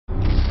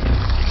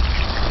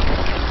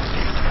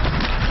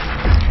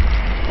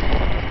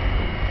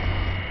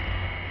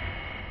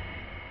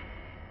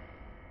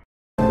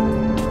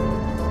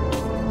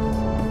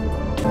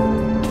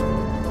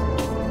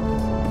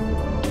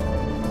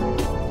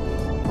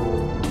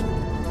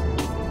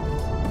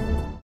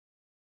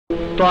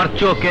তোর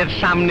চোখের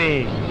সামনে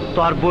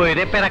তোর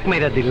বইরে পেরাক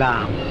মেরে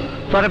দিলাম,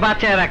 তোরে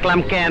বাঁচায় রাখলাম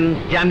কেন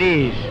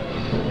জানিস?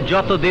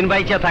 যতদিন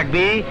বাইচা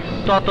থাকবি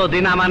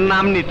ততদিন আমার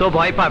নাম নিতে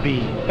ভয় পাবি।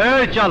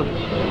 এই চল।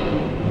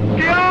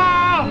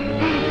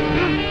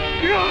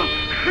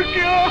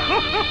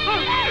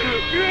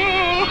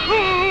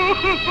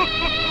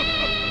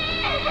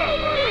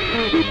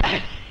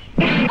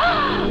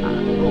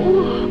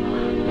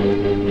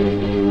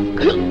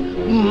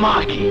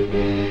 মাকে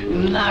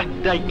নাক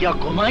ডাইকা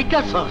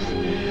ঘুমাইতেছস?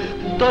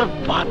 তোর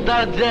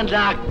ভাতার যে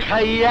নাক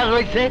খাইয়া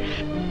রয়েছে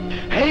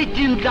এই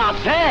চিন্তা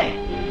আছে?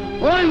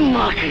 ওই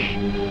মাকে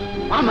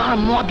আমার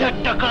মদের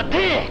টাকা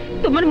দে।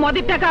 তোমার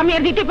মদের টাকা আমি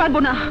আর দিতে পারবো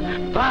না।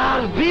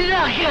 পারবি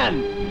না কেন?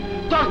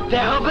 তোর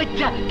দেহ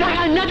বেচা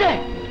টাকা না দে।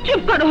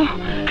 চুপ করো,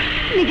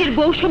 নিজের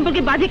বউ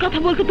সম্পর্কে বাজে কথা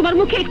বলতে তোমার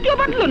মুখে একটুও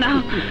বাঁধলো না।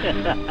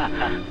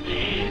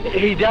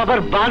 এইটা আবার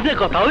বাজে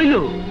কথা হইল?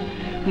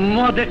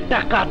 মদের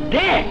টাকা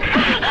দে।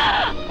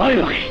 ওই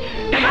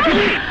টাকা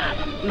দিবি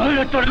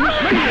নইলে তোর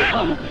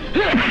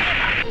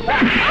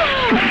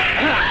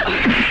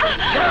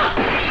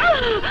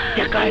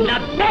টাকা না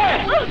দে।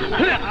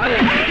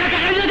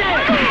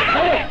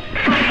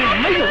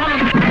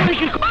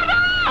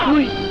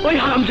 ওই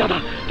হারামজাদা,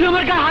 তুই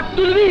আমার গায়ে হাত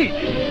তুলবি?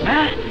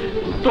 হ্যাঁ,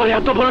 তোর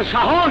এত বড়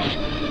সাহস?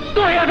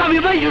 তোর আমি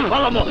বাইরে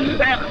ফেলামো।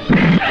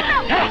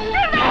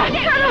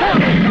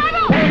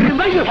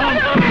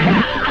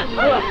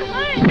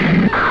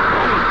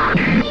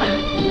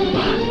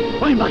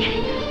 ওই মাকে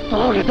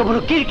তোর এত বড়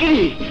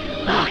কিরকিরি,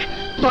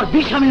 তোর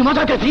বিষ আমি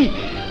মজা গেছি।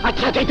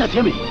 আচ্ছা চাইতাছি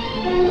আমি।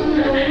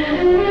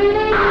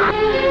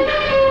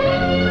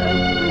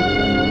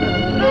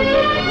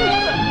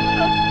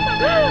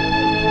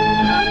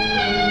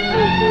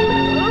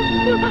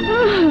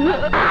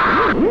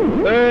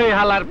 এই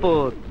হালার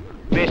পুত,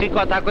 বেশি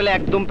কথা কইলে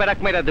একদম পেরাক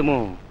মেরা দেবো।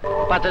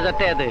 5000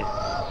 টাকা দে।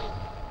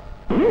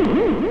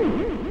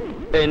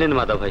 এই নেন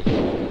মাদা ভাই।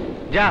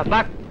 যা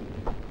বাক।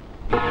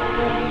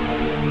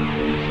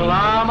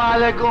 সালাম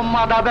আলাইকুম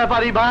মাদা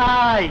ব্যাপারী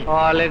ভাই।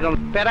 ওয়ালাইকুম।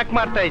 পেরাক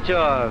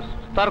মারতাইছস,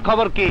 তোর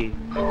খবর কি?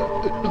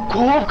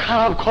 খুব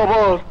খারাপ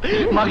খবর,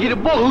 মাগির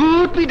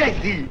বহুত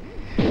পিটাইছি।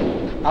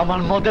 আমার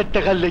মদের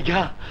টাকার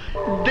লেখা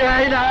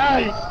দেয়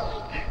নাই,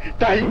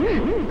 তাই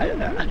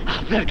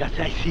আপনার কাছে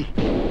আইছি।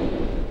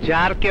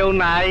 যার কেউ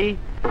নাই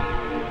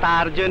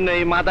তার জন্য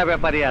এই মাদা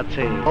ব্যাপারী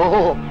আছে। ও,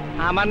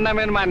 আমার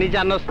নামের মানি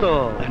জানোস তো?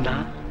 না।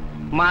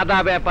 মাদা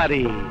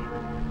ব্যাপারী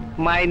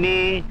মাইনি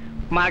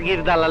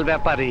মাগির দালাল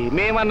ব্যাপারী।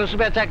 মেয়ে মানুষ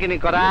বেচা কিনি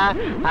করা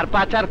আর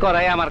পাচার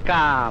করাই আমার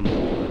কাম।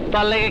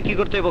 তোর লেগে কি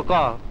করতে হইব ক?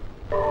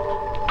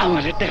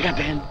 আমার টাকা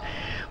দেন,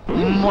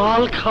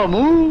 মাল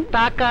খামু।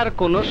 টাকার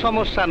কোনো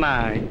সমস্যা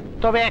নাই,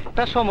 তবে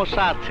একটা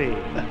সমস্যা আছে।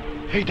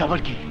 এইটা আবার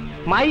কি?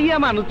 মাইয়া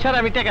মানুষ ছাড়া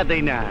আমি টাকা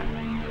দেই না।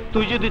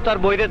 তুই যদি তোর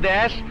বইরে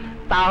দেস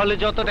তাহলে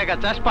যত টাকা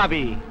চাস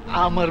পাবি।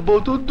 আমার বউ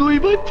তো 2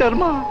 বাচ্চার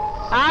মা।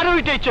 আর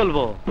ওইটাই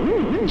চলবো।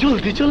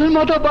 জলদি চলে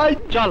মাদা ভাই,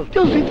 চল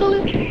জলদি চলে।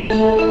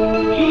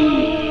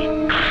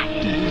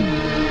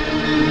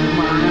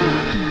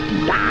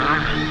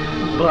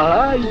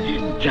 ভাই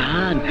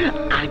যান,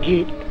 আগে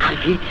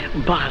আগে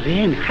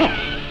বাড়েন।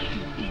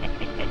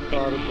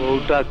 তোর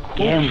বউটা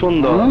খুব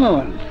সুন্দর,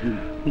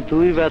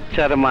 2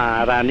 বাচ্চার মা,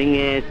 রানিং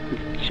এ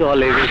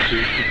চলে বেশি।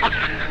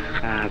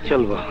 হ্যাঁ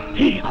চলবো।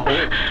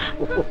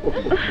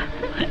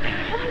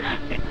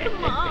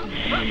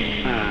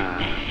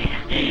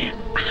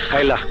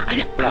 হাইলা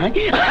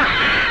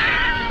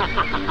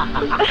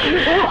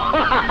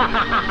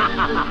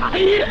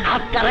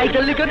আপনারাই তো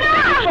লিখে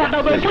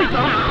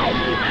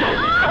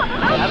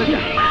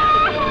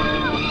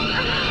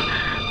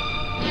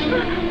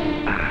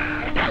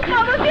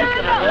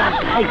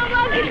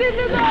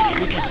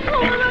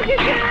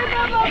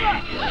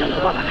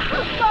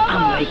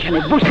আমরা এখানে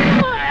বসে।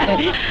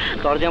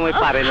 তোর জামাই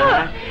পারে না,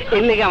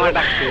 এর লেগে আমার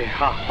ডাকছে।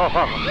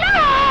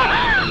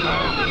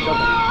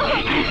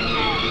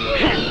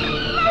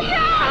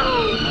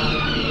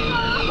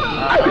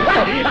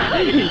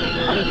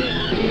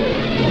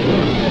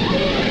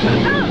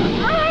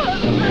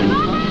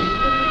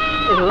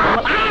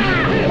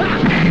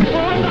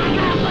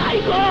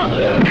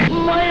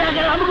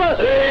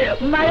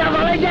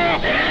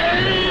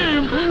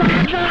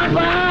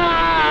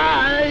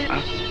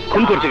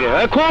 খুন করছে কে?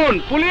 খুন!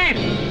 পুলিশ!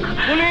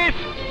 পুলিশ!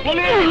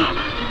 পুলিশ!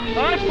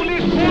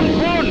 পুলিশ! খুন!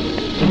 খুন!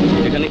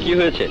 এখানে কি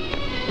হয়েছে?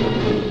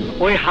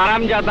 ওই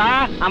হারামজাদা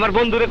আমার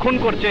বন্ধুরে খুন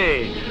করছে,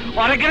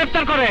 ওরে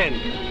গ্রেফতার করেন।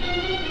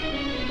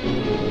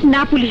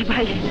 না পুলিশ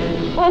ভাই,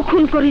 ও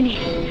খুন করেনি,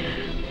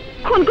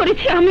 খুন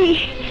করেছি আমি।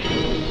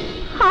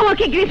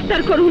 আমাকে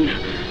গ্রেফতার করুন।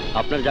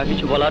 আপনার যা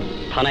কিছু বলার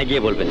থানায়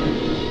গিয়ে বলবেন।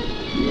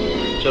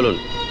 চলুন,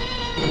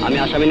 আমি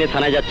আসামি নিয়ে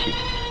থানায় যাচ্ছি।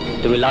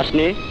 তুমি লাশ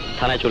নিয়ে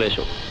থানায় চলে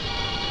এসো।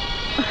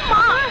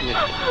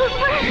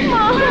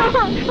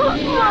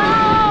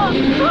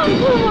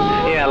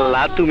 হে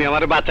আল্লাহ, তুমি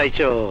আমার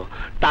বাঁচাইছো,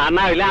 তা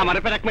না হইলে আমার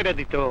পেরাক মেরে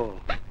দিত।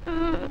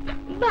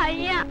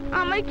 ভাইয়া,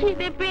 আমার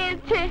খিদে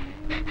পেয়েছে।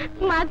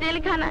 মা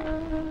জেলখানায়,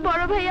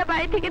 বড় ভাইয়া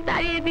বাড়ি থেকে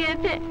তাড়িয়ে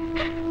দিয়েছে।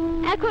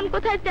 এখন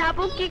কোথায় যাব,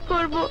 কি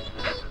করব?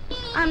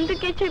 আমি তো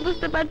কিছুই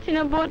বুঝতে পারছি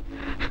না বোন।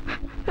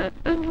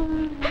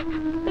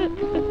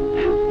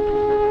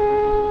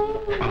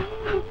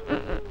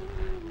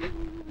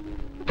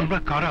 তোমরা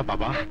কারা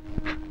বাবা?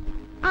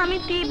 আমি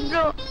তীব্র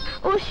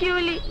ও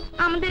শিউলি,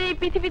 আমাদের এই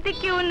পৃথিবীতে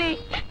কেউ নেই।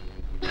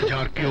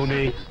 যার কেউ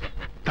নেই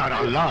তার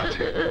আল্লাহ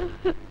আছে।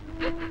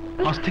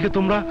 আজ থেকে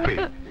তোমরা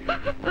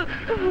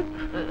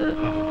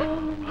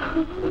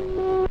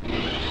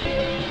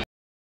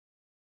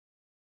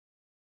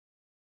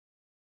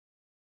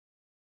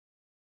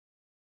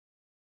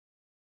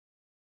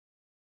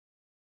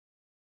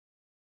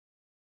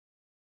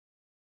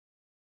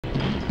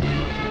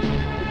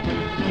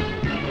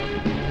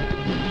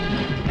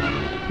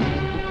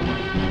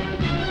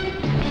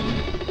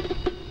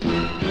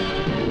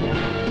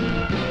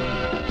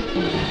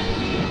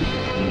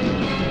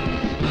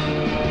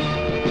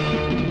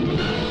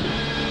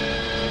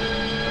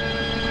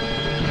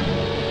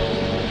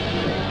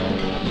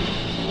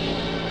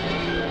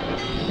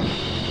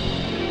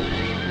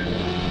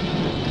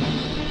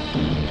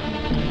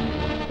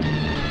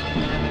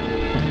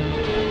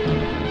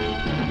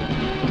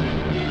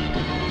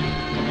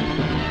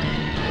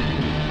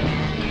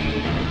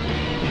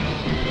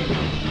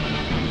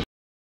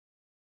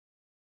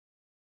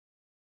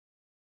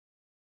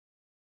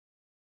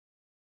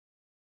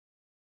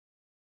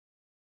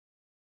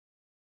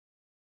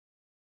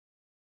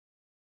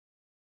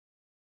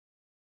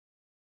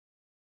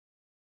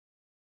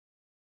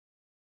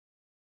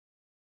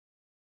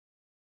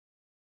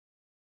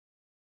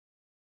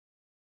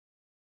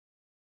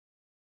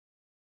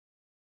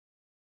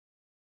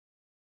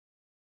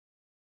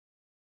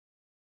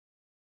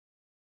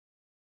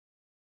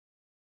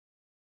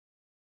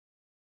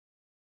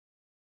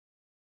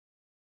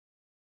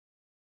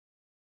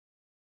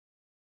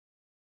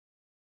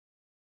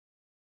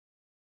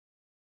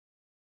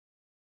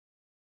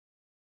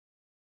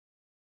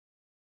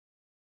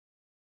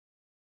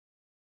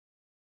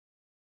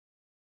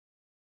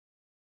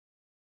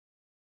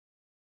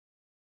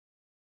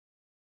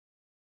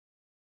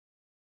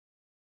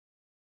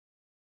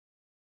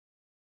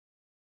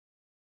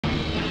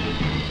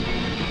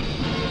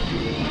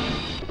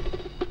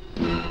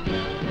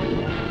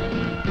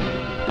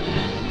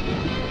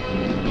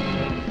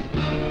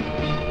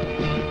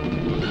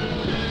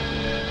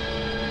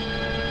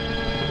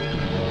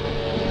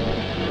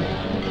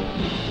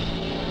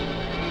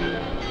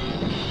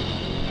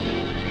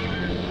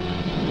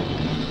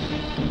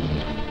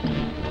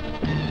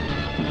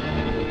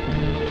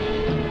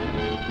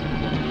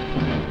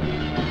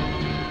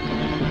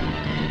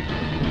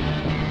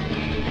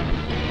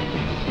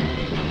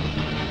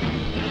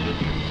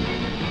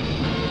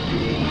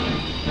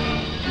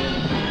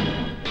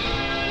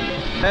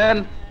And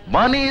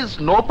money is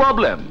no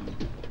problem.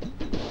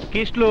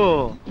 কিসলো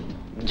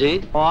G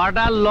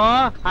order ল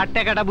আর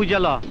টাকাটা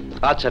বুঝালো।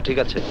 আচ্ছা ঠিক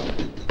আছে।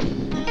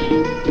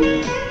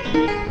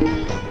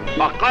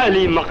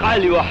 মাকালি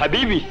মাকালি ও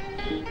হাবিবি।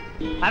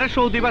 আরে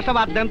সৌদি ভাষা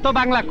বাদ দেন তো,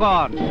 বাংলা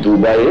কর।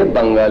 দুবাইয়ে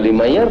বাঙালি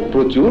মাইয়ার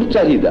প্রচুর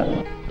চাহিদা।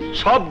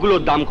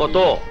 সবগুলোর দাম কত?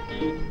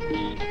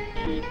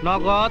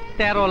 নগদ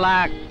 13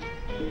 লাখ।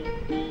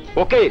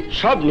 ওকে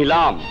সব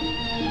নিলাম।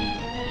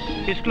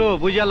 কিসলো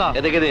বুঝালো।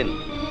 এদিকে দিন।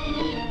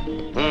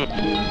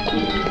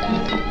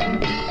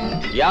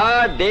 या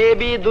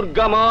देवी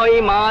दुर्गामयी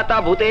माता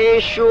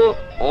भूतेषु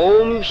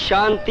ओम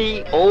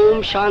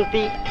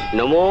शांति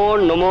नमो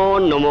नमो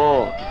नमो।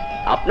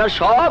 আপনার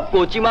সব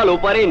কোচিমাল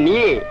ওপারে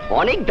নিয়ে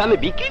অনেক দামে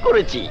বিক্রি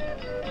করেছি।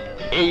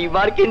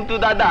 এইবার কিন্তু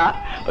দাদা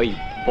ওই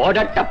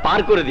বর্ডারটা পার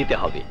করে দিতে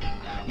হবে।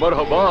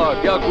 मरहबा,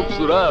 क्या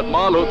खूबसूरत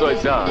माल हो तो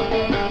ऐसा।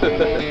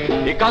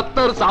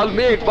 71 साल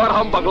में एक बार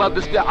हम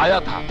बांग्लादेश में आया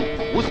था।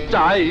 उस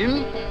टाइम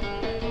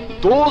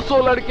 200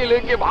 लड़के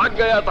लेके भाग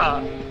गया था।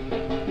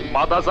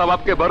 माता साहब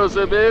आपके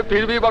भरोसे में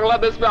फिर भी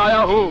बांग्लादेश में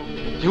आया हूँ,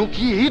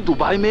 क्योंकि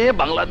दुबई में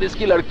बांग्लादेश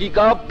की लड़की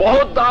का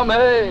बहुत दाम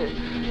है।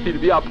 फिर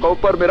भी आपका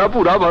ऊपर मेरा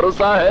पूरा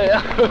भरोसा है।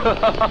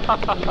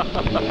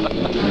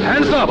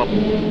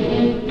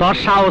 তোর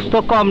সাহস তো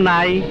কম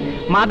নাই।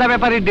 মাদা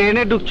ব্যাপারী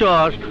ড্রেনে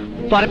ঢুকছস,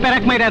 তোর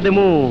প্যারাক মাইরা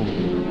দেমু।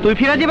 তুই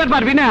ফিরে যাবার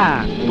পারবি না।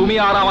 তুমি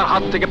আর আমার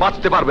হাত থেকে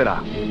বাঁচতে পারবে না।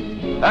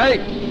 এই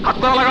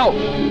হাতটা লাগাও।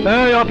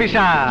 এই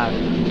অফিসার,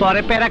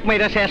 তোরে প্যারাক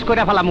মাইরা শেষ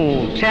করে ফেলামু,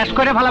 শেষ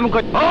করে ফেলামু।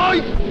 ওই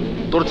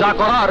তোর যা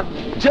করার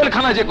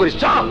জেলখানায় যে করিস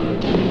যা।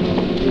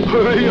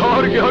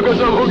 और क्या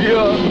गजब हो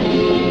गया।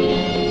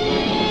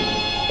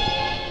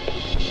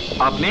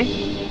 আপনি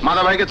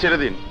মাদা ভাইকে ছেড়ে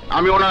দিন,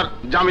 আমি ওনার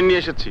জামিন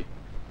নিয়ে এসেছি।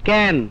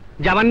 কেন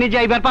জামান নিয়ে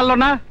যাইবার পারলো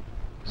না?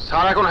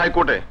 স্যার এখন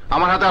হাইকোর্টে,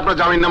 আমার হাতে আপনার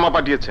জামিননামা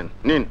পাঠিয়েছেন,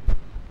 নিন।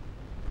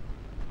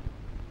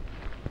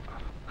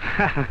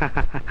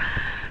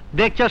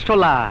 দেখছস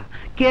টোলা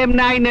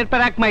কেমনে আইনের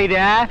প্যারাক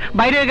মাইরা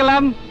বাইরে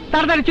গেলাম,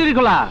 তাড়াতাড়ি চুরি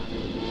খোলা।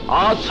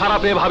 আজ ছাড়া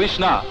পেয়ে ভাবিস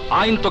না,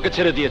 আইন তোকে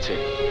ছেড়ে দিয়েছে।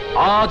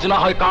 আজ না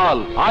হয় কাল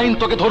আইন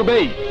তোকে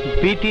ধরবেই।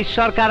 ব্রিটিশ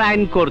সরকার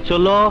আইন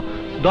করছিল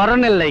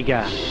ধরনের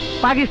লাইগা,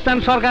 পাকিস্তান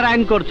সরকার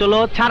আইন করছিল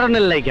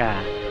ছাড়নের লাইগা।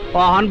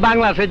 অহন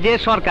বাংলাদেশে যে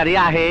সরকারি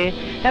আহে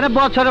এরা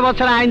বছরে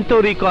বছরে আইন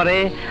তৈরি করে,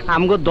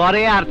 আমগো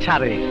ধরে আর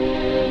ছাড়ে।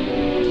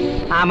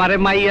 আমারে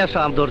মাইয়া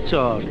সব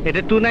ধরছর,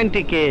 এটা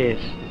 290 কেস,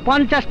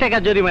 50 টাকা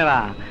জরিমানা।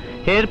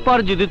 এরপর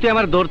যদি তুই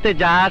আমার ধরতে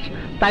যাস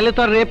তাহলে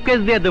তোর রেপ কেস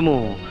দিয়ে দেবো,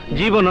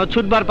 জীবনও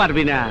ছুটবার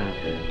পারবি না।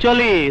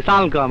 চলি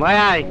সালাম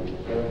আয়।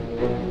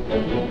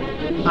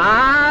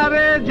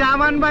 আরে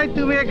জামান ভাই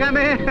তুমি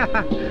এখানে?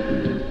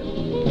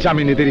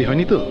 জামিনে দেরি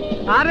হয়নি তো?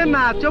 আরে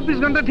না, 24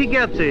 ঘন্টা ঠিকই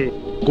আছে।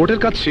 কোর্টের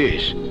কাজ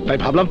শেষ, তাই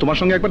ভাবলাম তোমার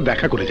সঙ্গে একবার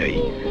দেখা করে যাই।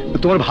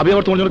 তোমার ভাবি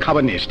আবার তোমার জন্য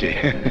খাবার নিয়ে এসছে।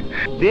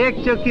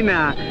 দেখছো কিনা,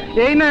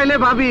 এই না এলে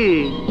ভাবি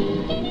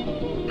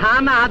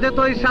থানা আদে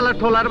তো ওই শালা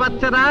ঠোলার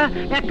বাচ্চারা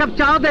এক কাপ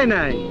চাও দেয়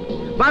নাই।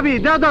 ভাবি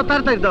দাও দাও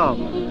তাড়াতাড়ি দাও।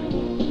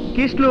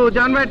 কিসলু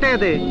জানবাইটে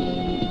দে।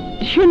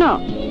 শোনো,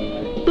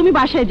 তুমি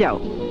বাসায় যাও,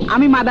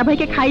 আমি মাদা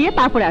ভাইকে খাইয়ে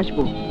তারপরে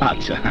আসবো।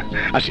 আচ্ছা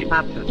আসি।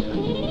 আচ্ছা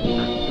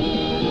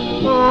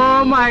ও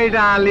মাই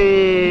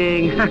ডার্লিং,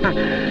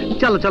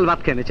 চলো চলো ভাত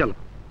খেয়ে নে, চলো।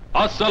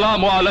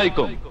 আসসালামু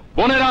আলাইকুম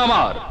বোনেরা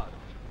আমার।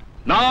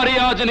 নারী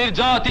আজ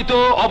নির্যাতিত,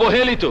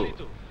 অবহেলিত।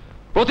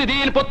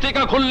 প্রতিদিন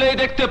পত্রিকা খুললেই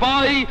দেখতে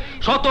পাই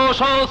শত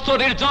সহস্র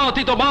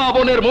নির্যাতিত মা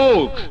বোনের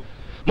মুখ।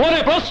 মনে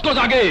প্রশ্ন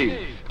জাগে,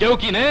 কেউ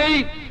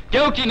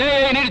কি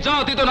নেই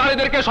নির্যাতিত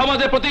নারীদেরকে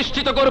সমাজে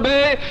প্রতিষ্ঠিত করবে,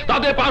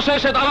 তাদের পাশে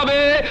এসে দাঁড়াবে,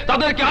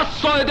 তাদেরকে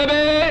আশ্রয়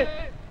দেবে?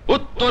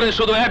 উত্তরে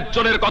শুধু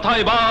একজনের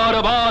কথাই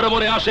বারবার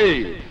মনে আসে।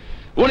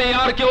 উনি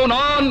আর কেউ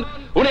নন,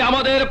 উনি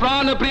আমাদের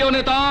প্রাণ প্রিয়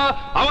নেতা,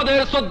 আমাদের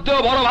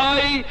শ্রদ্ধেয় বড়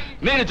ভাই,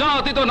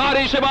 নির্যাতিত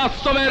নারী সেবা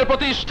আশ্রমের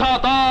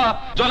প্রতিষ্ঠাতা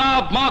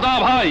জনাব মাদা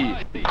ভাই।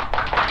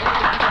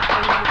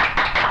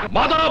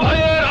 মাদা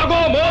ভাইয়ের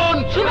আগমন,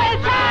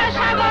 শুভেচ্ছা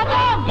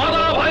স্বাগতম।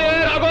 মাদা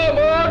ভাইয়ের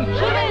আগমন,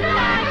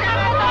 শুভেচ্ছা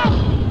স্বাগতম।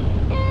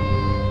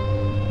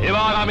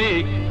 এবার আমি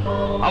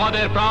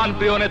আমাদের প্রাণ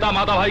প্রিয় নেতা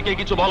মাদা ভাইকে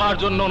কিছু বলার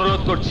জন্য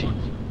অনুরোধ করছি।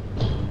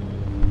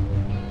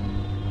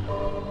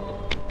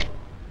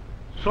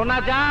 শোনা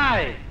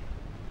যায়?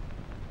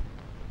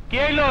 কি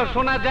হইলো,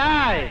 শোনা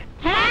যায়?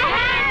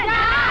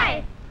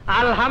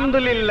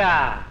 আলহামদুলিল্লাহ,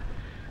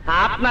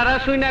 আপনারা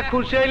শুনে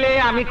খুশি হইলে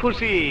আমি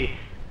খুশি।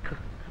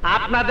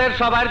 আপনাদের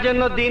সবার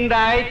জন্য দিন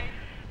রাত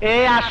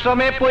এই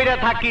আশ্রমে পইরা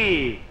থাকি।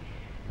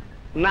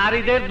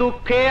 নারীদের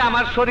দুঃখে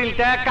আমার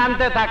শরীরটা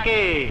কাঁদতে থাকে,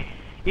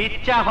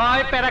 ইচ্ছা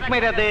হয় প্যারাক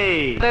মেরে দে।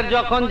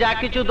 যখন যা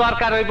কিছু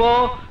দরকার হইব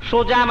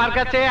সোজা আমার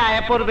কাছে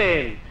আয়া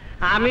পড়বেন।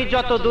 আমি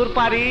যত দূর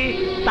পারি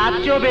তার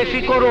চেয়েও বেশি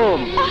করুম,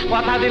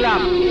 কথা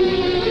দিলাম।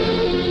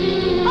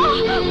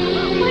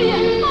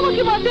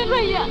 আমাকে বাঁচান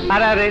ভাইয়া।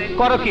 আরে আরে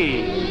করো কি?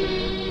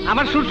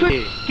 আমার সুরসুরি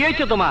কি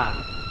হয়েছে তোমার?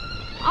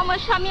 আমার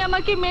স্বামী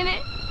আমাকে মেরে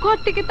ঘর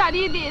থেকে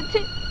তাড়িয়ে দিয়েছে,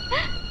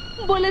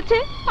 বলেছে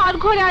আর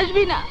ঘরে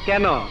আসবি না।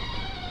 কেন,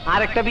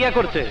 আরেকটা বিয়ে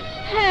করছে?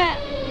 হ্যাঁ।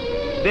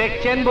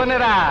 দেখছেন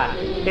বোনেরা,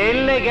 এর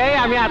লেগে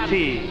আমি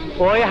আছি।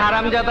 ওই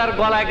হারামজাদার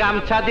গলায়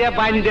গামছা দিয়ে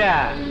বাইন্ধা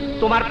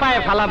তোমার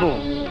পায়ে ফালাবো।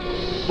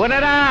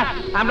 বোনেরা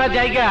আমরা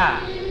জায়গা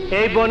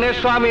এই বোনের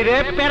স্বামীরে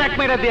প্যারাক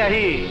মেরে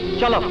দিয়াহি।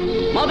 চলো।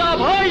 মাদা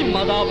ভাই,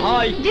 মাদা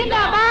ভাই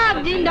জিন্দাবাদ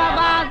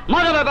জিন্দাবাদ।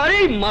 মাদা ব্যাপারী,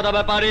 মাদা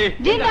ব্যাপারী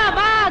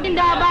জিন্দাবাদ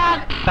জিন্দাবাদ।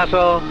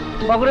 আসো,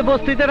 অগরে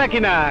বস্তিতে রাখি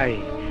নাই,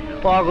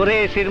 অগরে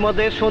এসির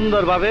মধ্যে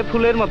সুন্দরভাবে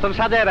ফুলের মতন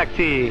সাজায়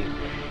রাখছি।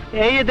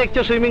 এই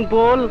দেখছো সুইমিং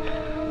পুল,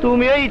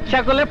 তুমিও ইচ্ছা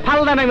করলে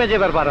ফালদা নেমে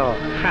যেবার পারো।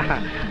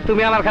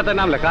 তুমি আমার খাতায়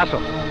নাম লেখো। আসো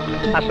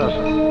আসো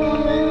আসো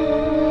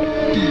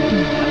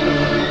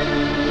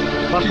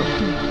বসো।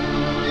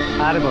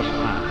 আরে বসো,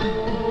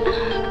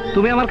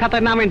 তুমি আমার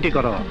খাতায় নাম এন্ট্রি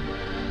করো।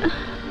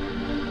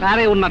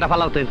 আরে উন্নাটা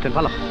ফালাও তো,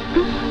 ফালো।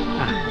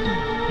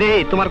 দেখি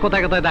তোমার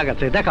কোথায় কোথায় দাগ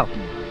আছে, দেখাও।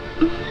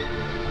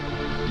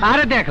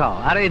 আরে দেখাও।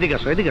 আরে এদিকে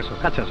আসো, এদিকে আসো,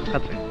 কাছে আসো,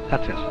 কাছে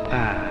কাছে আসো।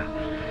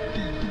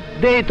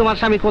 দেখি তোমার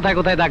স্বামী কোথায়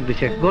কোথায় দাগ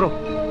দিছে, গরো।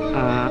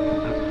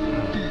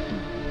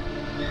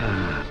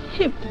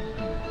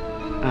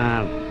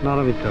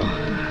 নরমিত,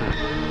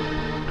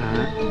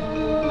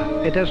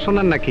 এটা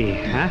শোনার নাকি?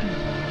 হ্যাঁ,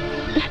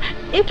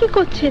 এ কি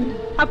করছেন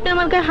আপনি?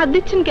 আমার গায়ে হাত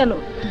দিচ্ছেন কেন?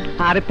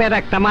 আরে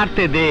প্যারাকটা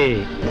মারতে দে।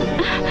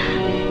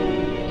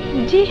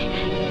 জি,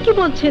 কি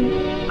বলছেন?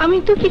 আমি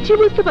তো কিছু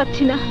বুঝতে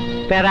পারছি না।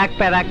 প্যারাক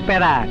প্যারাক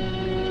প্যারাক,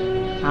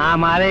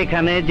 আমার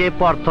এখানে যে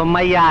প্রথম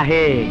মাইয়া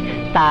আহে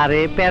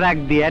তারে প্যারাক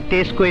দিয়া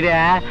টেস্ট কইরা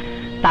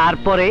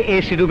তারপরে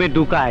এসি রুমে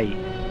ঢুকাই।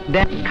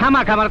 দেখ,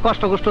 খামা খামার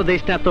কষ্ট কষ্ট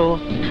দিস না তো।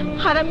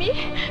 হারামি,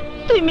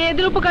 তুই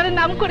মেয়েদের উপকারের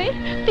নাম করে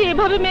তুই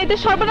এভাবে মেয়েদের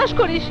সর্বনাশ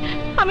করিস।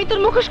 আমি তোর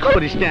মুখোশ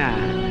করিস না,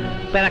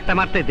 প্যারাকটা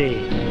মারতে দে।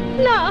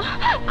 না,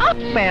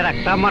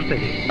 প্যারাকটা মারতে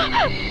দে।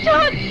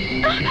 ছাড়,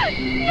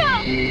 না,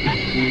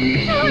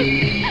 ছাড়,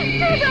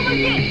 ছাড়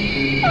আমাকে।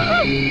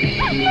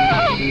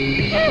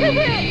 ছেড়ে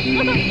দে।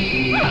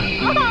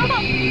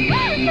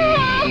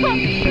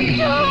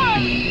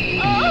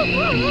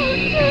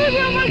 ছেড়ে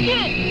আমাকে।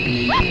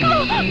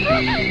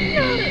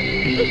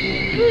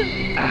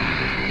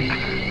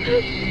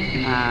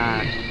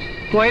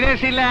 কইরে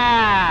শিলা,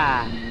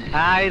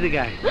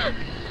 এদিকে।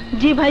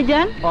 জি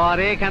ভাইজান।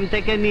 পরে এখান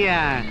থেকে নিয়ে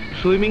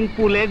সুইমিং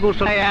পুলে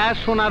গোসলাইয়া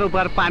সোনার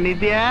উপর পানি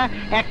দিয়া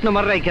 1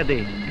 নম্বর রাইখা দে।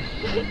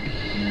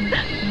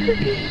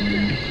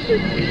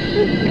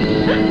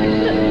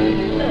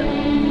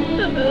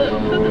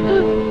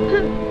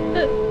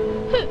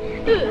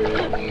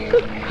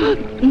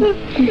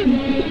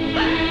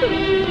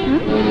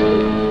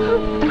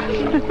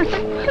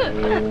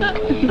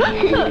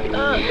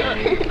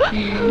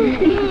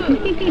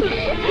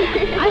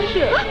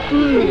 আসো,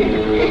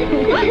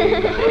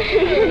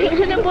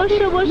 এখানে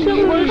বসো বসো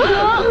বসো।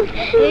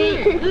 এই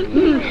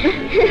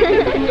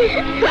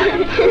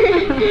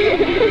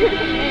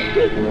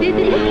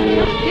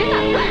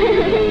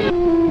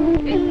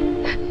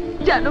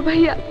জানো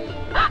ভাইয়া,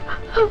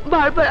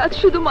 বারবার আজ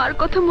শুধু মার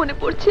কথা মনে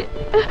পড়ছে।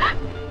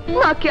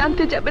 মাকে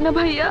আনতে যাবে না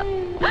ভাইয়া?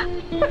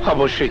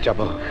 অবশ্যই যাব।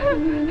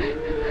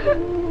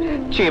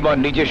 যে মা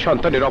নিজের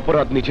সন্তানের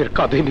অপরাধ নিজের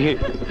কাঁধে নিয়ে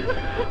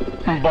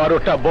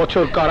 12টা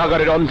বছর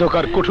কারাগারের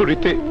অন্ধকার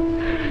কুঠুরিতে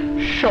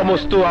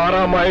সমস্ত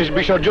আরাম আয়েশ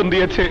বিসর্জন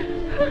দিয়েছে,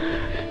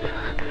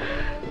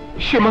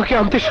 সে মাকে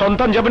আনতে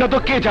সন্তান যাবে না তো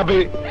কে যাবে?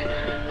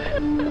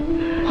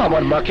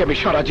 আমার মাকে আমি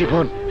সারা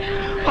জীবন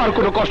আর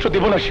কোনো কষ্ট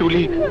দেব না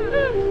শিউলি।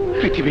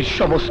 পৃথিবীর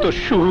সমস্ত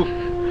সুখ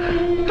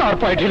তার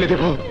পায়ে ঢেলে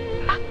দেব।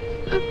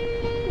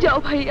 যাও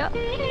ভাইয়া,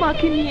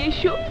 মাকে নিয়ে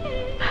এসো।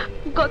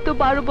 গত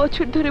 12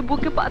 বছর ধরে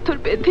বুকে পাথর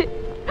বেঁধে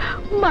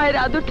মায়ের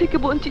আদর থেকে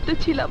বঞ্চিত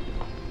ছিলাম।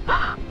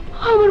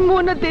 আমার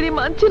মন আর দেরি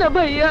মানছে না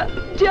ভাইয়া,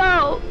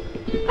 যাও।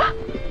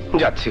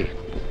 যাচ্ছি।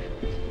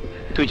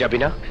 তুই যাবি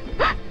না?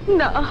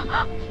 না,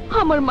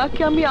 আমার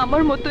মাকে আমি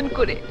আমার মতন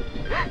করে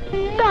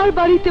তার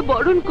বাড়িতে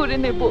বরণ করে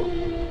নেব।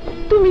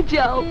 তুমি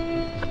যাও।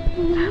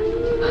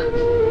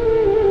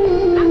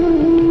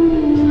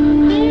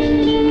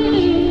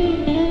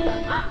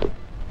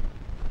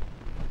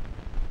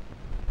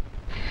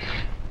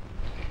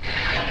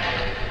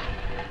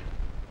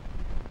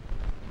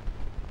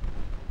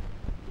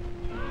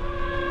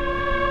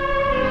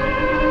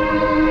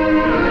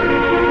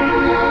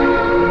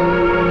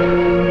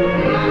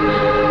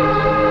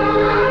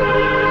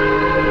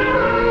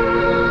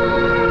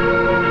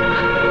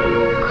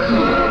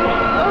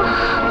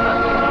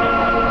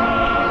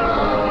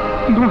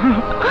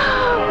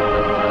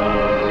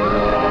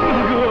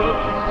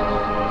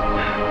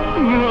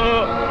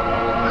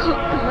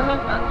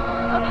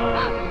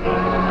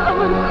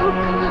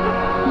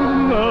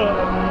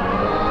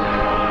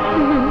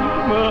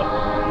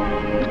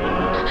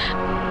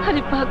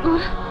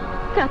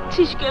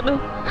 কেন?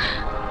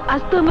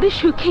 আজ তো আমাদের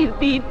সুখের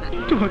দিন।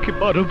 তোমাকে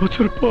 12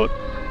 বছর পর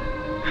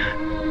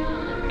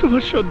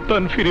তোমার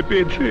সন্তান ফিরে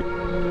পেয়েছে,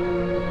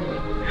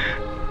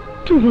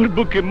 তোমার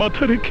বুকে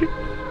মাথা রেখে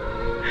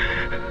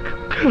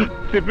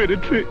কাঁদতে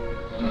পেরেছে।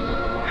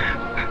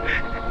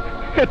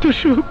 এত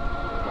সুখ,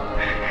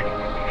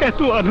 এত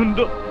আনন্দ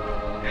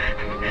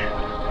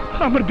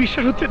আমার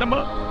বিশ্বাস হচ্ছে না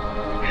মা,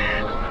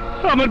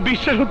 আমার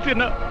বিশ্বাস হচ্ছে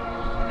না।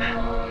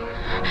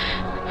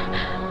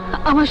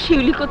 আমার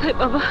শিউলি কোথায়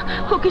বাবা?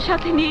 ওকে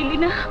সাথে নিয়ে এলি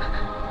না?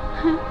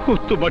 ও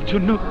তোমার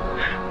জন্য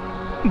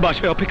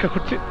বাসায় অপেক্ষা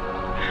করছে।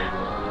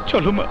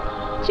 চলো মা,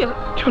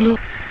 চলো।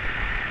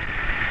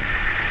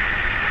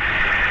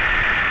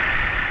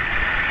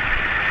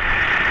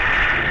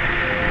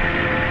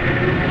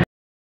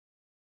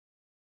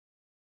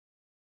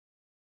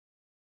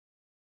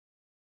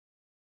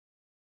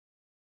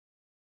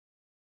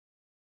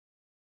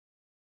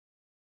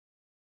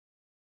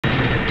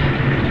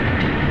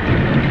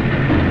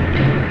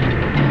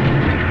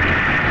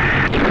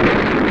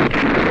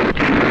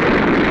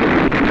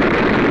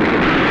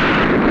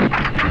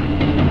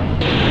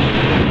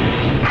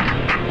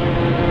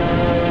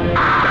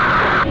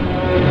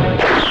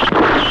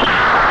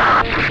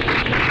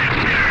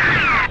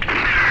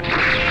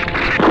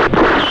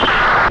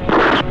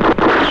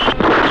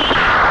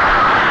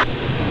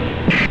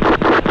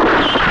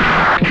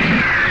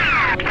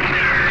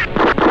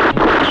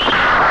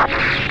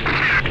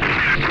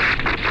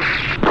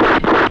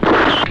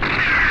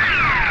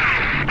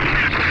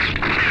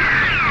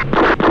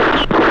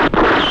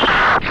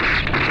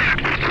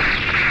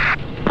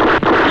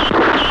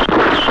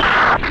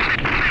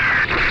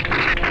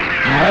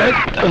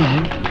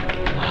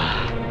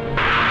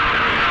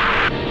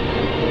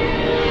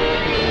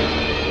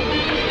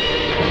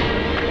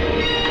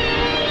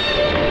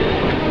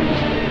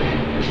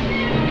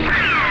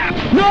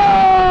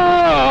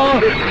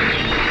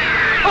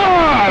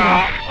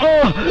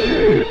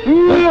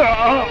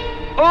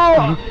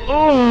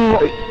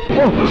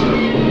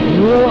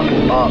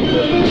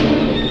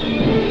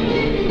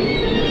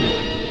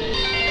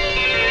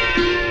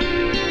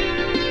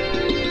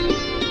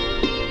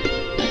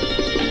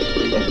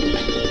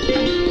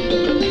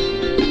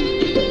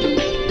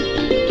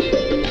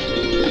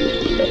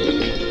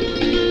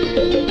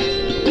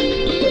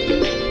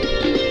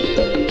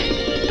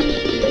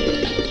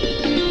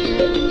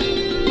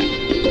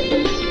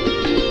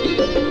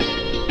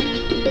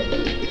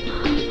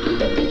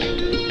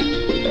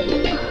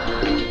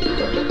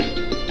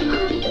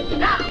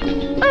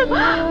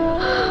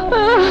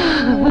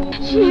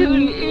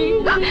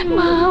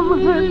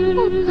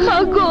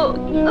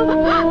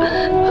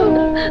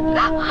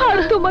 আর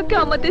তোমাকে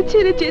আমাদের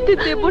ছেড়ে যেতে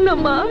দেব না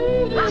মা।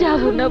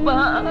 যাব না মা,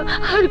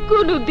 আর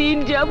কোনোদিন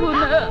যাব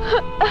না।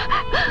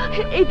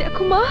 এই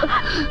দেখো মা,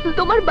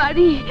 তোমার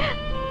বাড়ি।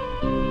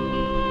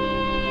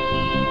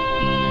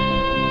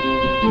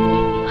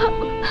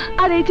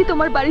 আর এই যে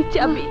তোমার বাড়ির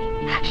চাবি,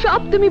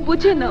 সব তুমি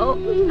বুঝে নাও।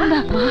 না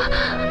মা,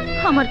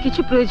 আমার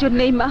কিছু প্রয়োজন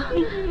নেই মা,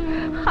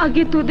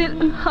 আগে তোদের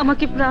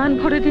আমাকে প্রাণ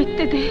ভরে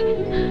দেখতে দে।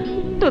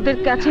 তোদের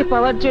কাছে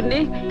পাওয়ার জন্য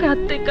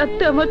কাঁদতে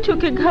কাঁদতে আমার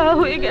চোখে ঘা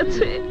হয়ে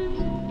গেছে।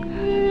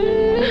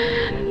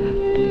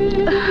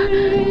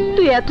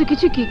 তুই এত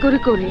কিছু কি করে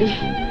করলি?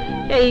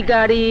 এই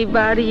গাড়ি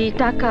বাড়ি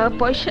টাকা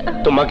পয়সা।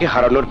 তোমাকে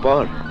হারানোর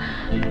পর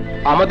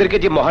আমাদেরকে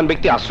যে মহান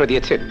ব্যক্তি আশ্রয়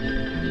দিয়েছেন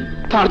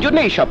তার জন্য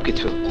এই সব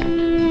কিছু।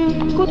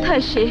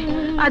 কোথায় সে?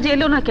 আজ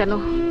এলো না কেন?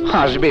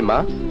 আসবে মা,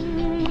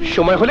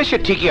 সময় হলে সে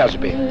ঠিকই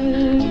আসবে।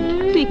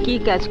 তুই কি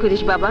কাজ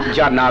করিস বাবা?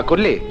 যা না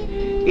করলে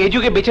এই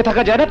যুগে বেঁচে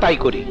থাকা যায় না তাই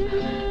করি।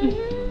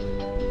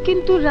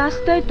 কিন্তু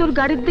রাস্তায় তোর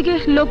গাড়ির দিকে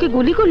লোকে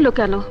গুলি করলো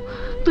কেন?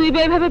 তুই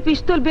এভাবে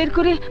পিস্তল বের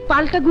করে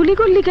পাল্টা গুলি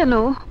করলি কেন?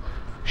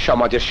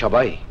 সমাজের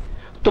সবাই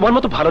তোমার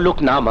মতো ভালো লোক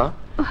না মা।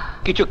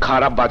 কিছু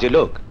খারাপ বাজে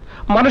লোক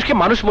মানুষকে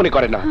মানুষ মনে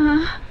করে না,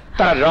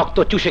 তারা রক্ত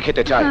চুষে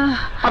খেতে চায়।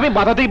 আমি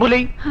বাধা দেই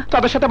বলেই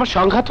তাদের সাথে আমার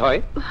সংঘাত হয়।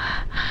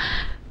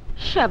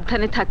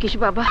 সাবধানে থাকিস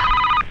বাবা।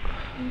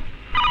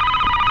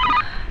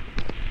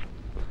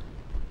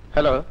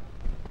 হ্যালো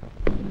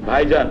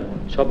ভাইজান,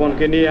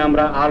 স্বপনকে নিয়ে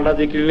আমরা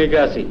আলরাজি ক্লিনিকে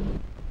আছি।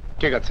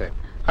 ঠিক আছে,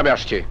 আমি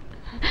আসছি।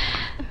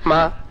 মা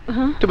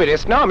তুমি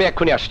রেস্ট নাও, আমি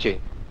এক্ষুনি আসছি।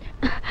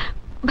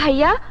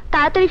 ভাইয়া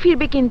তাড়াতাড়ি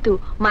ফিরবে কিন্তু,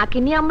 মাকে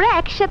নিয়ে আমরা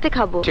একসাথে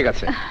খাবো। ঠিক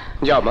আছে,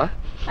 যাও মা।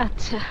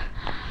 আচ্ছা।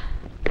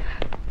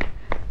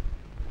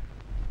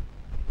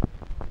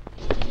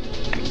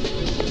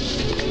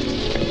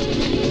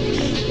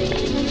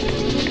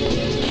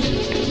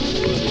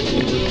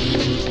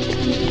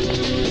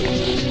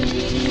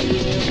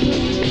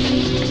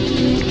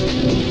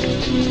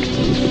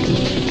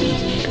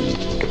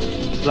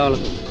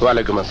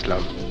 ওয়ালাইকুম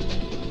আসসালাম।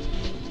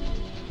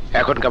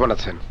 এখন কেমন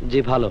আছেন? জি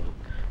ভালো।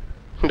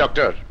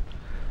 ডক্টর,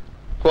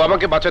 ও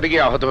আমাকে বাঁচাতে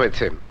গিয়ে আহত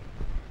হয়েছে,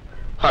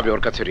 আমি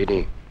ওর কাছে ঋণী।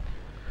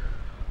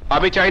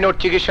 আমি চাই না ওর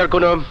চিকিৎসার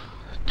কোনো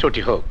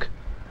ত্রুটি হোক।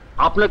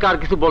 আপনাকে আর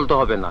কিছু বলতে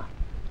হবে না,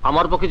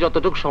 আমার পক্ষে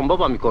যতটুকু সম্ভব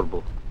আমি করব।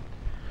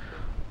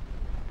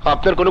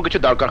 আপনার কোনো কিছু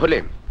দরকার হলে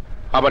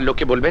আমার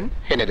লোককে বলবেন,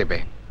 এনে দেবে।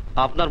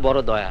 আপনার বড়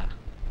দয়া,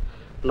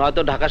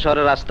 নয়তো ঢাকা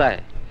শহরের রাস্তায়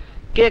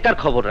কে কার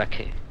খবর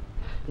রাখে।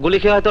 গুলি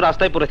খেয়ে হয়তো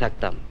রাস্তায় পড়ে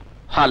থাকতাম।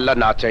 আল্লাহ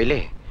না চাইলে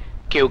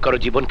কেউ কারো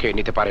জীবন খেয়ে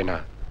নিতে পারে না।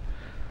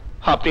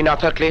 আপনি না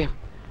থাকলে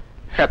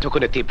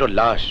এতক্ষণে তীব্র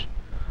লাশ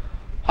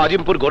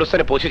আজিমপুর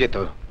গোরস্থানে পৌঁছে যেত।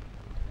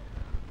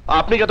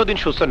 আপনি যতদিন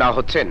সুস্থ না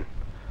হচ্ছেন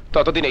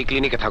ততদিন এই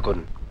ক্লিনিকে থাকুন।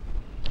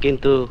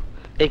 কিন্তু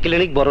এই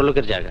ক্লিনিক বড়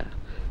লোকের জায়গা,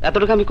 এত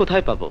টাকা আমি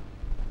কোথায় পাবো?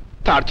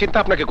 তার চিন্তা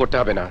আপনাকে করতে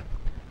হবে না।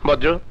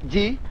 ভদ্র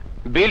জি,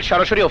 বিল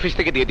সরাসরি অফিস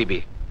থেকে দিয়ে দিবি।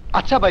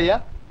 আচ্ছা ভাইয়া।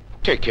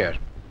 Take care.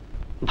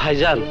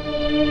 ভাইজান,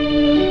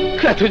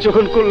 এত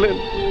যখন করলেন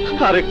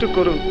আর একটু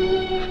করুন।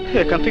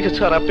 এখান থেকে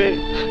ছাড়া পেয়ে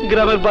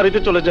গ্রামের বাড়িতে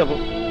চলে যাব।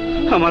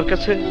 আমার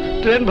কাছে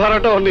ট্রেন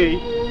ভাড়াটাও নেই।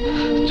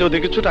 যদি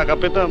কিছু টাকা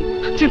পেতাম,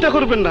 চিন্তা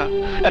করবেন না,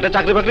 একটা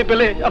চাকরি বাকরি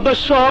পেলে আপনার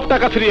সব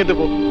টাকা ফিরিয়ে দেব।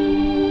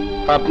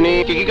 আপনি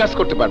কি কি কাজ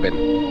করতে পারবেন?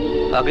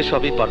 আগে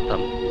সবই পারতাম,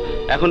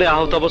 এখন এই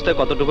আহত অবস্থায়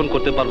কতটুকুন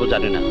করতে পারবো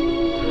জানি না।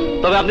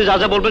 তবে আপনি যা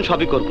যা বলবেন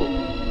সবই করব।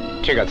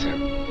 ঠিক আছে।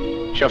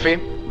 শফি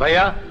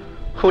ভাইয়া,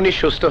 উনি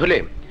সুস্থ হলে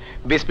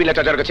বিসমিল্লাহ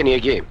চাচার কাছে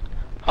নিয়ে গিয়ে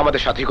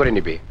আমাদের সাথী করে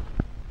নিবে।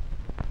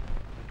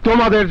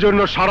 তোমাদের জন্য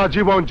সারা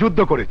জীবন যুদ্ধ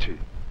করেছি,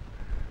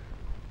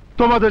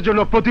 তোমাদের জন্য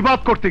প্রতিবাদ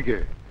করতে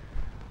গিয়ে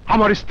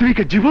আমার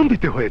স্ত্রীকে জীবন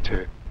দিতে হয়েছে।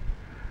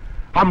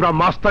 আমরা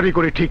মাস্তারি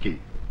করি ঠিকই,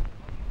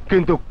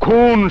 কিন্তু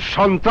খুন,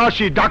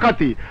 সন্ত্রাসী,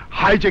 ডাকাতি,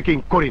 হাইজ্যাকিং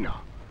করি না।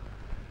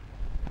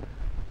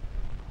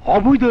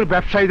 অবৈধ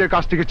ব্যবসায়ীদের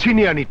কাছ থেকে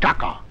ছিনিয়ে আনি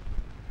টাকা,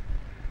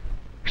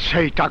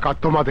 সেই টাকা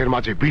তোমাদের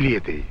মাঝে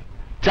বিলিয়ে দেই।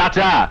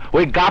 চাচা,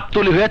 ওই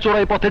গাবতলি হয়ে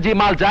চোরাই পথে যে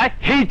মাল যায়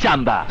সেই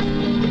চান্দা।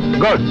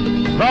 Good,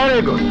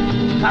 very good.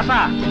 চাচা,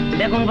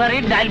 বেগুন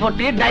বাড়ির ডাইল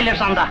ভর্তির ডাইলের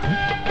চান্দা।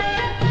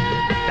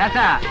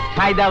 চাচা,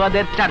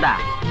 হায়দ্রাবাদের চাঁদা।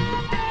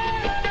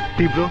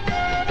 তীব্র,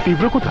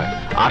 তীব্র কোথায়?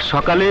 আর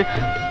সকালে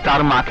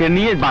তার মাকে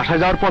নিয়ে বাসা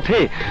যাওয়ার পথে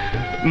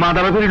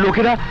মাদারাবাড়ির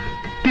লোকেরা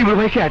তীব্র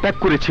ভাইকে অ্যাটাক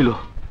করেছিল।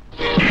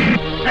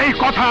 এই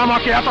কথা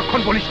আমাকে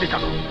এতক্ষণ বলিসনি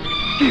কেন?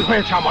 কি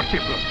হয়েছে আমার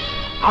তীব্র?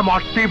 আমার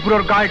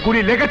তীব্রর গায়ে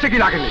গুলি লেগেছে কি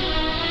লাগেনি?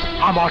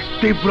 আমার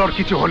তীব্রর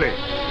কিছু হলে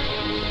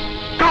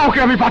কাউকে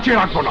আমি বাঁচিয়ে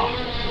রাখবো না।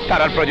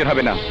 তার আর প্রয়োজন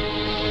হবে না,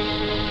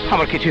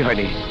 আমার কিছুই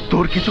হয়নি।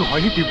 তোর কিছু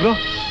হয়নি তীব্র?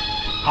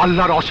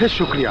 আল্লাহর অশেষ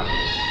শুকরিয়া।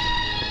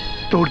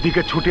 তোর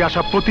দিকে ছুটে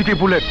আসা প্রতিটি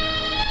বুলেট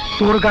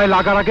তোর গায়ে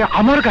লাগার আগে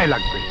আমার গায়ে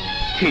লাগবে।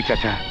 ঠিক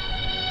চাচা,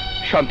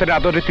 সন্তানের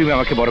আদরে তুমি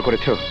আমাকে বড়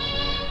করেছো,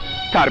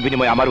 তার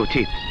বিনিময়ে আমার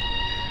উচিত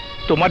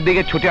তোমার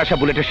দিকে ছুটে আসা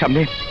বুলেটের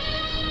সামনে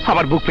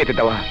আমার বুক পেতে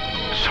দেওয়া।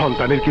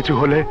 সন্তানের কিছু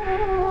হলে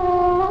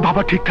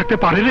বাবা ঠিক থাকতে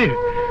পারে রে,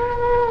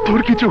 তোর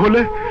কিছু হলে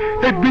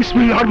এক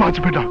বিসমিল্লাহ আর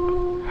বাঁচবে না।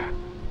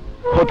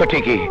 হতো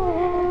ঠিকই,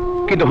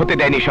 কিন্তু হতে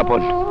দেয়নি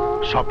স্বপন।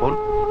 স্বপন?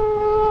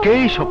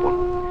 কেই স্বপন?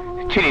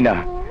 চিনি না,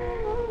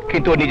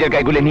 কিন্তু ও নিজের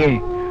গায়ে গুলি নিয়ে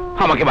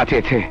আমাকে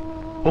বাঁচিয়েছে।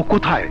 ও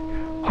কোথায়?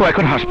 ও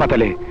এখন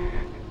হাসপাতালে।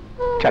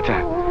 চাচা,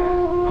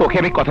 ওকে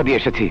আমি কথা দিয়ে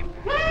এসেছি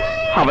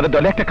আমাদের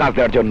দলে একটা কাজ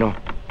দেওয়ার জন্য।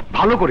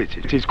 ভালো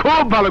করেছিস,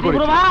 খুব ভালো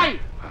করেছিস। ভাই,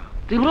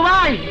 তীব্র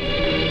ভাই,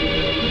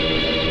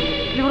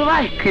 তীব্র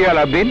ভাই। কি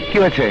আলাউদ্দিন, কি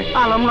হয়েছে?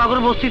 আলমনগর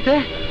বস্তিতে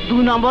 2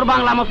 নম্বর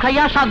বাংলা মদ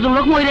খাইয়া 7 জন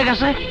লোক মরে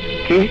গেছে।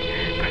 কি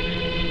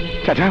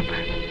চাচা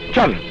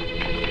চল।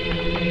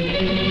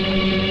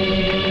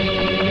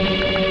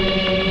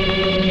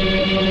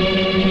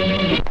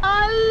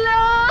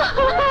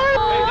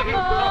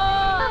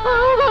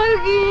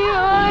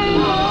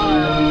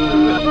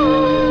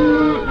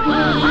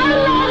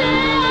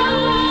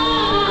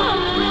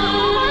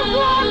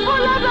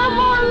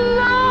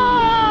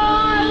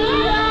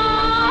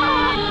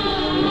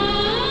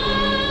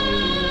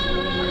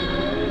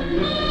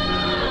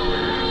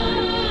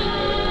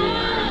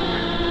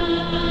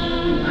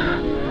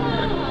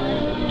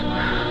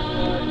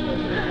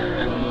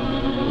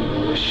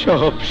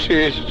 সব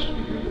শেষ,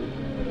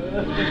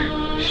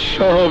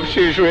 সব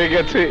শেষ হয়ে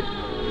গেছে।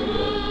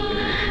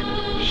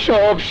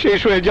 সব শেষ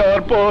হয়ে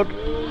যাওয়ার পর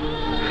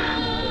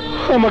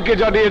আমাকে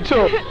জানিয়েছো?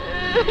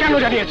 কেন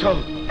জানিয়েছো?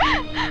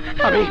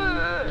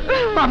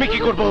 আমি কি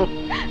করব?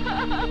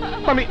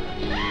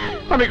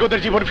 আমি ওদের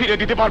জীবন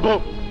ফিরে দিতে পারবো?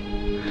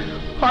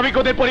 আমি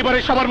ওদের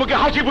পরিবারের সবার মুখে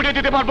হাসি ফুটিয়ে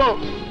দিতে পারবো?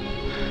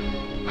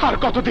 আর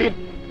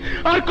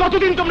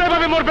কতদিন তোমরা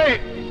এভাবে মরবে?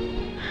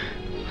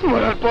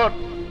 মরার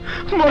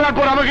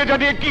পর আমাকে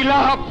জানিয়ে কি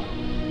লাভ?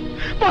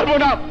 পারবো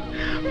না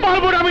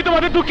আমি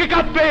তোমাদের দুঃখে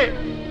কাঁদতে।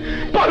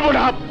 পারবো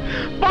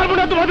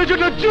না তোমাদের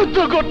জন্য যুদ্ধ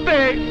করতে।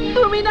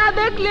 তুমি না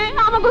দেখলে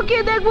আমাকে কে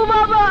দেখবো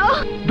বাবা?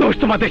 দোষ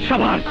তোমাদের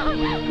সবার।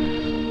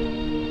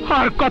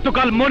 আর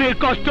কতকাল মনের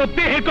কষ্ট,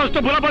 দেহের কষ্ট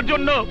ভোলাবার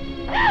জন্য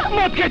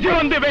মদকে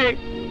জীবন দেবে?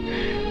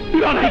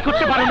 লড়াই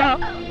করতে পারো না?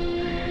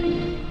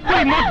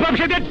 ওই মদ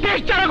ব্যবসায়ীদের দেশ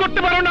চারা করতে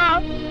পারো না?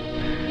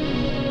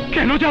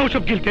 কেন যাও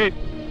সব গিলতে?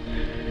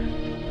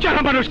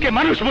 যারা মানুষকে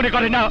মানুষ মনে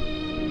করে না,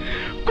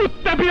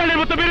 কুত্তা বিড়ালের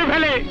মতো মেরে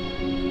ফেলে।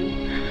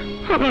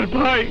 আমার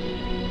ভাই,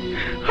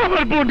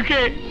 আমার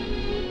বোনকে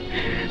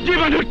যে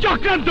মানুষ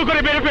চক্রান্ত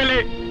করে মেরে ফেলে,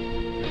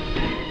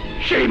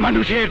 সেই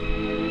মানুষের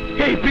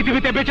এই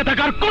পৃথিবীতে বেঁচে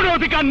থাকার কোনো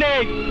অধিকার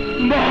নেই।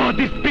 মদ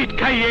স্পিড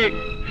খাইয়ে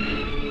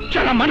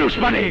যারা মানুষ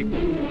মানে,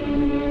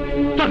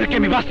 তাদেরকে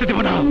আমি বাঁচতে দেব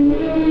না।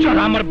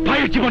 যারা আমার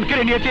ভাইয়ের জীবন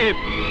কেড়ে নিয়েছে,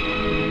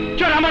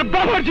 যারা আমার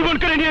বাবার জীবন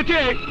কেড়ে নিয়েছে,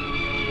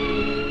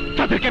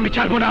 তাদেরকে আমি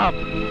ছাড়বো না।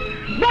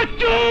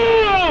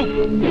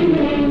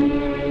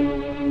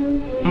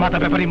 মাথা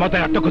ব্যাপারী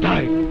মদের আত্ম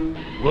কোথায়?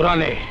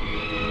 গোরানে।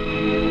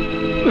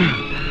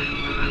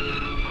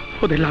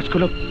 ওদের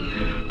লাশগুলো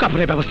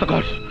কাপড়ের ব্যবস্থা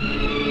কর।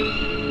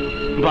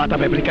 মাথা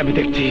ব্যাপারীকে আমি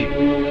দেখছি।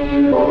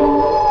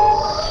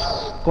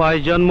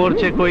 কয়জন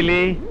মরছে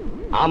কইলি?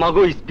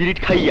 আমাগো স্পিরিট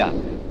খাইয়া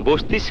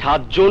বস্তি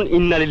 7 জন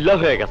ইন্নালিল্লাহ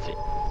হয়ে গেছে।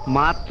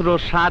 মাত্র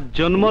 7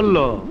 জন মরল?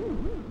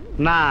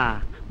 না,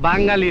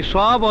 বাঙালি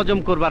সব হজম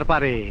করবার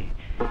পারে।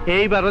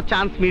 এইবারও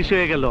চান্স মিস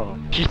হয়ে গেল।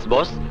 কিস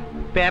বস?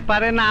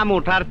 পেপারে নাম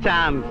ওঠার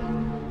চান্স।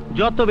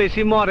 যত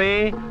বেশি মরে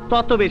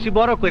তত বেশি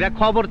বড় কইরা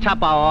খবর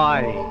ছাপা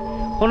হয়।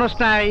 কোনস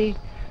নাই,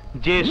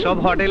 যে সব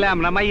হোটেলে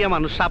আমরা মাইয়া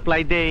মানুষ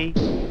সাপ্লাই দেই,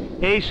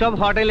 এই সব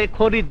হোটেলে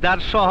খরিদ্দার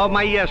সহ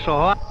মাইয়া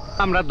সহ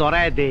আমরা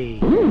ধরায় দেই।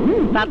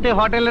 তাতে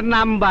হোটেলের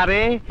নাম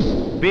বাড়ে,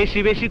 বেশি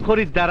বেশি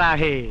খরিদ্দার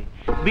আহে,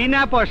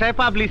 বিনা পয়সায়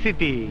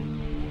পাবলিসিটি।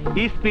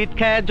 স্পিড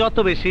খায় যত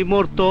বেশি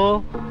মরতো,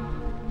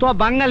 তো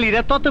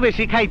বাঙালিরা তত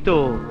বেশি খাইতো,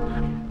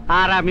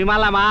 আর আমি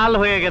মালামাল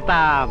হয়ে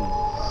গেতাম।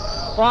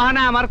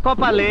 ওখানে আমার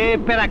কপালে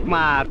পেরাক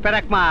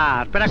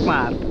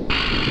মার।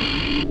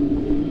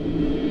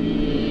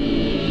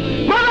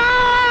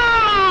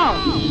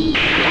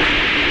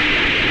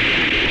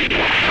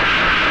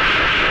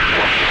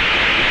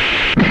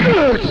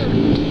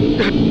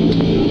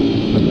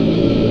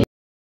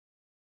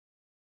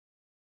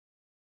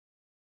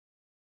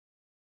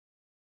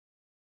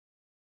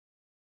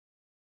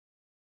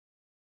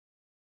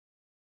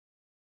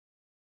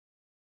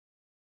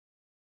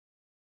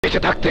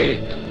 বেঁচে থাকতে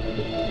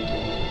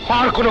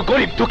আর কোন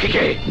গরিব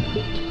দুঃখীকে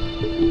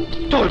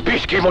তোর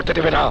বিষ খেয়ে মরতে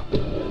দেবে না।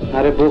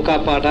 আরে বোকা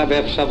পাটা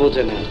ব্যবসা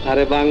বোঝে না।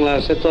 আরে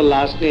বাংলাদেশে তো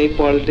লাশ নেই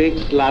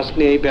পলিটিক্স, লাশ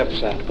নেই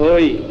ব্যবসা।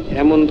 ওই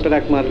এমন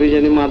প্যারাক মারবি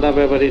জানি মাদা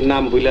ব্যাপারীর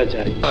নাম ভুলা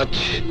যায়।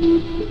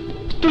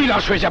 তুই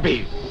লাশ হয়ে যাবি।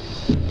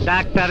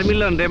 ডাক্তার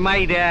মিলন রে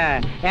মাইরা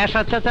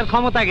এরশাদ চাচার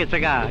ক্ষমতা গেছে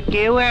গা।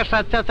 কেউ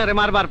এরশাদ চাচারে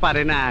মারবার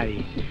পারে নাই।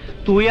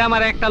 তুই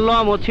আমার একটা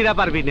লমও ছিঁড়া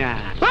পারবি না।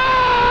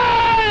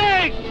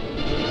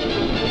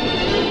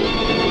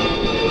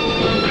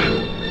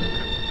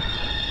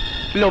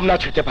 লোম না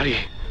ছিঁড়তে পারি,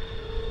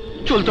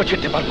 চুল তো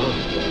ছিঁড়তে পারবো।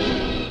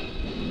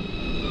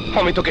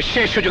 আমি তোকে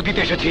শেষ সুযোগ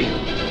দিতে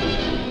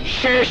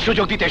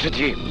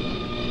এসেছি।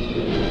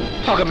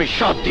 আগামী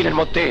 7 দিনের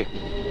মধ্যে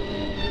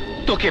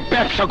তোকে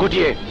ব্যবসা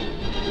গুটিয়ে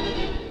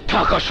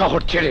ঢাকা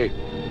শহর ছেড়ে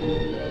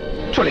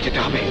চলে যেতে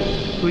হবে।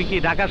 তুই কি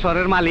ঢাকা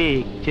শহরের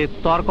মালিক যে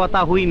তোর কথা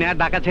হুই না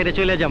ঢাকা ছেড়ে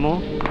চলে যাবো?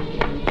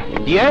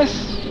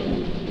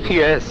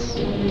 ইয়েস,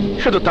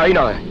 শুধু তাই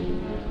নয়,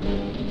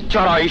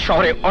 যারা এই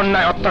শহরে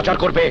অন্যায় অত্যাচার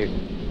করবে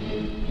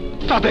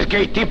তাদেরকে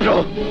এই তীব্র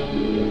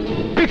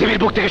পৃথিবীর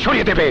বুক থেকে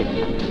সরিয়ে দেবে।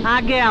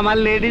 আগে আমার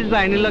লেডিস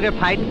বাহিনীর লগে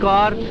ফাইট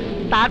কর,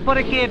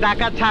 তারপরে কে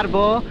ঢাকা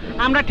ছাড়বো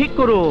আমরা ঠিক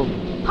করুম।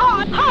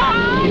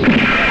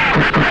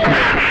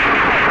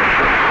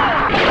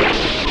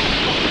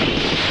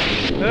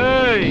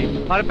 এই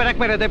আর প্যারাক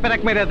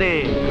মেরে দে।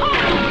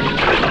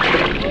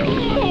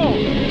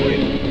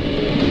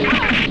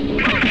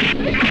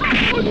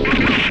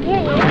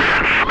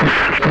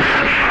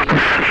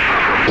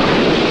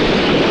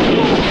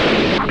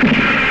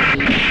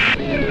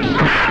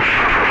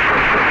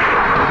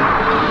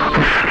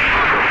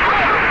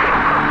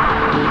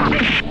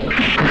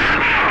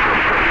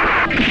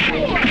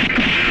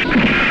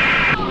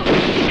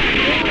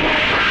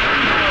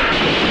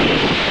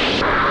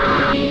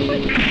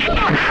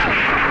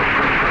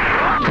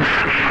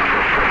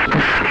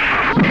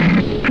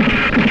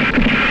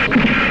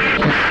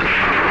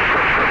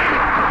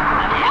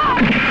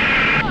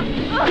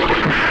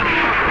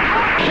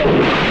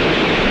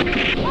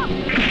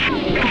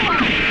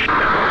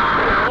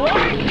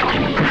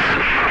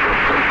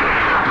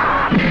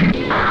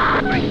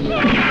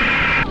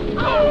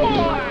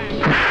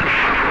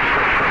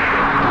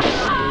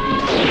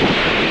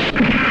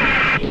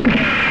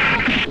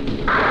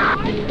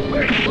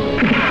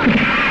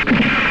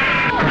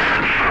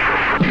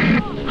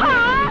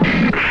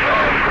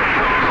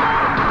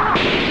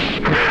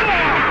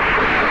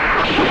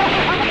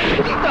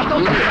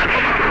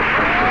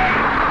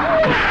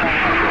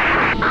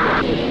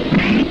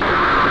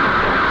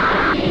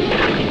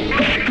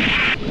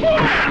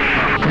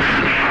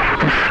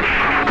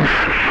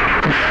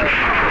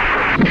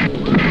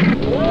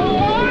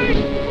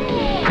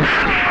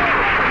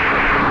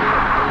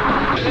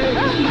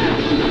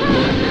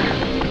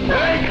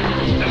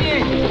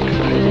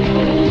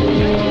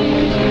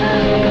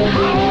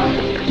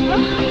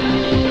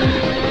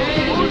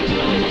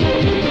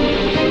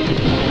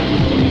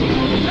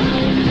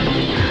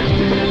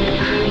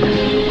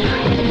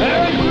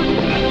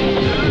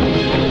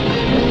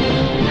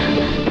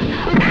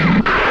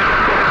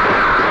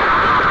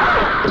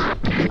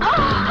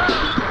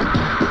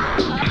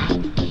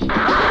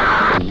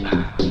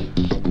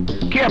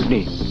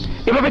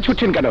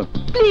 ছুটছেন কেন?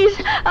 প্লিজ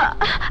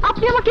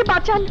আপনি আমাকে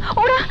বাঁচান,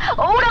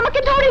 ওরা আমাকে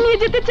ধরে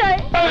নিয়ে যেতে চায়।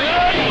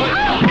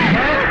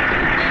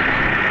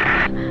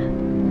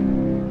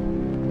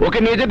 ওকে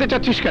নিয়ে যেতে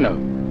চাচ্ছিস কেন?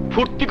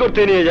 ফুর্তি করতে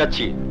নিয়ে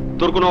যাচ্ছি।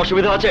 তোর কোনো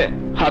অসুবিধা আছে?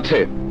 আছে,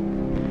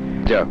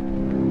 যা।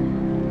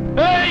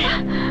 এই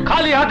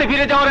খালি হাতে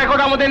ফিরে যাওয়ার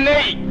রেকর্ড আমাদের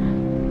নেই।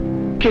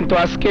 কিন্তু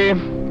আজকে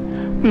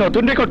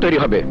নতুন রেকর্ড তৈরি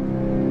হবে।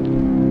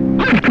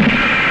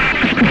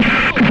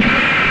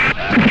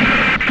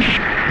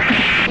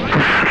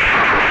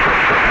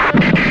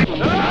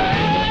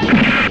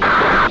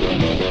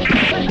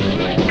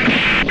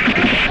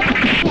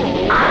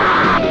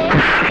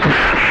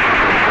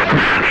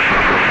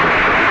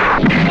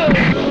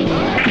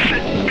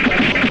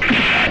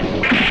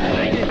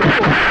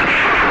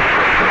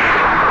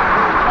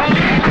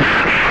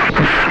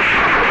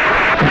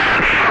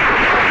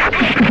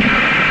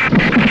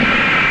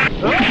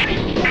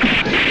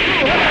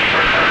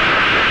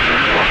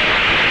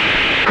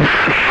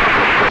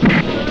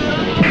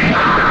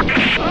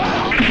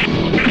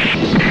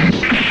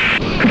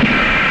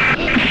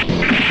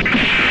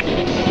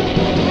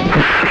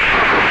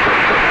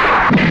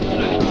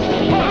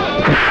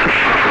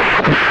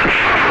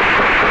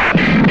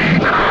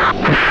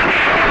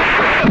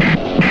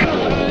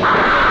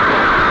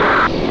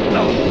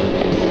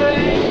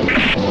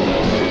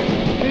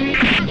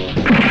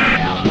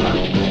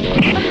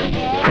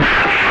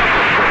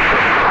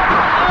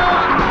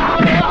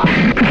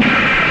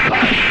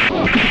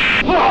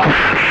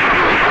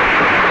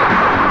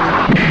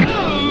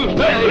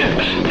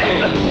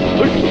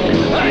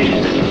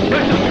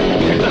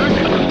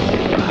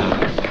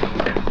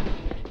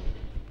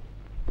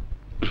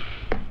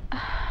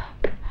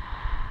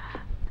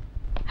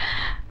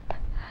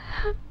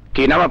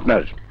 কি নাম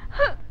আপনার?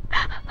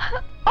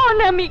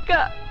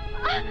 অনামিকা।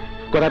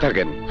 কোথায়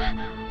থাকেন?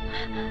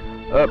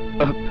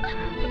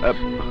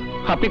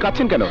 আপনি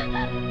কাঁদছেন কেন?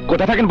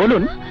 কোথায় থাকেন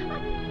বলুন।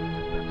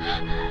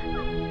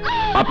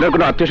 আপনার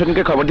কোনো আত্মীয়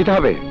স্বজনকে খবর দিতে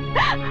হবে?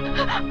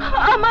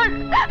 আমার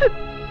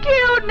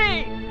কেউ নেই।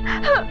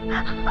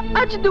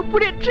 আজ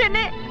দুপুরে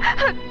ট্রেনে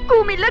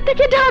কুমিল্লা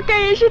থেকে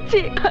ঢাকায়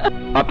এসেছি।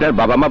 আপনার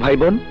বাবা মা ভাই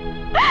বোন?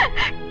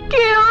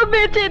 কেউ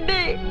বেঁচে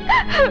নেই।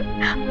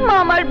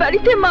 মামার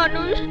বাড়িতে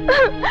মানুষ,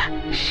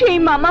 সেই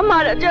মামা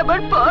মারা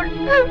যাবার পর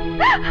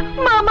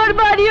মামার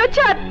বাড়িও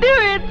ছাড়তে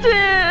হয়েছে।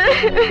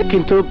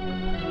 কিন্তু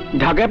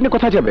ঢাকায় আপনি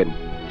কোথায় যাবেন?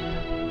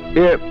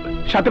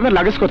 সাথে আপনার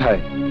লাগেজ কোথায়?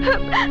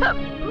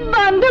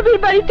 বান্ধবীর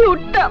বাড়িতে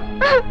উঠতাম,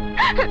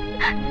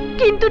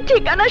 কিন্তু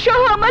ঠিকানা সহ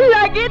আমার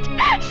লাগেজ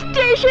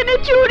স্টেশনে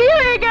চুরি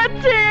হয়ে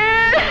গেছে।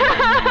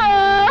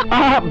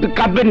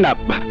 কাঁদবেন না,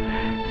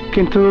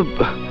 কিন্তু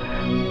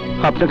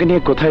আপনাকে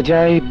নিয়ে কোথায়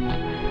যাই,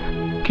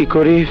 কি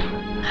করি?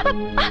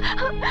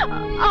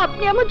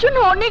 আপনি আমার জন্য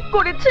অনেক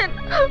করেছেন,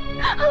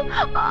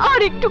 আর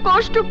একটু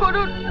কষ্ট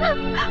করুন।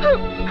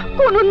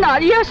 কোন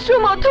নারী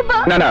আশ্রম অথবা...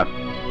 না না,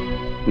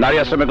 নারী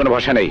আশ্রমে কোনো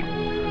ভাষা নেই।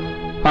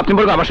 আপনি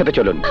বলবো আমার সাথে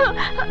চলুন।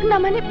 না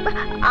মানে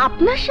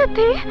আপনার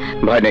সাথে?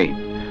 ভয় নেই,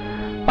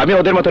 আমি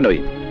ওদের মতো নই।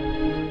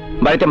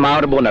 বাড়িতে মা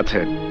আর বোন আছে,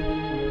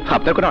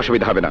 আপনার কোনো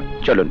অসুবিধা হবে না।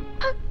 চলুন।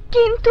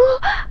 কিন্তু...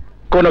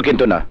 কোনো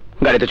কিন্তু না,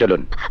 গাড়িতে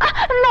চলুন।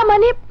 না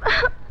মানে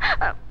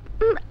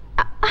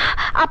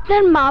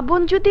আপনার মা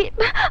বোন যদি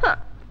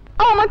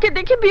আমাকে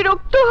দেখে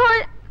বিরক্ত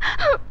হয়,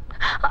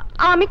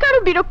 আমি কারো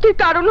বিরক্তির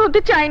কারণ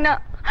হতে চাই না।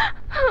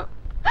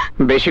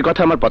 বেশি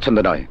কথা আমার পছন্দ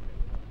নয়।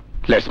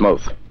 Let's move.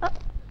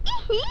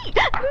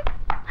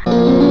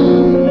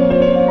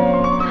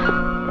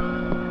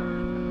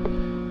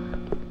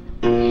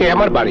 এ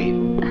আমার বাড়ি।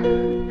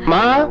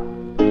 মা,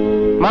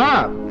 মা,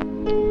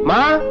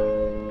 মা,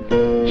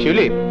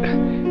 শিউলি,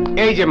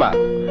 এই যে মা।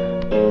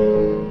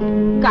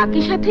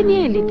 কাকে সাথে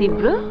নিয়ে এলি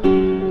তীব্র?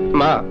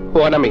 মা, ও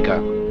অনামিকা।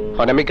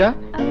 অনামিকা,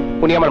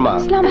 উনি আমার মা।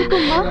 আসসালামু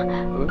আলাইকুম মা।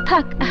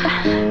 থাক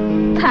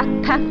থাক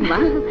থাক মা,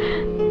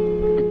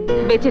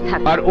 বেঁচে থাক।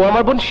 আর ও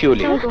আমার বোন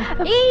শিউলি।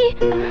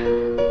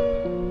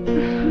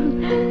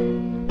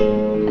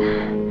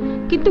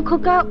 কিন্তু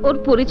খোকা, ওর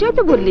পরিচয়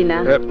তো বললি না।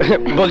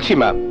 বলছি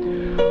মা,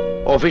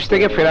 অফিস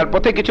থেকে ফেরার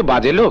পথে কিছু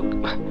বাজে লোক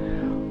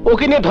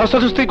ওকে নিয়ে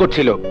ধস্তাধস্তি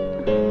করছিল।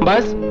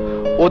 বাস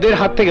ওদের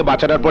হাত থেকে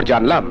বাঁচানোর পর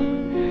জানলাম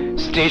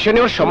স্টেশনে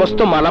ওর সমস্ত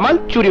মালামাল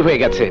চুরি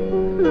হয়ে গেছে।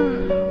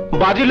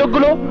 বাজে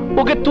লোকগুলো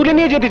ওকে তুলে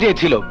নিয়ে যেতে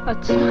চেয়েছিল।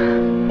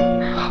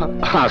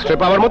 আশ্রয়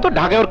পাওয়ার মতো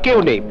ঢাকায় ওর কেউ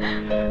নেই,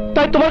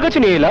 তাই তোমার কাছে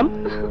নিয়ে এলাম।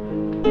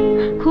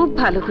 খুব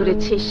ভালো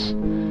করেছিস।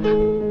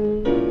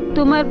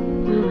 তোমার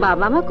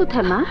বাবা মা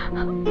কোথায় মা?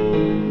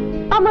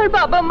 আমার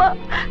বাবা মা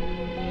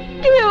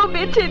কেউ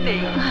বেঁচে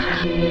নেই।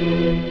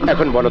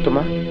 এখন বলো তো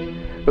মা,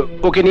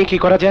 ওকে নিয়ে কি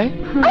করা যায়?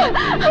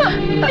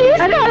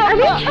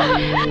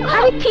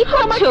 আরে কি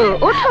করছো?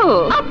 ওঠো।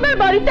 আপনার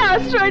বাড়িতে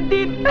আশ্রয়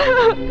দিন।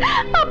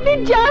 আপনি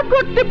যা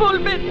করতে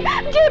বলবেন,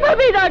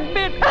 যেভাবে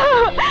রাখবেন,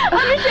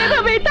 আমি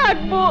সেভাবেই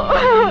থাকবো।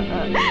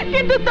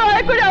 কিন্তু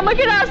দয়া করে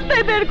আমাকে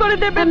রাস্তায় বের করে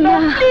দেবেন না,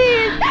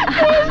 প্লিজ।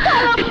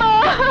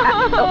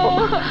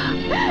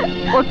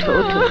 ওঠো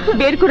ওঠো।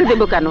 বের করে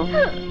দেবো কেন?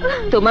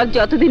 তোমার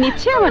যতদিন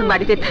ইচ্ছে আমার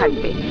বাড়িতে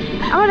থাকবে,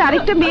 আমার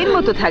আরেকটা মেয়ের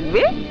মতো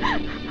থাকবে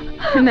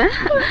না।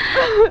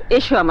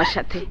 এসো আমার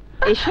সাথে,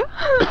 এসো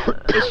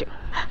এসো।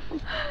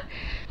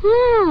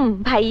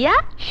 ভাইয়া,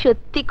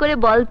 সত্যি করে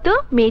বলতো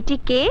মেয়েটি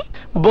কে?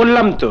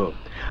 বললাম তো,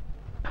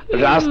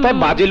 রাস্তায়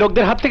বাজে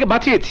লোকদের হাত থেকে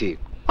বাঁচিয়েছি।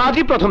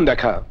 আজই প্রথম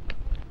দেখা।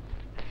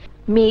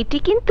 মেয়েটি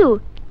কিন্তু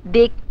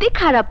দেখতে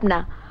খারাপ না।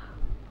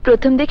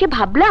 প্রথম দেখে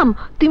ভাবলাম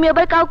তুমি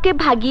আবার কাউকে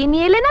ভাগিয়ে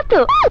নিয়ে এলে না তো।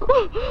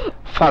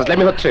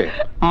 ফাজলামি হচ্ছে,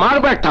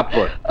 মারবো এক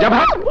থাপ্পড়। যা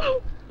ভাগ।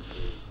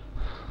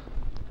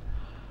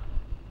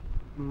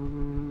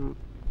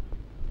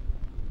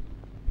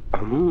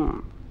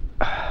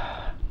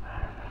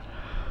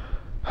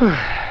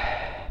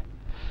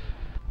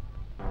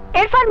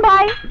 ইরফান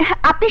ভাই,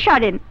 আপনি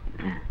সরেন।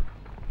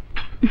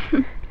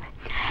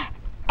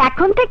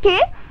 এখন থেকে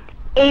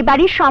এই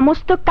বাড়ির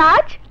সমস্ত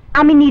কাজ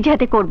আমি নিজ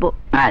হাতে করব।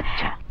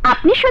 আচ্ছা,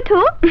 আপনি শুধু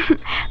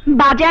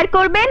বাজার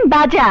করবেন,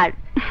 বাজার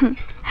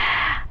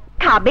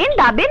খাবেন,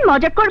 দাবেন,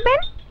 মজা করবেন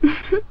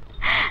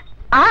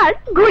আর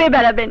ঘুরে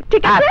বেড়াবেন,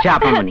 ঠিক আছে? আচ্ছা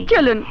আপামনি,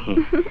 চলুন।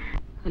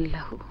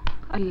 আল্লাহ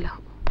আল্লাহ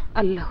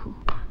আল্লাহ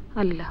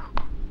আল্লাহ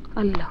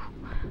আল্লাহ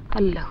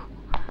আল্লাহ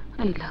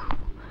আল্লাহ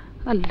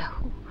আল্লাহ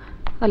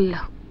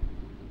আল্লাহ।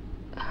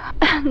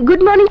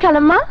 গুড মর্নিং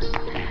খালাম্মা।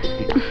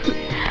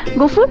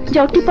 গফুর,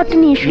 যাও টিপটটা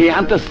নিয়ে এসো।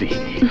 আনতেছি।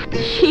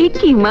 সে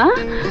কি মা,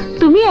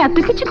 তুমি এত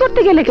কিছু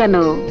করতে গেলে কেন?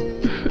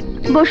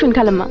 বসুন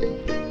খালাম্মা।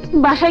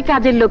 বাসায়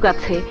কাজের লোক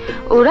আছে,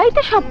 ওরাই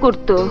তো সব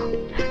করতো।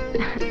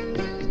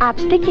 আজ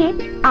থেকে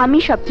আমি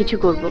সবকিছু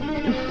করব।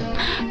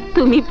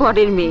 তুমি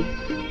পরের মেয়ে,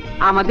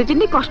 আমাদের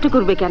জন্য কষ্ট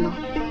করবে কেন?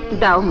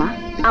 দাও মা,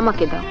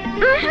 আমাকে দাও।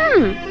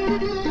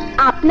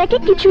 আপনাকে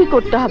কিছুই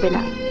করতে হবে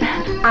না,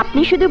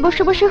 আপনি শুধু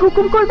বসে বসে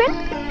হুকুম করবেন,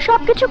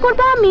 সবকিছু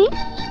করবো আমি।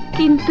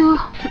 কিন্তু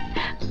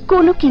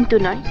কোনো কিন্তু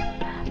নয়।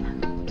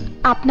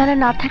 আপনারা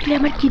না থাকলে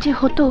আমার কি যে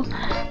হতো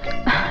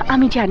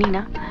আমি জানি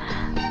না।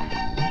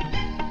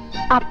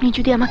 আপনি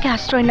যদি আমাকে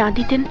আশ্রয় না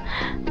দিতেন,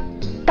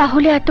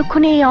 তাহলে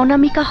এতক্ষণে এই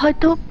অনামিকা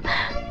হয়তো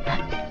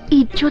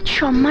ইজ্জত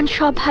সম্মান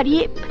সব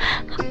হারিয়ে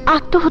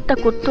আত্মহত্যা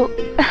করত।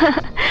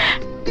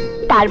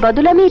 তার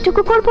বদলে আমি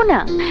এটুকু করব না।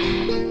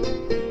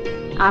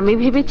 আমি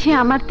ভেবেছি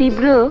আমার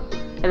তীব্র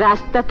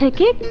রাস্তা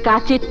থেকে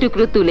কাচের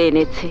টুকরো তুলে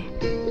এনেছে,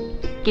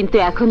 কিন্তু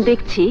এখন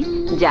দেখছি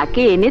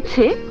যাকে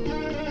এনেছে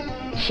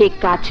সে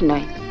কাচ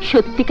নয়,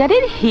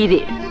 সত্যিকারের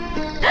হিরে।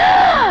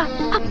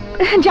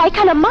 যাই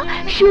খালাম্মা,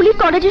 শিউলি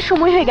কলেজের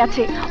সময় হয়ে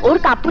গেছে, ওর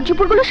কাপড়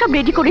চোপড় গুলো সব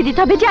রেডি করে দিতে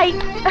হবে। যাই।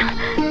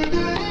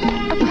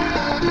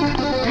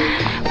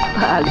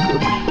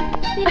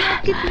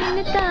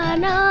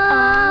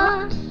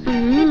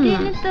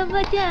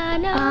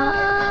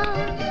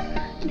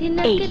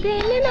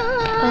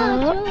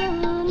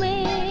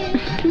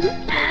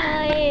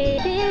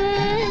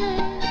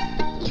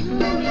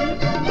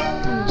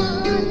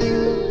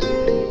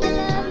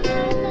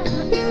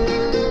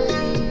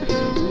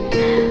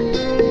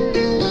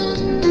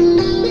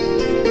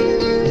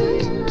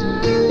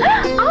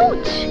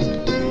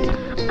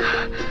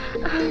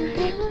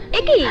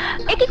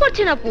 কি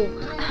করছেন আপু?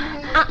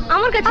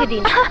 আমার কাছে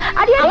দিন।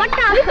 আরে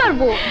আমারটা আমি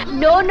পারবো।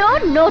 No no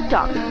no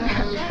talk.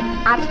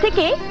 আজ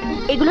থেকে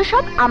এগুলো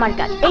সব আমার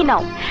কাজ। এই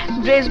নাও,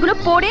 ড্রেসগুলো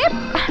পরে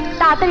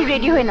তাড়াতাড়ি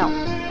রেডি হয়ে নাও।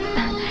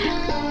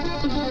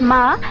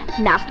 মা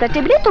নাস্তা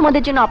টেবিলে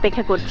তোমাদের জন্য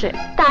অপেক্ষা করছে।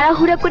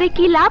 তাড়াহুড়া করে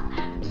কি লাভ?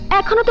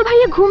 এখনো তো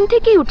ভাইয়া ঘুম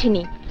থেকেই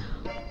উঠিনি।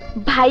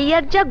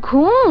 ভাইয়ার যা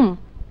ঘুম।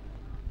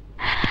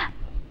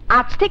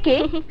 আজ থেকে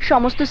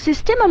সমস্ত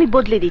সিস্টেম আমি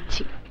বদলে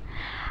দিচ্ছি।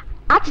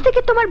 আজ থেকে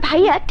তোমার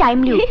ভাইয়া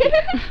টাইমলি উঠবে।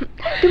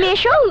 তুমি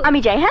এসো, আমি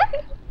যাই। হ্যাঁ,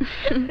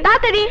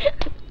 তাড়াতাড়ি।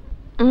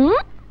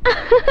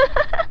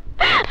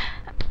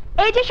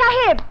 এই যে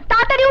সাহেব,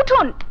 তাড়াতাড়ি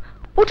উঠুন,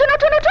 উঠুন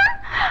উঠুন উঠুন।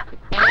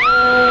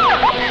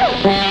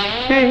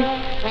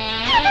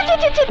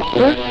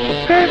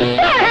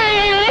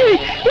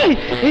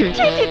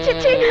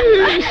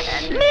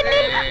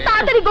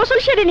 তাড়াতাড়ি গোসল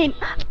সেরে নিন,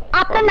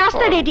 আপনার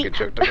নাস্তা রেডি।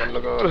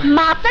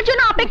 মা আপনার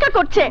জন্য অপেক্ষা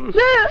করছে।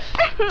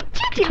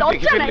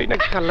 লজ্জা নাই।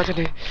 আল্লাহ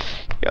জানে,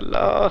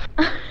 আল্লাহ।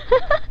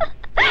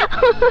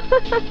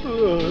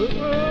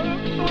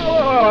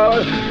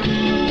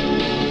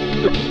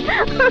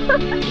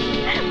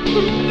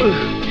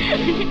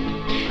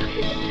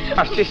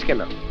 হাসছিস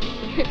কেন?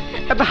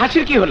 এত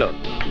হাসির কি হলো?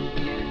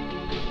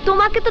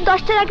 তোমাকে তো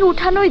 10টার আগে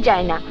উঠানোই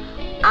যায় না,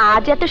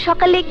 আজ এত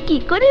সকালে কি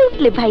করে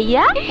উঠলে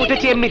ভাইয়া?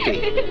 উঠেছি এমনিতে,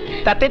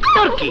 তাতে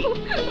তোর কি?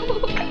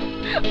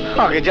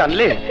 আগে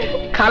জানলে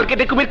খাল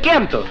কেটে কুমির কে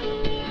আনতো?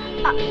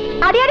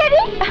 আরে আরে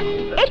আরে,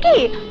 এ কি?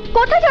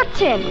 কোথায়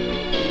যাচ্ছেন?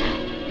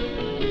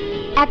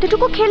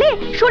 এতটুকু খেলে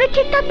শরীর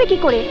ঠিক থাকবে কি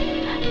করে?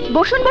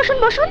 বসুন বসুন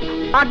বসুন,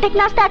 অর্ধেক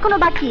নাস্তা এখনো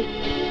বাকি।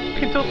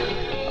 কিন্তু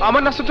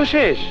আমার নাস্তা তো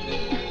শেষ।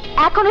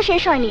 এখনো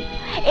শেষ হয়নি,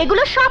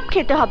 এগুলো সব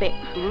খেতে হবে।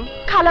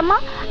 খালাম্মা,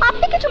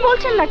 আপনি কিছু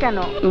বলছেন না কেন?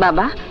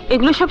 বাবা,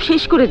 এগুলো সব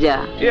শেষ করে যা।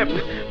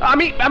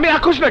 আমি আমি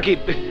রাক্ষস নাকি?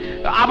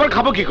 আবার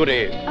খাবো কি করে?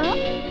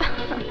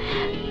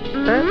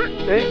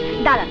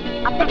 দাঁড়ান,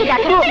 আপনাকে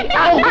দেখাচ্ছি।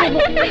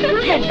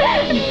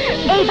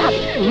 এইভাবে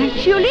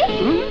শিউলি,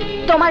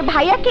 তোমার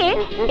ভাইয়াকে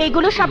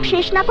এগুলো সব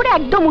শেষ না করে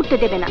একদম উঠতে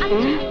দেবে না।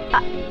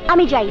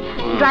 আমি যাই,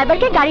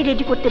 ড্রাইভারকে গাড়ি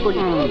রেডি করতে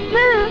বলি।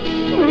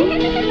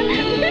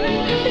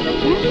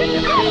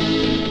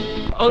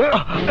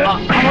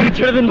 আমাকে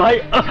ছেড়ে দিন ভাই,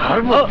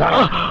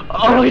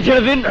 আমাকে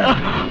ছেড়ে দিন।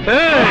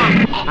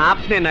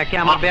 আপনি নাকি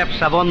আমার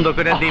ব্যবসা বন্ধ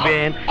করে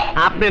দিবেন?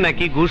 আপনি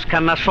নাকি ঘুষ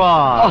খান না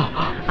সৎ?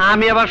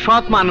 আমি আবার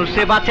সৎ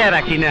মানুষে বাঁচায়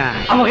রাখি না।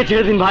 আমাকে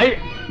ছেড়ে দিন ভাই।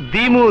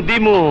 দিমু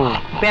দিমু,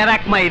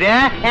 প্যারাক মাইরে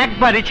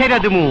একবারই ছেড়ে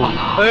দিমু।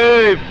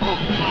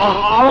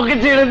 আমাকে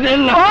ছেড়ে দিন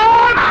না।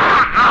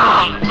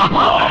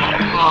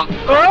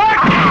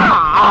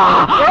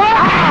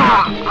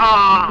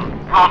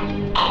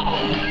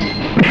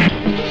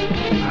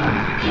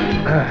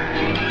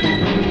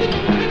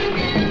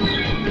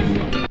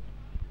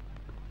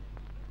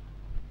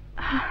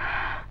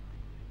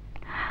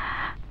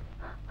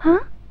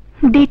 হ্যাঁ,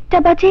 1:30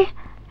 বাজে,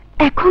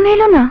 এখন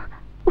এলো না।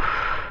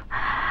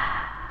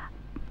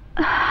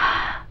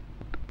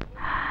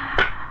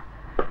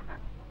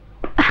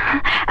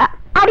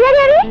 আরে আরে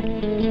আরে,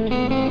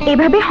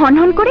 এভাবে হন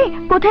হন করে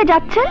কোথায়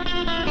যাচ্ছেন?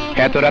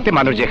 এত রাতে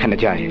মানুষ যেখানে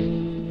যায়,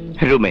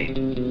 রুমে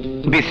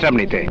বিশ্রাম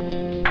নিতে।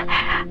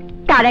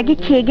 তার আগে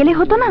খেয়ে গেলে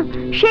হতো না?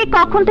 সেই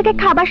কখন থেকে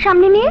খাবার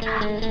সামনে নিয়ে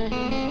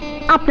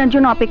আপনার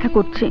জন্য অপেক্ষা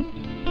করছি।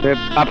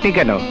 আপনি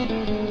কেন?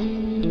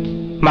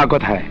 মা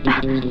কোথায়?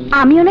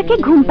 আমি ওনাকে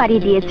ঘুম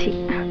পাড়িয়ে দিয়েছি,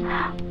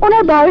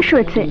 ওনার বয়স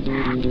হয়েছে।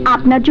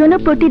 আপনার জন্য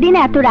প্রতিদিন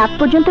এত রাত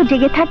পর্যন্ত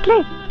জেগে থাকলে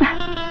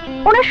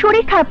ওনার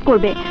শরীর খারাপ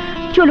করবে।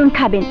 চলুন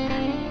খাবেন,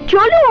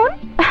 চলুন,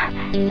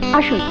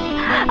 আসুন।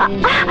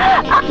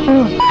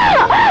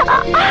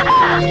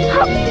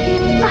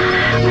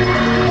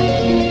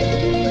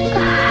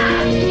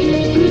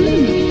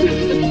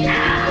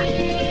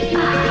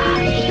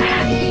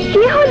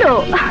 কি হলো?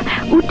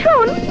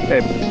 উঠুন।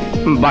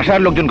 বাসার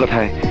লোকজন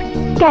কোথায়?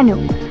 কেন,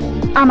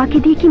 আমাকে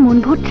দিয়ে কি মন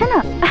ভরছে না?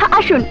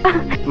 আসুন,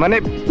 মানে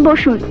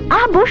বসুন।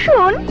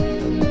 বসুন।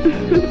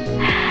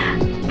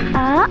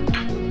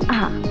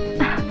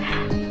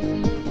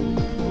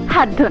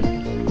 হাত ধরুন।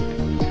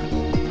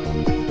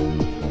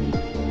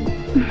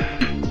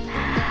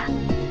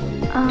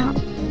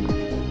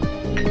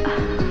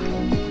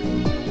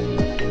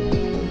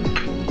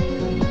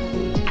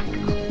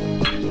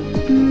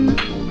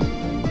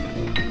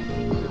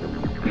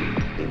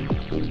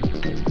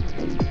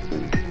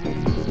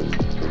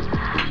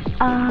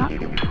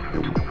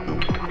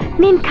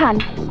 নিন, খান।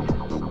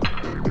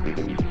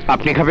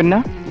 আপনি খাবেন না?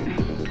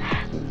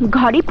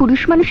 ঘরে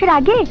পুরুষ মানুষের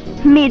আগে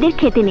মেয়েদের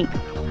খেতে নেই।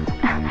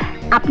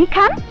 আপনি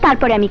খান,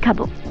 তারপরে আমি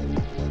খাবো।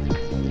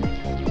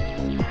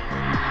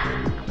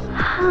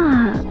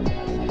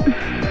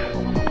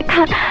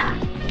 খান।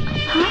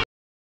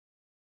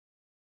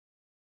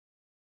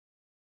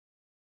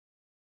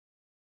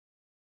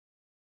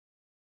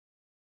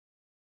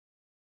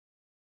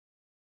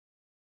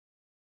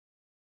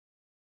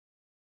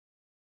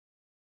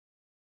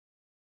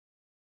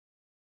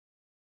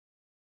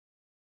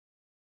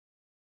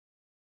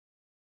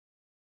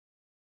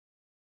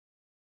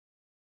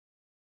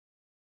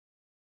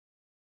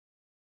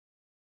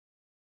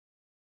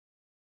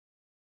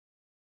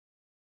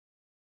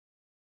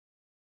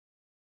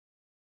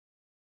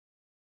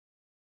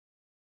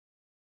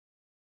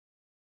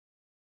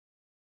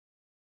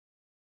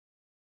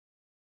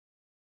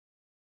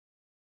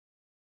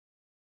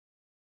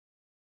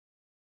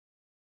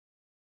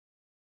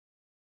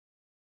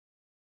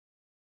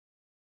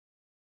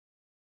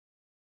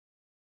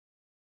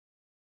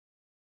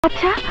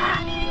 আচ্ছা,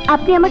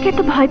 আপনি আমাকে এত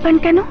ভয় পান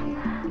কেন?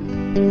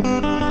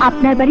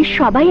 আপনার বাড়ির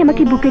সবাই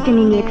আমাকে বুকে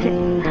টেনে নিয়েছে,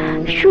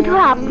 শুধু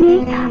আপনি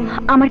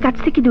আমার কাছ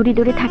থেকে দূরে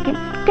দূরে থাকেন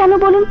কেন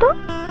বলুন তো?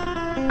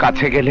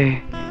 কাছে গেলে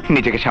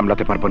নিজেকে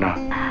সামলাতে পারবো না।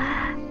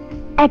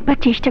 একবার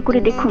চেষ্টা করে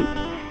দেখুন,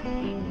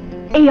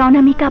 এই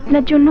অনামিকা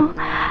আপনার জন্য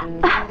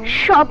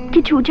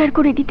সবকিছু উজাড়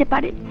করে দিতে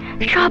পারে,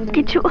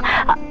 সবকিছু।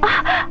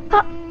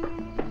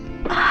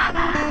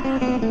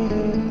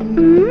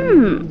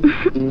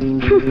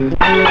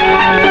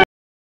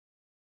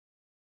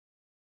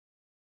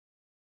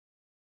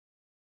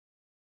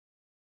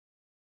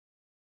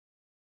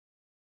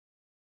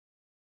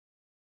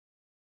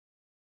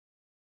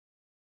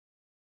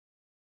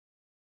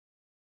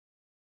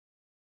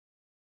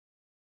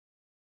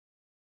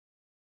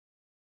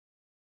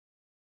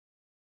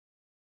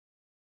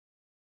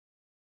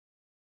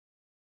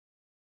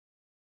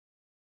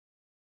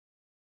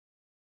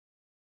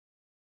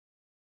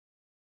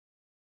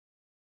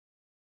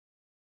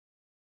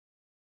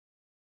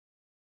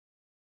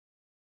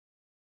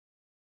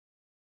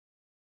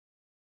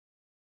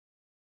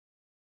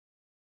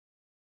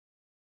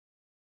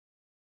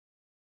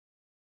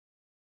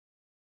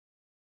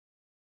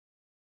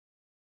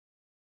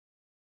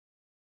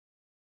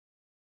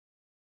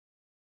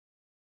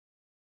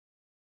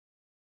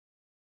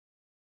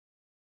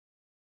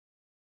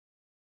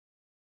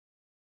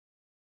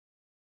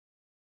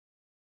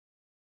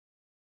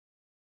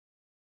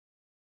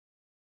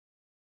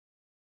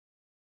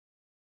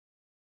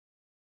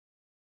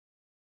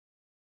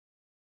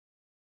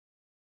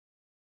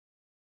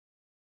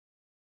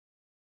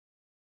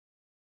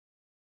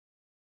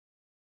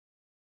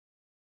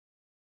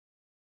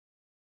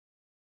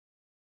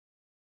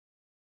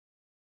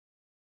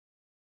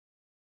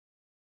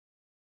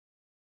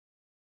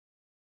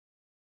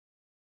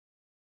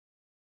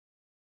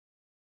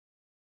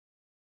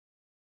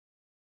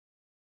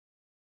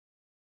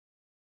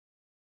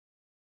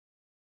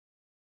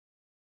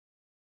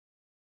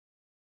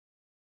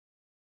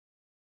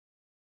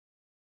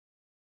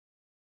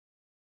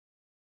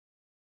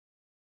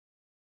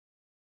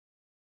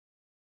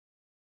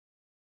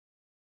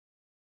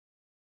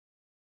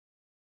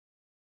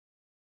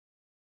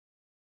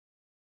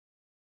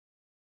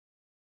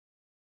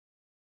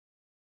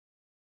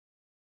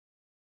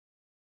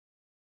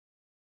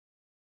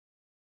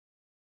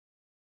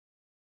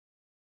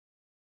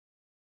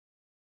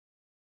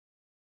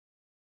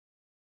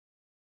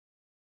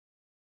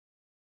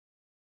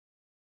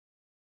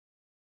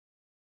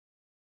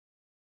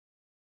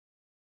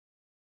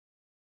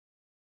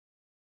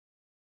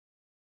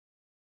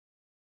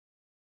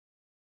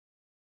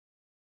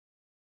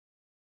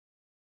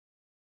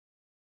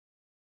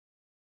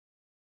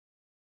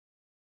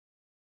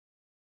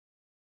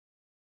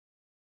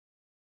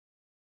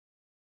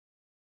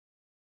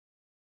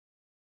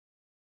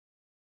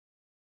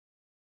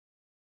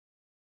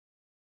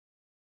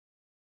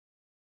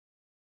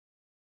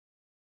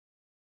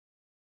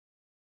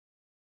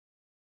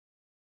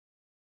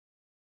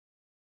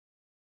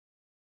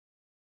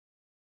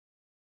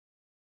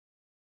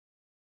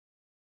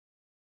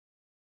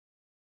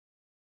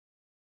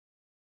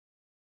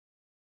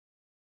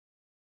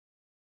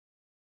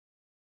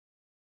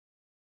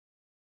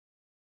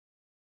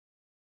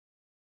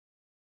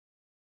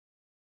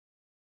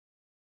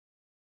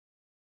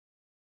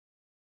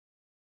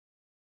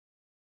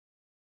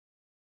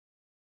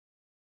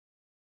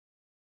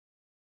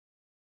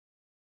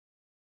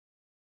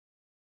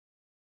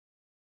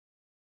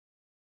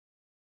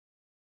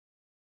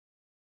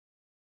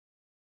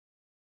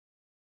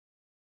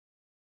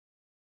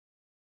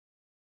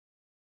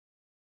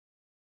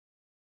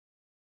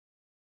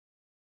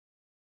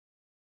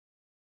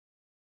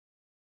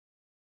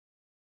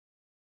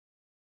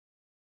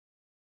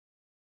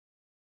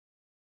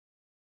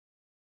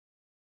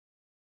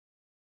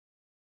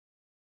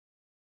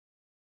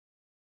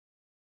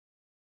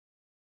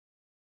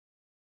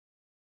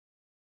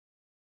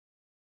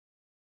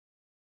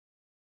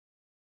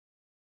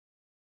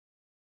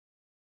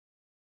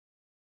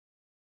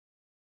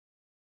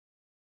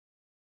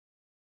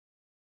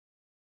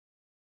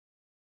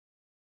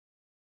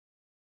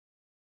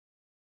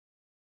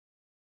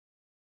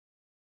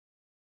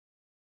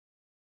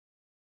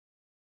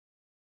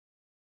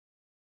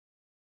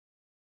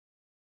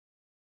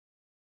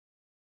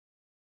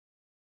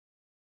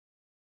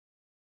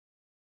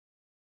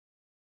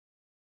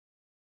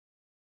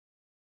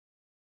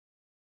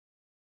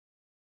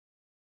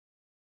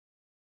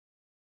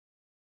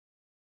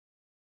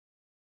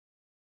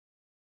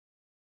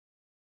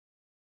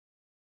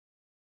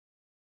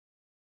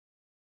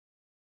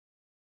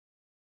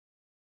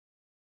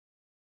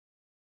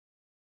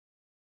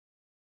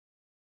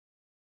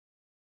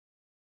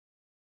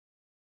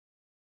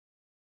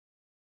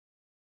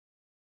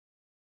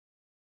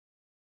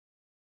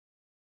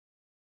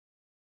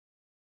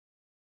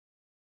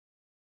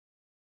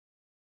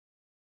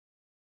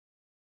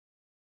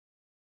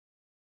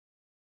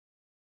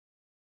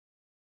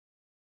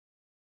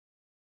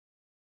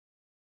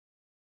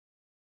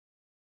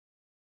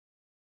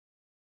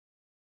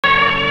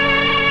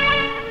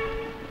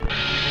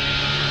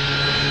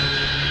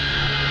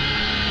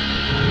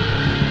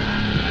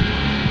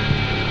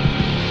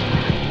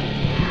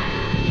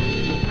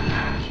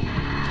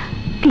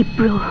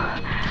 তীব্র,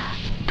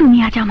 তুমি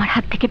আজ আমার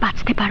হাত থেকে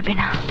বাঁচতে পারবে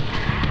না।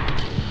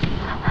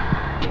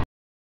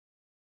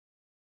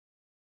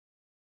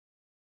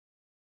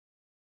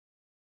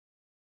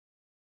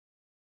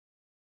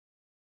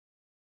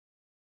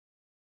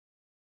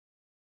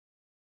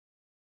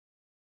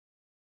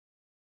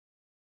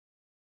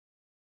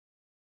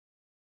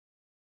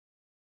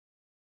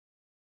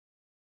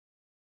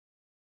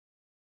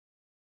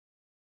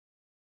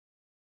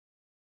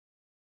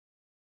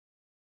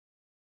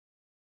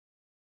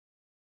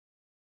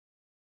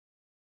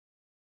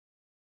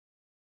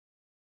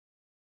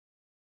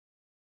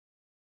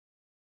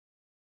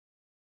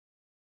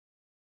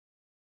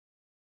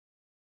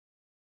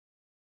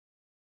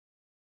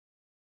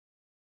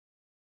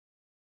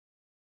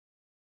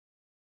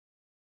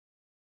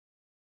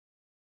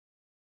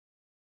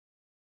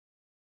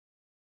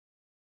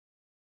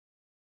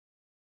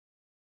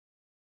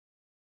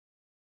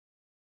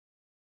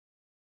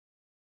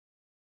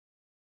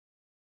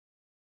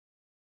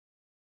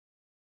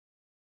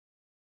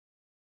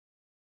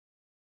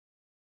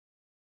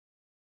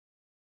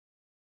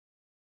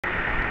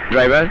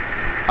 ড্রাইভার,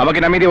 আমাকে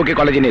নামিয়ে দিয়ে ওকে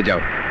কলেজে নিয়ে যাও।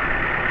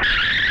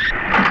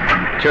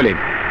 চলে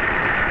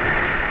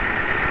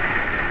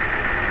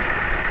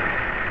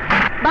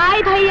বাই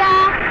ভাইয়া।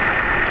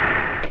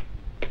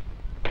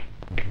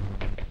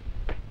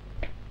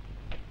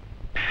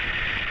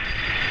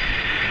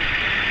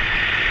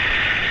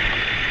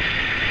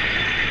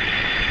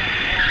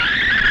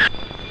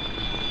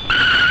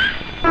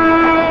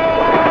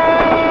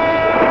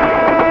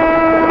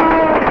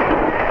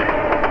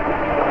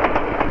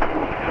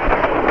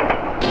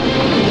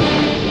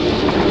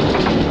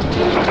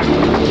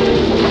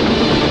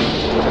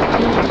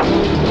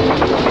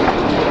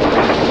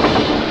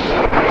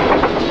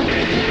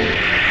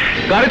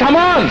 গাড়ি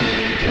থামান।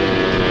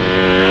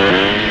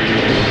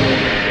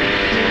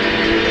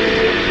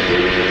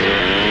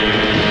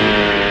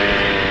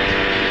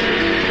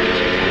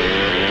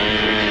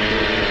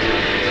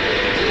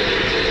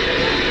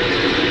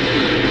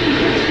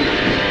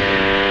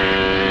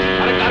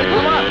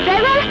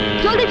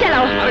 জলদি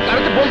চালাও। আরে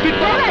গাড়িতে বলবি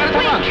তো, গাড়ি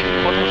থামান।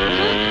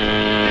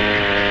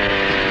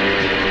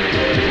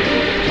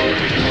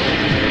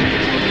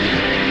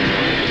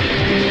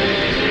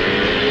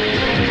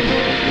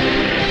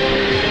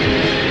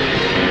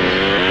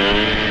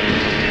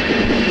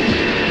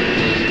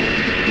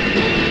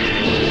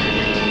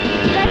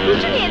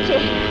 পিছু নিয়েছে,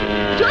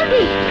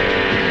 জলদি।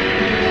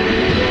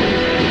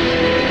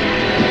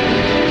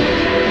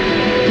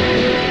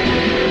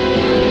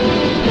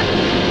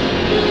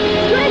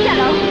 জোরে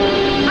চালাও,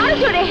 আরো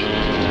জোরে।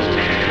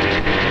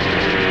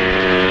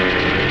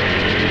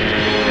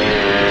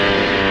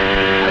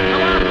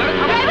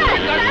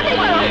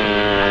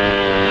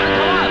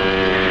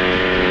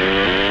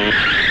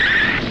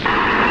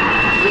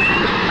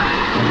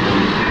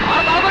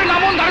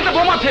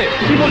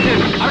 কি বলছেন?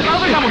 আরে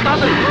তাড়াতাড়ি নামুন,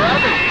 তাড়াতাড়ি।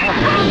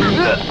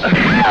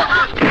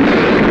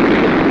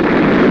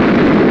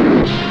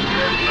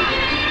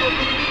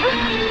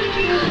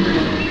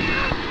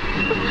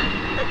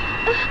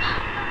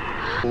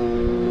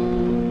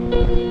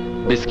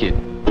 বিস্কিট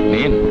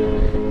নিন।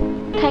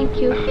 Thank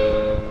you.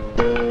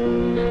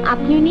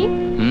 আপনিও নিন।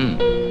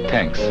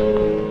 থ্যাঙ্কস।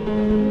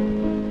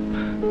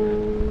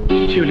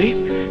 শিউলি,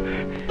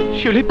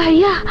 শিউলি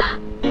ভাইয়া,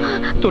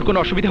 তোর কোনো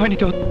অসুবিধা হয়নি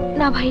তো?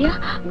 না ভাইয়া,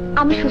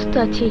 আমি সুস্থ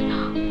আছি।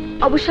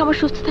 অবশ্য আমার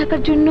সুস্থ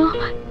থাকার জন্য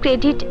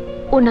ক্রেডিট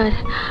ওনার।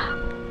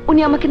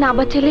 উনি আমাকে না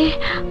বাঁচালে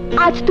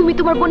আজ তুমি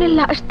তোমার বোনের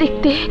লাশ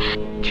দেখতে।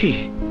 ছি,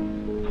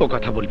 ও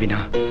কথা বলবি না।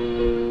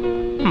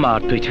 মা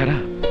আর তুই ছাড়া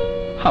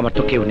আমার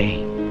তো কেউ নেই।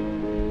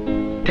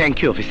 Thank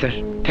you officer,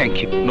 thank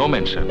you. No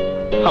mention.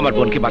 আমার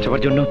বোনকে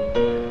বাঁচাবার জন্য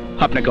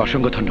আপনাকে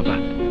অসংখ্য ধন্যবাদ।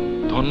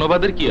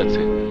 ধন্যবাদের কি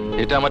আছে,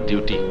 এটা আমার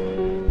ডিউটি।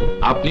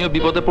 আপনিও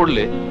বিপদে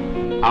পড়লে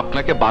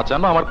আপনাকে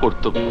বাঁচানো আমার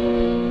কর্তব্য।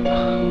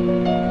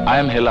 I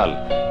am Helal.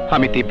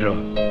 আমি তীব্র,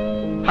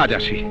 আজ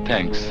আসি।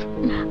 থ্যাঙ্কস।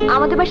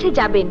 আমাদের বাসায়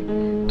যাবেন?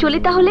 চলি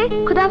তাহলে।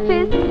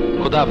 খুদাহাফেজ।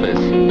 খুদাহাফেজ।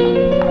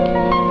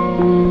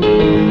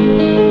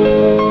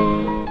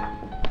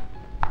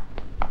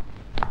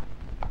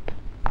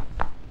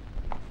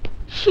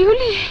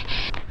 শিউলি,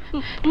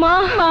 মা,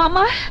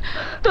 আমার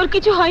তোর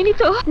কিছু হয়নি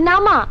তো? না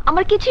মা,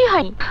 আমার কিছুই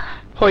হয়নি।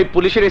 ওই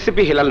পুলিশের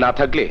রেসিপি হেলাল না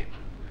থাকলে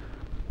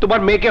তোমার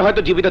মেয়েকে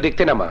হয়তো জীবিত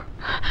দেখতে না মা।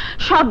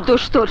 সব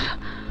দোষ তোর।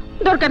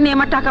 দরকার নেই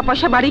আমার টাকা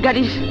পয়সা বাড়ি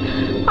গাড়ির।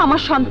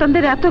 আমার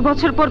সন্তানদের এত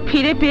বছর পর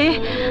ফিরে পেয়ে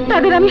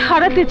তাদের আমি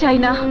হারাতে চাই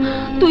না।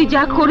 তুই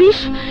যা করিস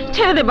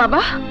ছেড়ে দে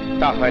বাবা।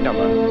 তা হয় না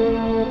মা।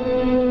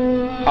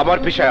 আমার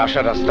পেশায়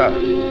আসার রাস্তা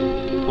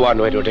ওয়ান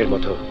ওয়ে রোডের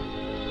মতো।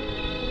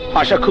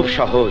 আসা খুব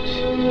সহজ,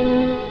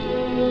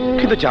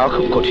 কিন্তু যাওয়া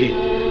খুব কঠিন।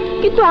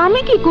 কিন্তু আমি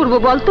কি করব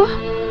বলতো?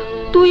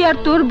 তুই আর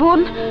তোর বোন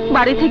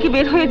বাড়ি থেকে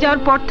বের হয়ে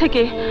যাওয়ার পর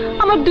থেকে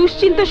আমার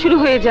দুশ্চিন্তা শুরু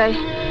হয়ে যায়।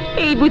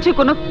 এই বুঝে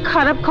কোনো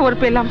খারাপ খবর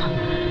পেলাম।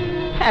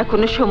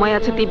 এখনো সময়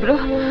আছে তীব্র,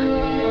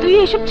 তুই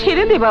এসব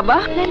ছেড়ে দে বাবা।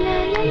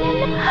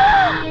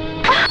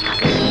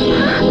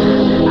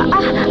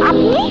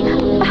 আপনি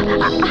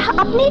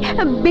আপনি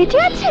বেঁচে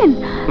আছেন?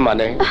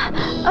 মানে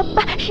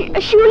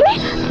শিউলি,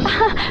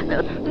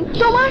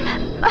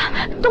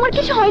 তোমার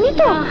কিছু হয়নি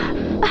তো?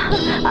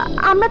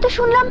 আমরা তো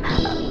শুনলাম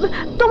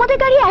তোমাদের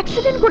গাড়ি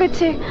অ্যাক্সিডেন্ট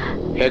করেছে।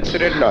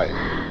 অ্যাক্সিডেন্ট নয়,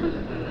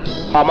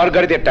 আমার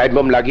গাড়িতে টাইম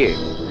বম লাগিয়ে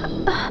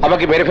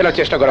আমাকে মেরে ফেলার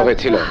চেষ্টা করা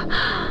হয়েছিল,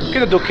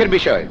 কিন্তু দুঃখের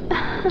বিষয়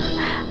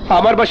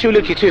আমার বা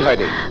শিউলির কিছুই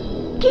হয়নি।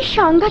 কি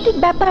সাংঘাতিক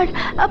ব্যাপার!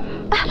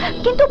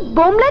 কিন্তু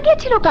বোম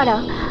লাগিয়েছিল কারা?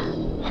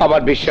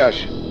 আমার বিশ্বাস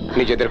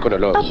নিজেদের কোনো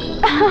লোক।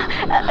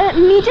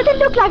 নিজেদের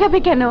লোক লাগাবে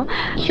কেন?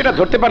 সেটা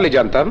ধরতে পারলে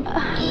জানতাম।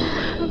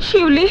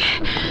 শিউলি,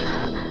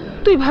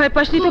 তুই ভয়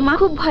পাসনি তো মা?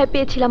 খুব ভয়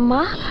পেয়েছিলাম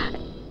মা।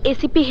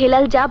 এসিপি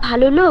হেলাল যা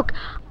ভালো লোক,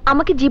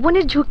 আমাকে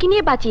জীবনের ঝুঁকি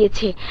নিয়ে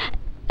বাঁচিয়েছে।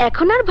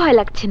 এখন আর ভয়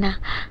লাগছে না।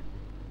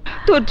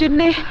 তোর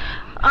জন্যে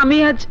আমি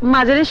আজ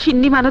মাজারে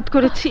সিন্নি মানত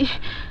করেছি।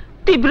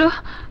 তীব্র,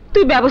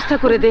 তুই ব্যবস্থা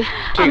করে দে।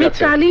 আমি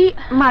কালই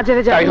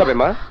মাজারে যাব। তাই হবে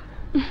মা,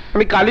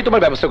 আমি কালই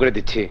তোমার ব্যবস্থা করে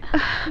দিচ্ছি।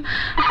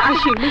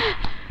 শিউলি।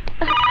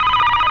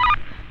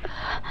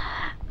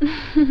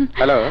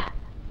 হ্যালো।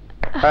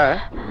 হ্যাঁ,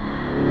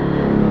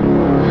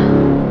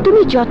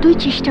 তুমি যতই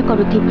চেষ্টা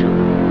করো তীব্র,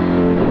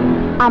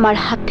 আমার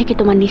হাত থেকে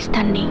তোমার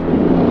নিস্তার নেই।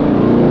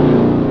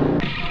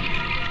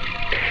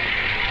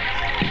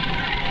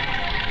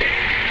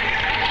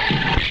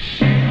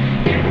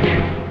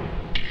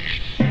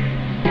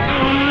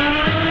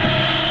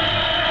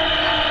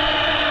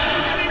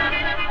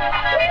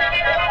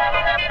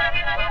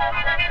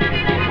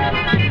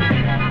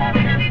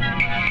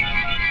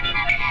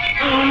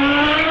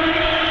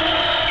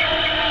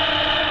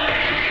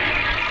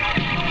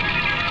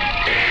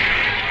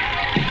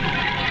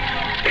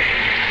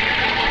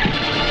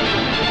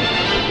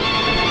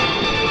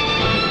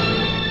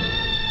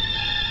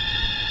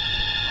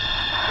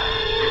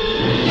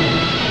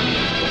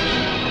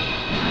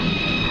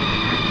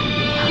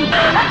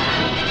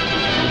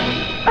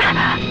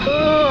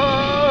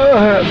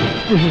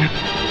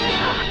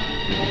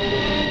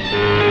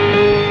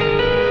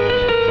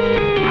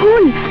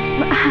 ফুল,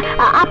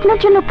 আপনার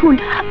জন্য ফুল।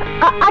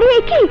 আরে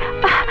কি,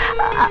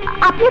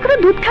 আপনি এখনো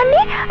দুধ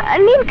খাননি?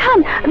 নিন খান,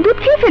 দুধ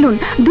খেয়ে ফেলুন।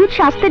 দুধ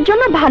স্বাস্থ্যের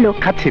জন্য ভালো।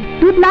 খাচ্ছি।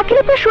 দুধ না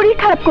খেলে আপনার শরীর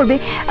খারাপ করবে।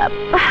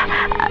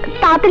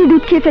 তাড়াতাড়ি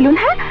দুধ খেয়ে ফেলুন।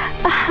 হ্যাঁ,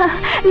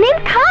 নিন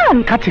খান।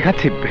 খাচ্ছি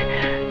খাচ্ছি।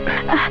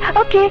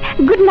 ওকে,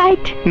 গুড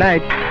নাইট।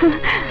 নাইট।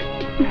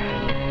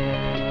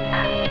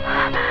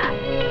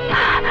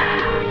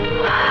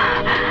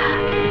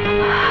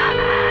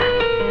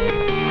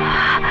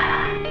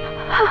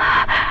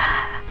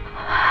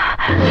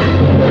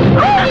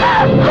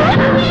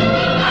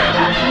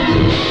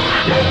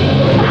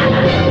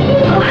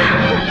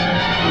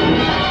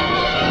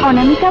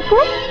 অনামিকা আপু,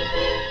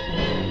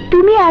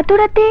 তুমি এত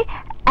রাতে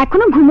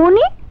এখনো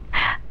ঘুমোনি?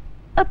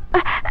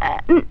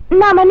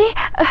 না মানে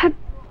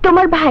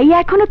তোমার ভাই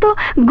এখনো তো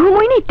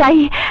ঘুমোয়নি, তাই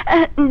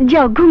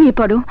যাও ঘুমিয়ে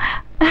পড়ো।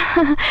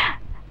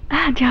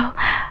 যাও।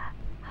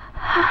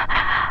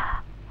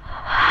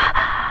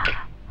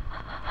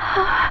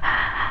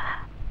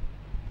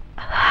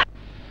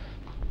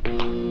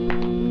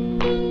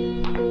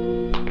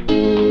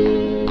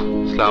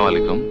 আসসালামু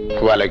আলাইকুম।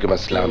 ওয়ালাইকুম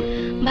আসসালাম।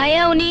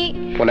 ভাইয়া উনি?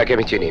 ওনাকে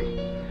আমি চিনি।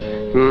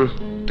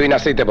 তুই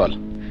নাসিতে বল।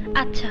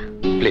 আচ্ছা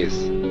প্লিজ।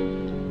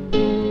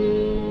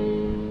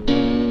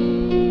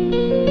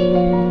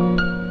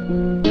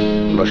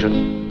 বসুন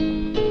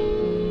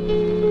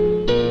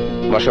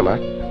বসো মা,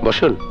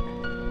 বসুন।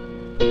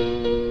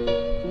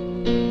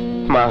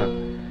 মা,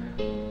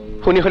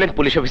 উনি হলেন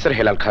পুলিশ অফিসার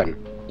হেলাল খান।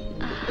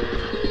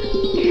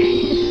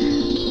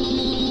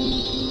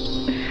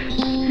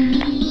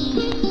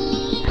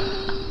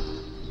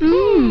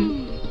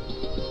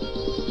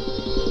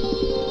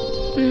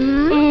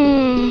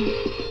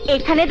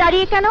 এখানে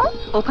দাঁড়িয়ে কেন?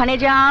 ওখানে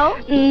যাও।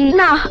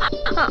 না,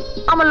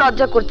 আমার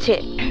লজ্জা করছে।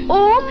 ও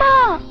মা,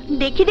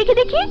 দেখি দেখি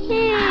দেখি।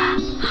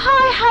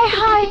 হায় হায়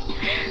হায়,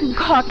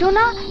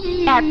 ঘটনা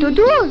এত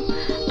দূর!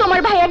 তোমার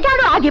ভাইয়াকে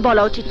আরো আগে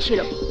বলা উচিত ছিল।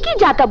 কি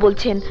যাতা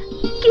বলছেন?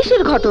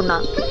 কিসের ঘটনা?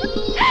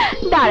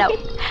 দাঁড়াও,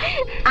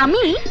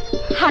 আমি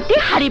হাতে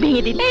হাড়ি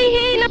ভেঙে দিচ্ছি।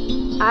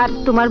 আর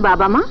তোমার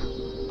বাবা মা?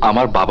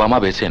 আমার বাবা মা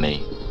বেঁচে নেই,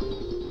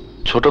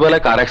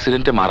 ছোটবেলায় কার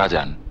অ্যাক্সিডেন্টে মারা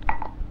যান।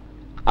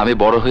 আমি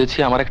বড় হয়েছি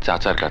আমার এক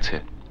চাচার কাছে।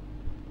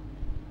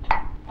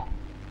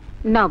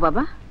 নাও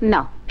বাবা,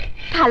 নাও।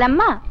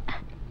 খালাম্মা,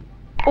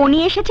 উনি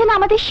এসেছেন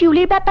আমাদের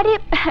শিউলির ব্যাপারে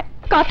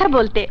কথা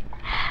বলতে।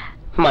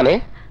 মানে?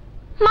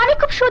 মানে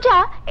খুব সোজা।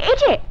 এই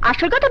যে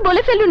আসল কথা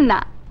বলে ফেলুন না।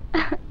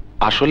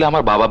 আসলে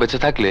আমার বাবা বেঁচে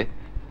থাকলে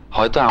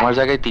হয়তো আমার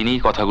জায়গায়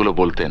তিনিই কথাগুলো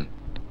বলতেন,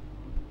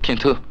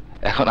 কিন্তু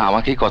এখন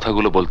আমাকেই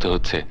কথাগুলো বলতে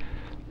হচ্ছে।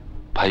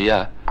 ভাইয়া,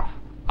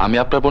 আমি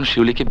আপনার বোন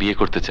শিউলিকে বিয়ে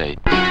করতে চাই।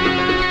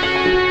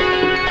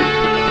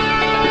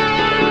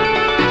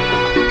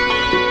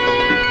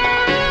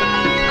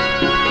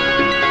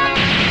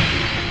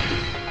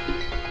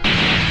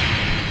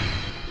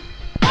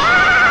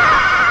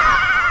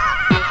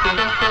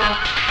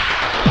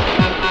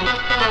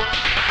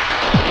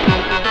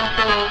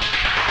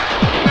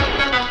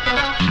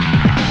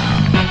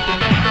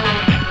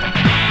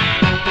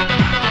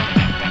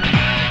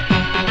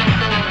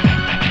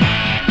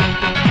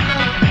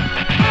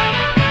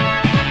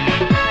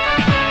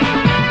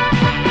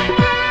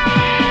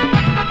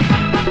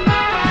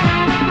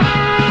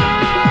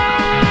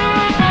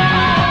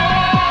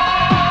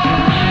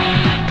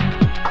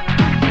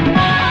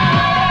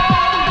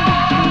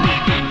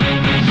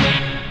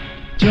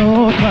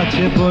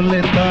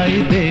 বলে তাই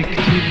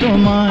দেখছি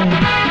তোমায়,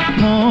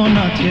 মন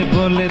আছে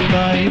বলে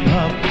তাই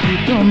ভাবছি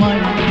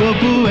তোমায়,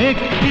 তবু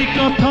একটি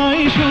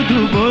কথাই শুধু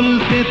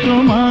বলতে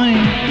তোমায়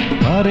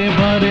বারে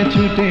বারে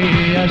ছুটে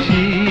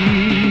আসি।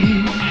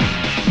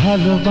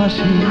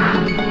 ভালোবাসি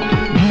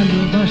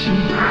ভালোবাসি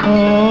ও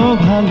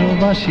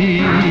ভালোবাসি।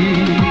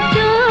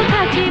 চোখ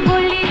আছে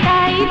বলে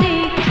তাই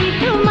দেখছি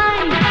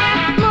তোমায়,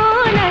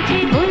 মন আছে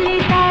বলে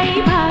তাই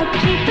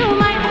ভাবছি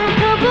তোমায়,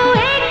 তবু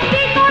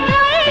একটি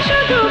কথাই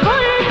শুধু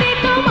বলতে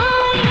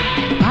তোমায়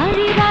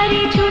বারে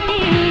বারে ছুটে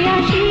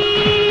আসি।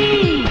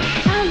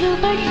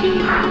 ভালোবাসি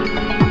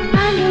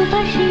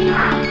ভালোবাসি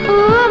ও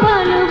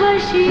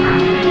ভালোবাসি।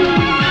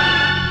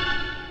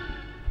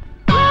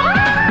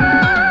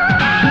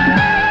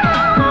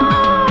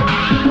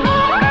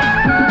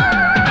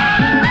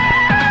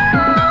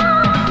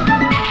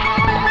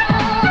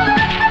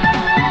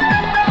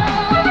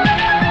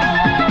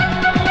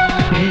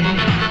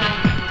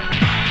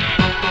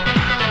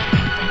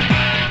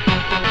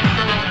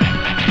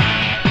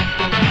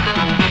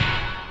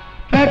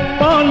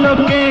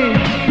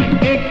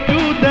 একটু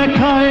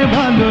দেখায়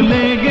ভালো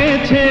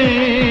লেগেছে,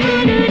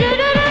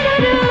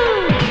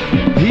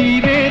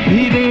 ধীরে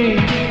ধীরে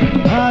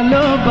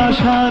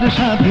ভালোবাসার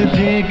স্বাদ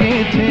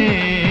জেগেছে।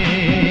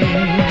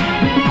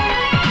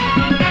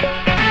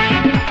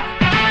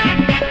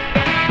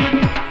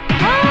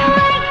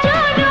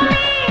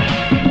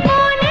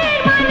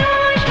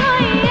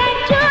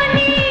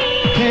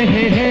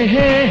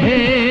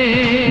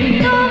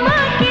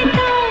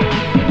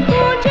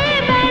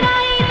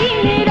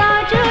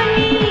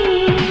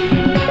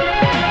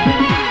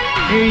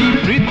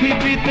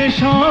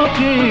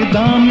 সবচেয়ে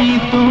দামি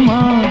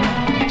তোমার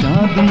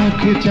চাঁদ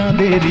মুখে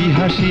চাঁদেরই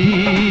হাসি।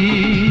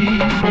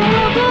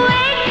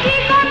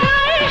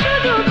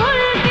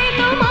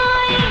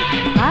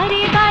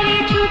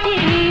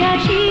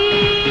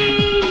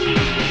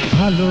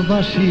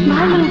 ভালোবাসি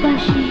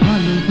ভালোবাসি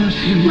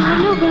ভালোবাসি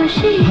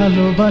ভালোবাসি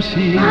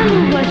ভালোবাসি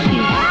ভালোবাসি।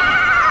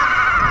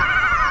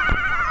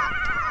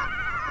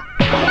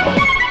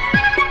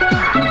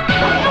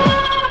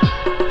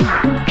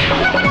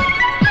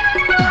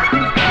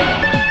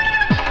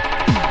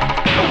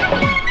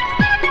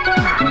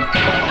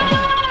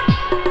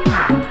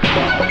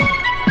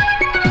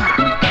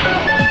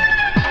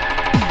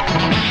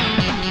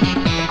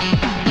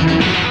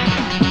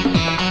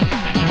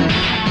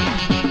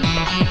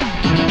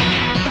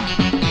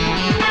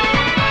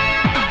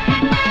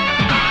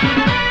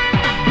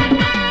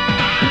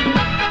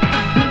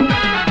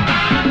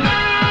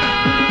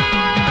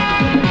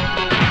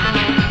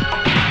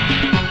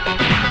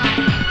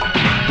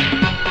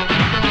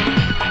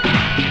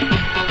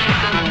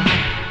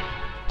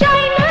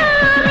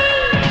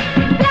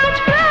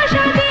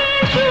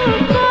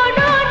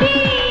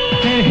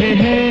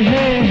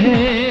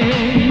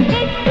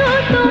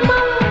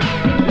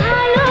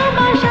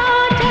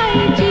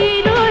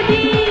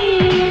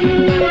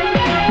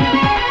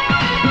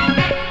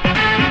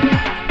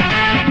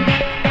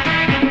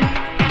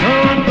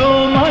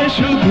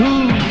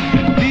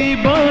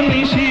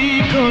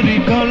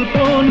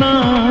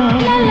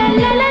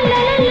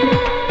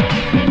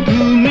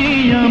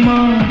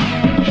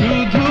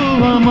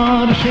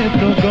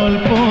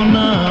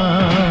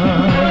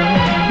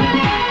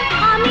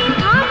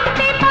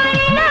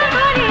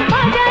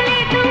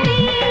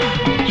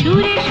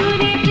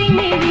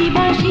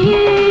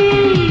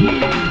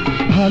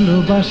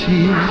 ভালোবাসি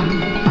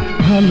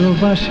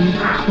ভালোবাসি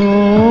ও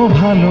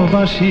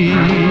ভালোবাসি।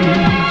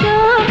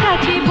 চোখ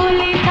আছে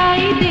বলে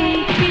তাই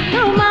দেখছি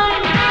তোমায়,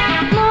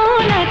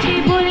 মন আছে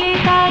বলে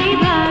তাই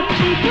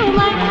ভাবছি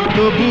তোমায়,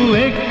 তবু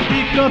একটি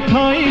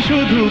কথাই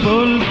শুধু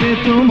বলতে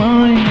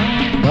তোমায়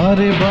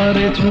বারে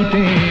বারে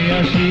ছুটে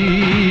আসি।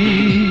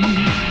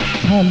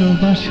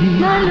 ভালোবাসি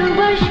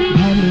ভালোবাসি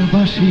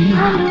ভালোবাসি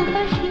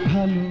ভালোবাসি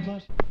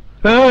ভালোবাসি।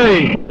 এই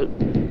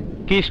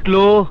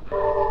কিসলো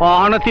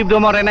অহন তীব্র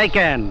মরে নাই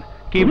কেন?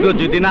 তীব্র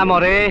যদি না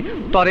মরে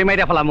তরে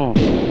মেরা ফেলামো।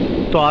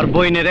 তোর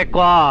বইনেরে ক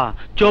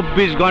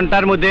 24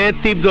 ঘন্টার মধ্যে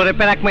তীব্রে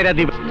প্যারাক মেরা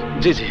দিবে।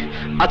 জি জি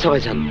আচ্ছা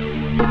ভাইজান।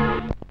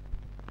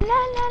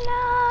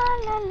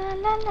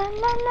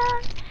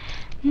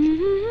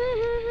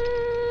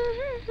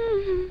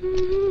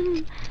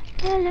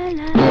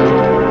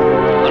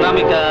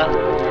 অনামিকা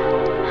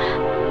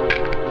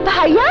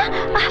ভাইয়া,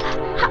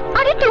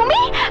 আরে তুমি?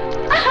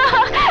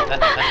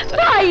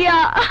 ভাইয়া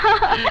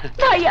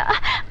ভাইয়া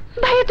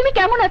ভাইয়া তুমি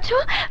কেমন আছো?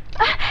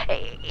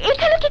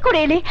 এখানে কি করে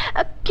এলে?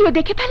 কেউ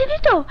দেখে ফেলেনি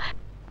তো?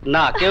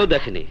 না কেউ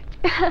দেখেনি,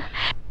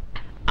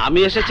 আমি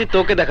এসেছি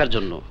তোকে দেখার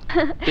জন্য।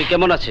 তুই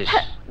কেমন আছিস?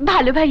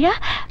 ভালো ভাইয়া,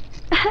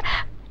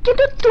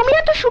 কিন্তু তুমি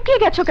এত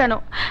শুকিয়ে গেছো কেন?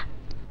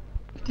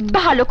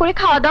 ভালো করে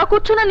খাওয়া দাওয়া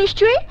করছো না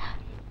নিশ্চয়ই?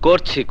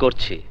 করছি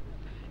করছি,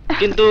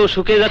 কিন্তু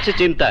শুকিয়ে যাচ্ছে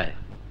চিন্তায়।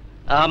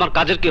 আমার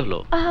কাজের কি হলো?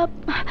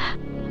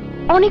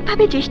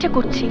 অনেকভাবে চেষ্টা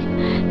করছি,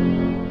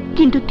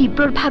 কিন্তু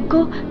তীব্রর ভাগ্য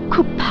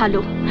খুব ভালো,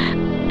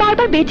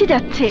 বারবার বেঁচে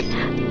যাচ্ছে।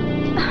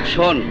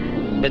 শোন,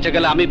 বেঁচে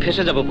গেলে আমি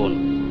ফেসে যাব বোন।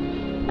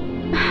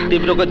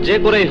 তীব্রকে যে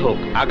করেই হোক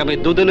আগামী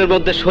 2 দিনের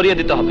মধ্যে সরিয়ে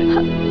দিতে হবে,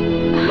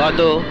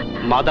 নয়তো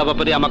মাদা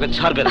ব্যাপারে আমাকে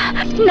ছাড়বে না।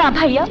 না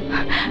ভাইয়া,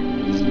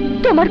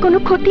 তোমার কোনো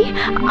ক্ষতি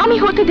আমি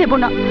হতে দেব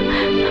না।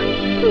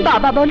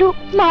 বাবা বলো,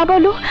 মা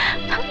বলো,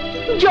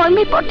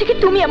 জন্মের পর থেকে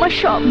তুমি আমার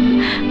সব।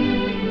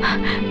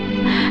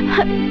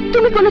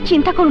 তুমি কোনো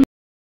চিন্তা করো না।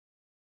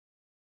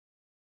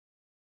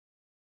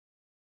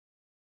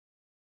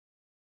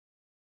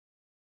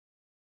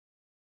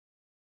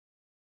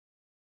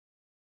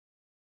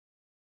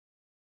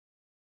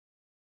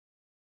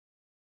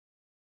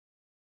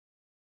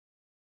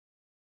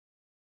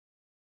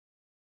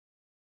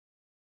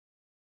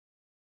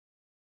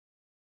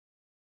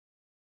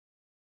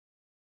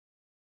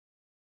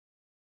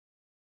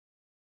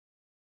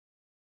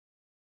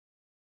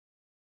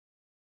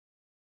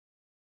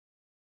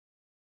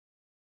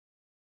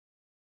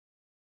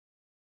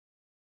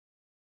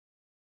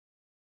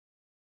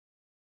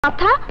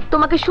 কথা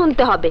তোমাকে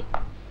শুনতে হবে।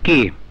 কি?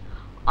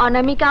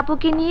 অনামিকা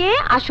আপুকে নিয়ে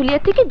আশুলিয়া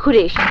থেকে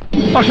ঘুরে এসে।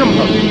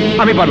 অসম্ভব,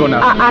 আমি পারবো না।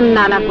 আর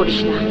না করিস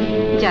না,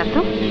 যা তো।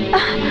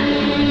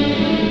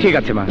 ঠিক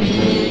আছে মা,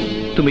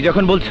 তুমি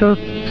যখন বলছো।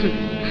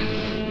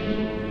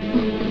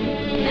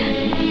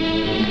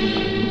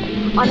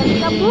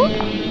 অনামিকা আপু,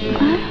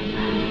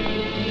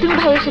 তুমি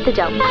ভাইয়ের সাথে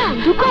যাও।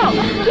 ঢুকো।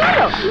 কি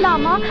হলো? না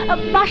মা,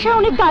 বাসায়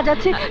অনেক কাজ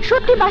আছে।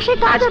 সত্যি বাসায়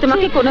কাজ আছে।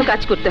 তোমাকে কোনো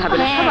কাজ করতে হবে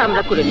না, সব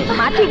আমরা করে নেব।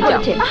 মা ঠিক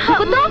বলছে।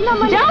 ঢুকো তো,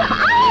 যাও।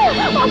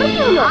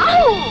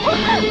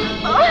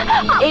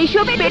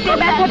 এইসব পেটে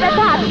ব্যথা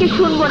ব্যথা আজকে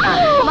শুনবো না,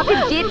 তোমাকে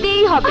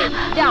যেতেই হবে।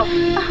 যাও।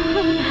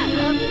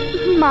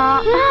 মা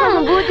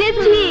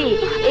বুঝেছি,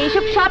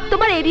 এইসব সব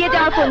তোমার এড়িয়ে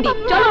যাওয়ার ফন্দি।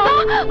 চলো তো,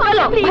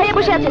 চলো, ভাইয়া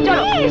বসে আছে,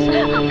 চলো।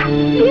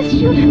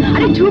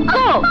 আরে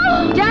ঝুঁকো,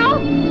 যাও।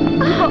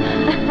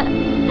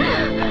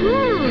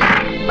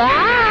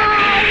 বাই।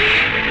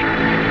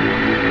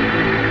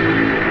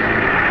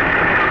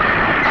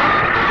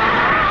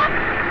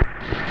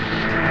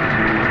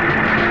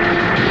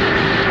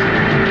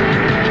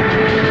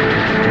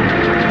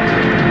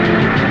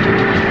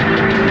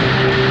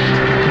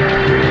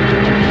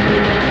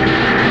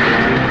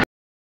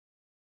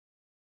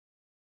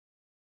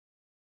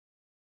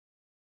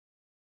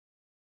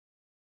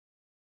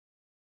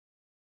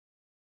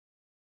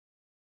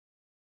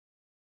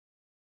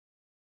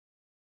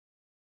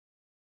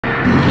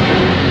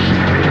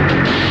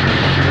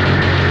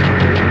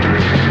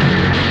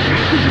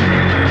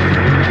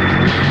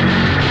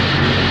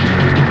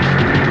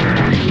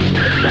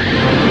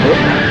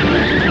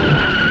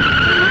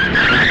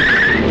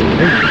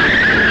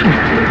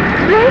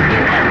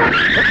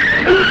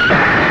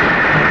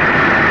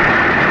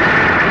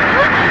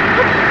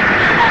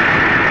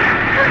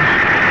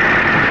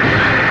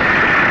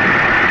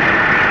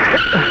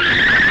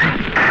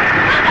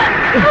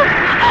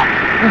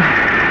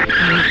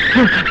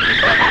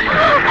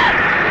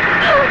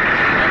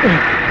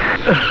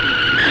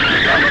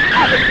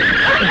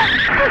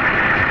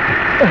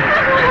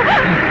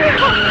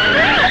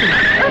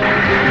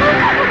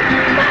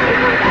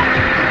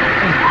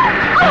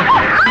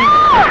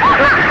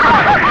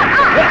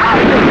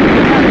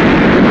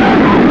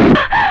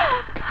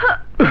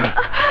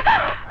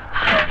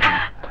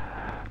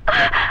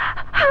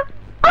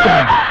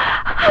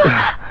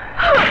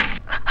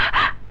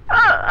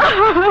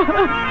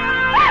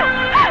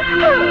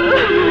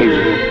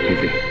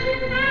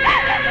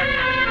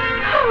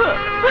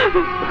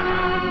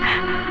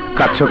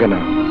 কাঁদছো কেন?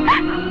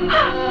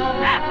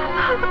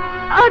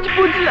 আজ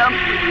বুঝলাম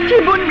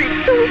জীবন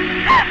মৃত্যু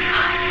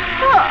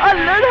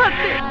আল্লাহর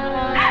হাতে।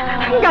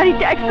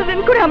 গাড়িটা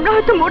অ্যাক্সিডেন্ট করে আমরা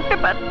হয়তো মরতে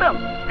পারতাম,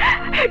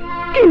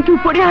 কিন্তু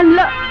উপরে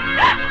আল্লাহ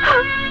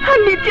আর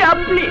নিচে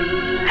আপনি।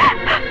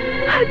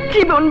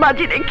 জীবন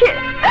বাজি রেখে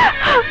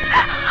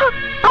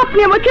আপনি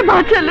আমাকে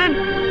বাঁচালেন।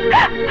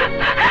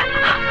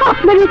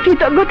 আপনার এই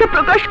কৃতজ্ঞতা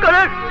প্রকাশ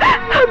করার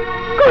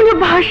কোনো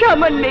ভাষা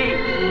আমার নেই।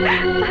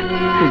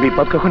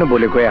 বিপদ কখনো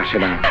বলে কয়ে আসে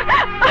না।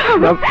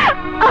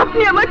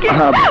 আপনি আমাকে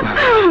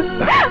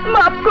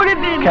মাফ করে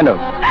দিন। কেন?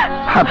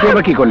 আপনি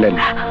আবার কি করলেন?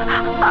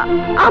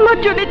 আমার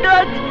জন্য তো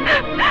আজ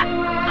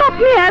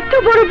আপনি এত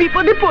বড়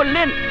বিপদে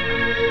পড়লেন।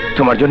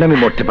 তোমার জন্য আমি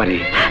মরতে পারি?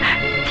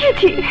 ছি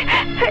ছি,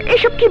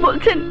 এসব কি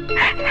বলছেন?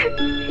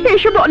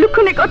 এসব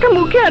অলক্ষণে কথা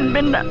মুখে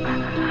আনবেন না।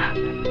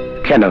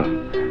 কেন?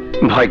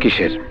 ভয়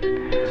কিসের?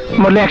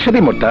 মরলে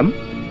একসাথেই মরতাম।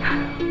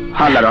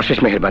 আল্লাহর অশেষ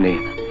মেহেরবানি,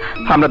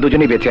 আমরা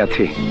দুজনেই বেঁচে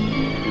আছি।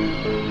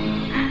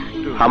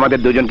 আমাদের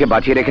দুজনকে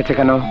বাঁচিয়ে রেখেছে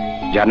কেন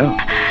জানো?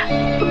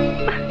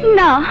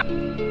 না,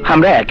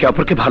 আমরা একে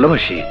অপরকে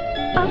ভালোবাসি।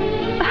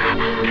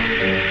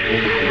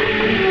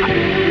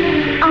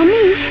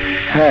 আমি?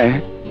 হ্যাঁ।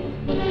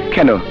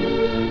 কেন?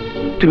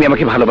 তুমি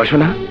আমাকে ভালোবাসো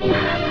না?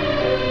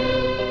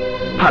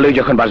 ভালোই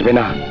যখন বাসবে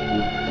না,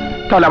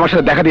 তাহলে আমার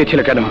সাথে দেখা দিয়েছিল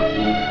কেন?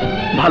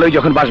 ভালোই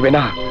যখন বাসবে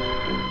না,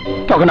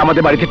 তখন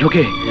আমাদের বাড়িতে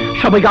ঢুকে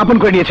সবাইকে আপন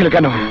করে নিয়েছিল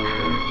কেন?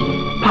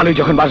 ভালোই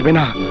যখন বাসবে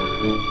না,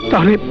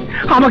 তাহলে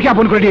আমাকে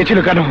আপন করে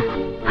নিয়েছিল কেন?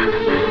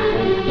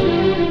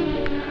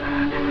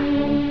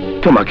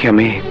 তোমাকে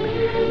আমি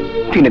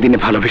দিনে দিনে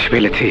ভালোবেসে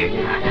ফেলেছি।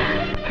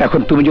 এখন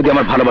তুমি যদি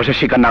আমার ভালোবাসা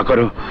স্বীকার না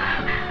করো,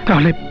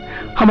 তাহলে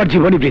আমার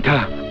জীবনই বৃথা।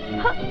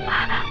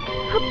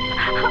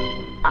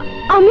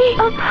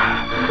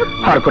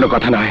 আর কোনো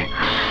কথা নয়।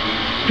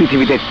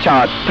 পৃথিবীতে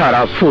চাঁদ,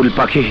 তারা, ফুল,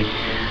 পাখি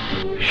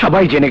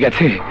সবাই জেনে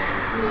গেছে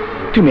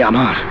তুমি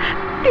আমার।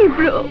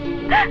 তীব্র,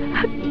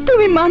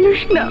 তুমি মানুষ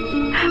না,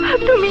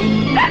 তুমি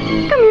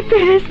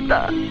ফেরেশতা।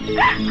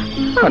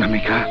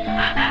 অনামিকা,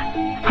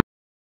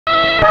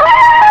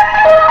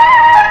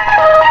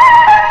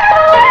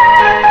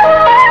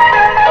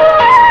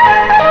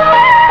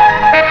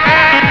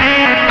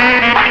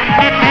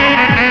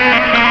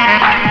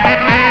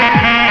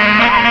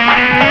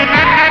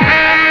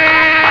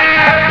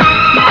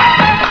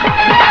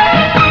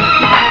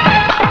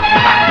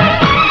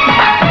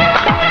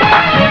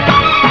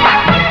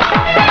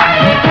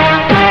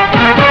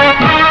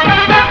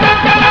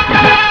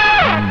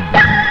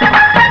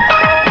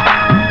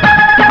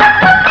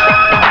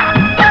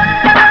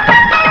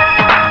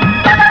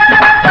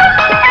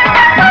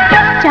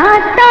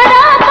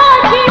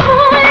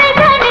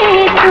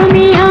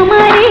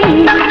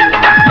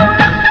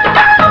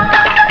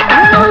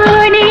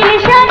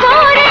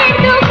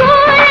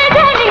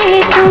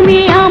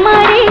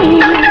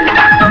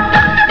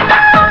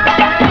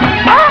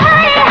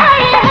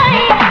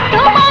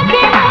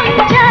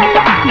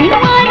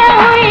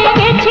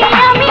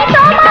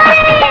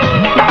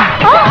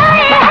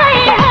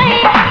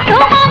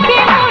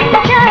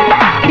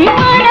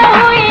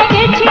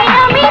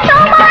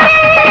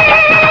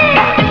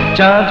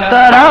 চাঁদ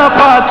তারা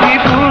পাখি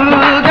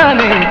ফুল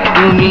জানে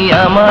তুমি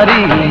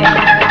আমারই,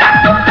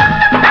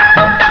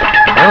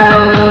 ও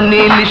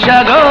নীল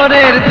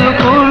সাগরের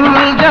দুকুল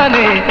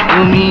জানে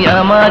তুমি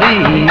আমারই।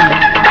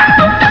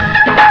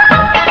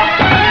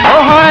 ও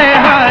হায়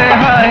হায়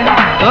হায়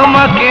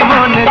তোমাকে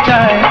মনে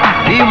চায়,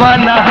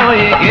 দিওয়ানা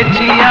হয়ে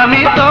গেছি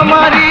আমি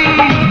তোমারই।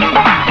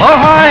 ও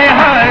হায়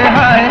হায়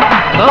হায়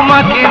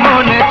তোমাকে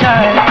মনে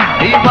চায়,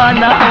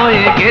 দিওয়ানা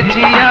হয়ে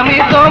গেছি আমি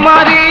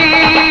তোমারই।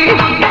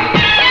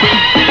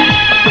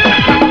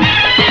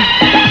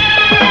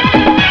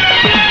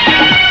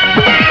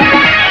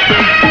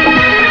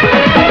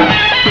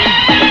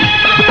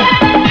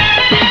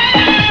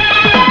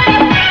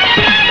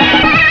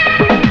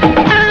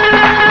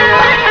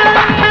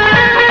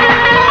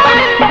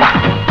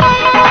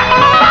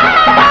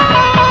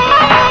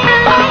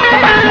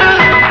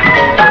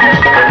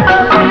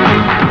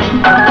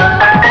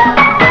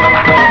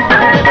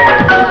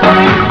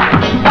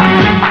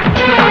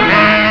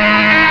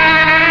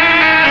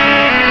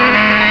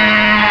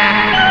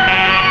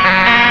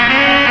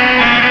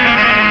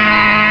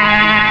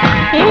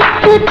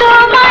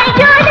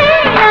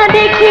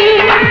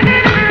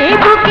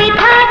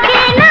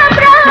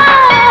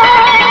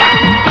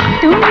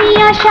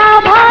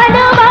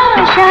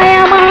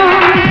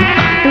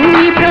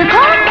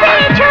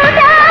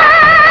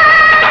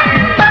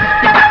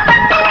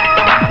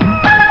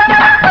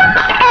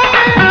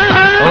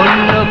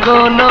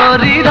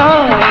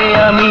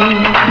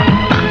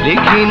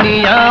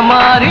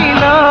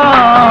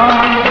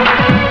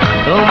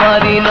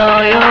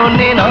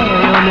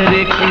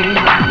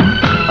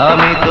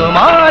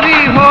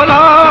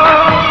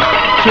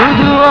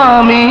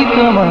 আমি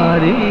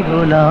তোমারই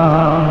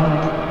গোলাম।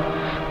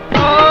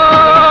 ও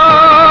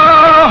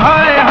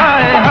হায়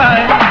হায়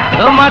হায়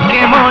তোমাকে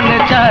মনে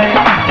চায়,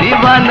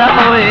 দিওয়ানা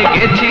হয়ে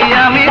গেছি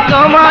আমি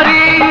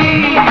তোমারই।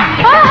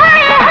 ও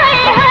হায়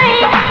হায় হায়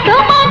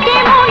তোমাকে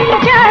মনে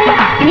চায়,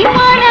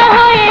 দিওয়ানা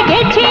হয়ে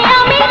গেছি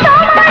আমি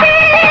তোমারই।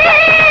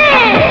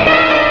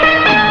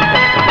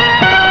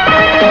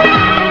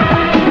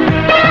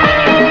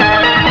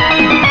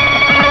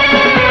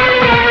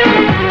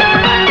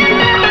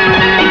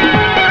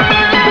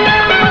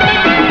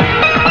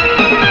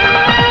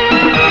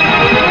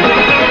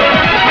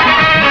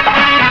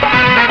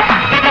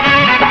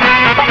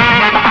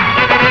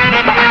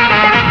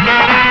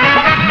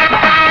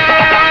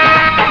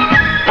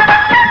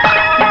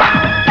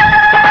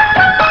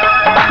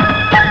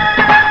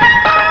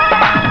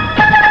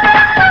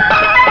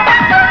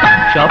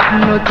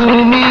 স্বপ্ন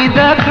তুমি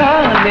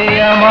দেখালে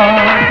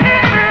আমার,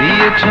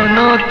 দিয়েছ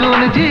নতুন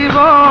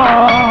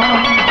জীবন।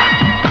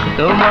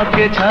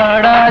 তোমাকে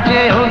ছাড়া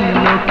যে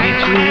অন্য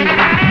কিছু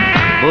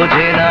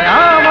বোঝে না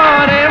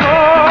আমার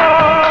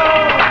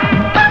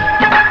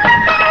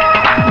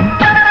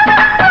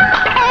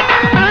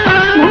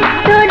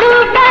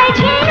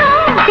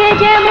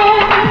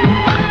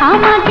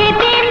আমাকে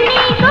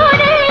তেমনি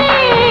করে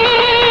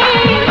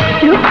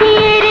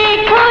লুকিয়ে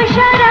রেখো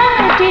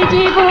সারাটি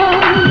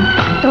জীবন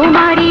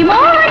তোমারই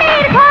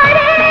মনের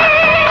ঘরে,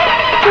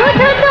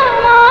 শুধু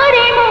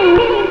তোমারই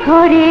মনের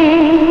ঘরে।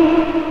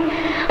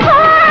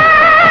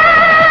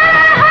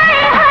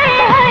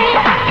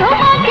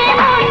 তোমাকে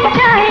মন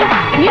চায়,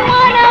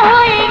 দিওয়ানা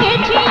হয়ে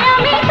গেছি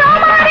আমি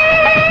তোমারই।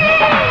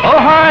 ও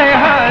হায়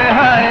হায়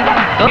হায়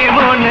তোমাকে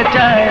মন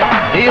চায়,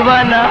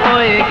 দিওয়ানা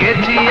হয়ে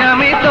গেছি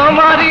আমি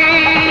তোমারই।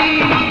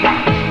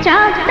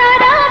 চাঁদ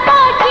তারা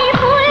পাখি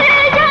ফুল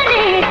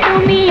জানে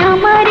তুমি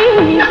আমারই।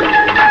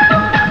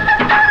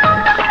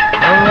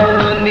 ও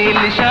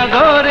নীল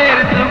সাগরের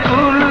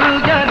দুকুল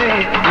জানে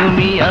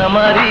তুমি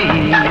আমারই।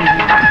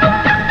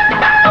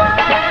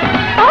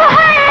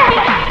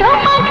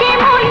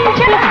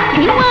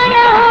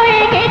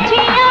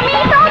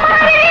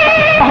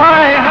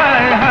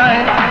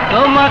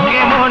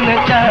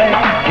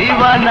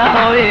 দিওয়ানা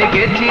হয়ে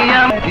গেছি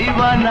আমি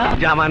দিওয়ানা।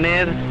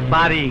 জামানের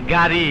বাড়ি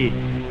গাড়ি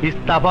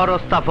ইস্তাফর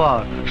ওস্তাফর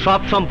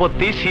সব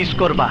সম্পত্তি শীষ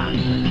করবা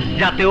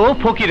যাতে ও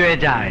ফকির হয়ে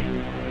যায়।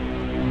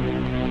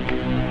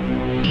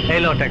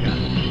 এলো টাকা।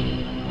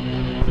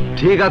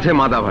 ঠিক আছে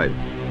মাদা ভাই,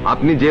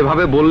 আপনি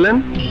যেভাবে বললেন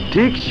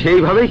ঠিক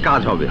সেইভাবেই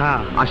কাজ হবে।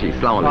 আসি।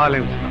 আসসালামু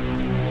আলাইকুম।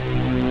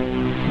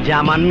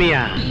 জামান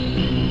মিয়া,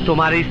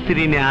 তোমার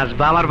স্ত্রী নিয়ে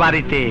আসবা আমার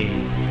বাড়িতে।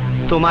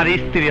 তোমার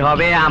স্ত্রী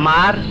হবে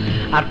আমার,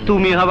 আর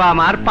তুমি হবে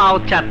আমার পাও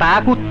চাটা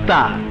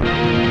কুত্তা।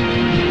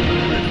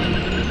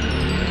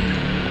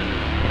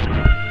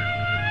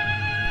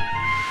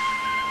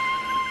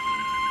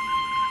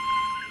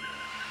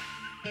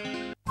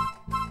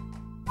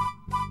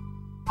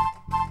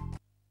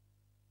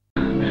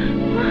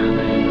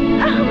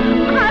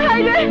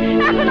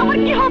 এখন আমার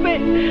কি হবে?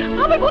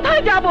 আমি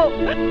কোথায় যাব?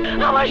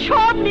 আমার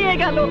সব নিয়ে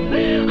গেল,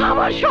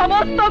 আমার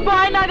সমস্ত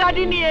গয়না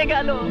গাড়ি নিয়ে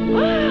গেল।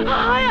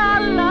 হায়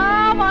আল্লাহ,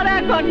 আমার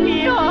এখন কি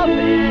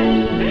হবে?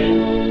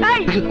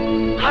 এই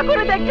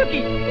ঠাকুরে দেখছো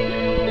কি?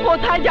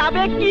 কোথায়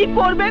যাবে, কি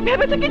করবে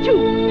ভেবেছো কিছু?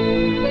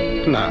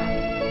 না।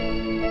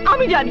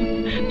 আমি জানি।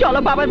 চলো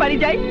বাবার বাড়ি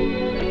যাই।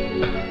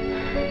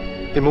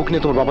 এই মুখ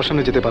নিয়ে তোমার বাবার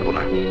সামনে যেতে পারবো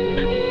না।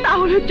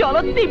 তাহলে চলো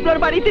তীব্রর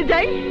বাড়িতে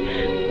যাই।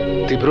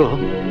 তীব্র?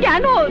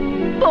 কেন?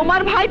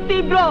 তোমার ভাই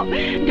তীব্র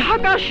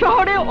ঢাকা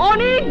শহরে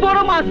অনেক বড়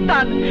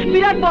মাস্তান,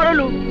 বিরাট বড়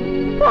লোক।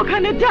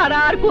 ওখানে ছাড়া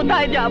আর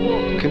কোথায় যাব?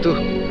 কিন্তু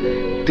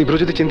তীব্র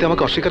যদি চিনতে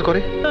আমাকে অস্বীকার করে?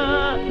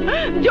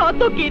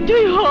 যত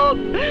কিছুই হোক,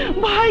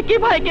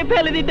 ভাইকে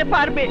ফেলে দিতে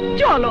পারবে?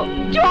 চলো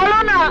চলো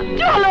না,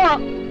 চলো।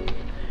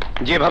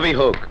 যেভাবেই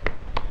হোক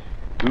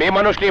মেয়ে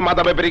মানুষ নিয়ে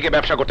মাদা ব্যাপারীকে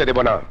ব্যবসা করতে দেব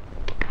না।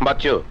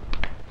 বাচ্চু,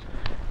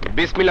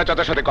 বিসমিল্লাহ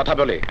চাচার সাথে কথা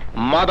বলে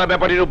মাদা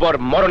ব্যাপারীর উপর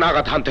মরণ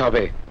আঘাত হানতে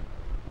হবে।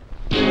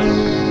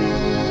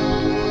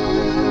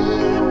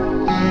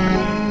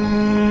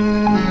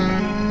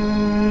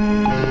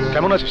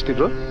 কেমন আছিস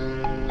তীব্র?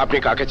 আপনি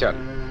কাকে চান?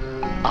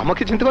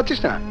 আমাকে চিনতে পারছিস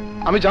না?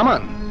 আমি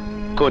জামান।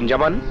 কোন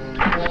জামান?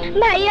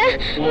 ভাইয়া,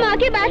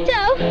 মাকে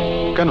বাঁচাও।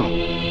 কেন,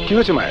 কি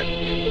হয়েছে মায়ের?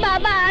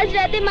 বাবা আজ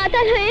রাতে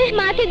মাতাল হয়ে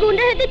মাকে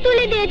গুন্ডার হাতে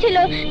তুলে দিয়েছিল,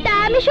 তা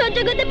আমি সহ্য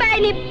করতে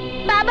পারিনি,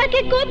 বাবাকে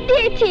কোপ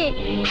দিয়েছি।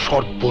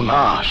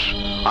 সর্বনাশ!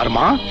 আর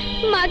মা?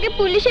 মাকে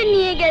পুলিশে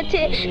নিয়ে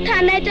গেছে।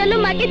 থানায় চলো,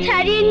 মাকে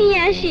ছাড়িয়ে নিয়ে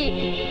আসি।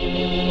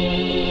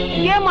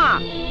 কে মা?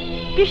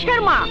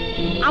 কিসের মা?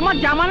 আমার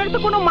জামানের তো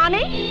কোনো মা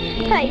নেই।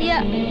 ভাইয়া।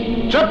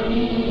 চুপ!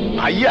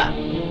 ভাইয়া?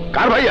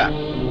 কার ভাইয়া?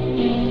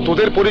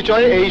 তোদের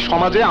পরিচয়ে এই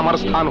সমাজে আমার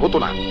স্থান হতো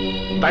না,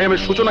 তাই আমি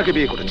সূচনাকে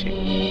বিয়ে করেছি।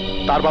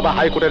 তার বাবা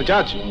হাইকোর্টের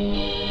জাজ।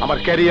 আমার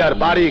ক্যারিয়ার,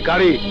 বাড়ি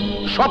গাড়ি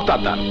সব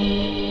তার দান।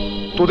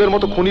 তোদের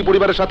মতো খুনি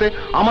পরিবারের সাথে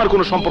আমার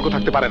কোনো সম্পর্ক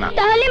থাকতে পারে না।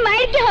 তাহলে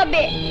মায়ের কি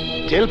হবে?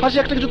 জেল ফাঁসি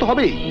একটা কিছু তো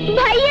হবেই।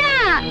 ভাইয়া!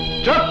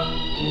 চুপ!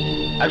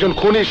 একজন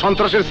খুনি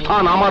সন্ত্রাসের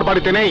স্থান আমার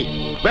বাড়িতে নেই।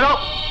 বেরো!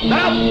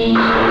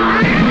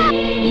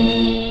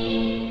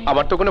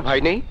 আমার তো কোনো ভাই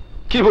নেই।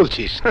 কি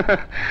বলছিস?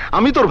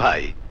 আমি তোর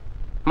ভাই।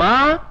 মা,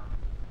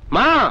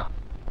 মা!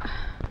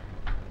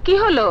 কি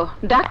হলো,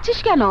 ডাকছিস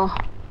কেন?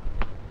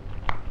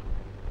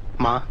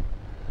 মা,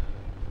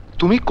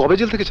 তুমি কবে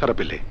জেল থেকে ছাড়া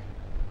পেলে?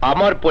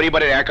 আমার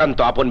পরিবারের একান্ত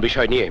আপন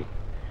বিষয় নিয়ে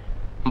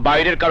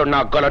বাইরের কারো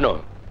নাক গলানো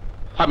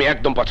আমি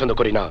একদম পছন্দ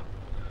করি না।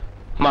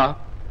 মা,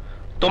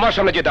 তোমার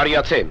সামনে যে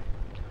দাঁড়িয়ে আছে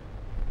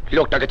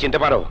লোকটাকে চিনতে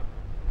পারো?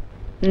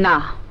 না।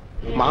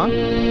 মা,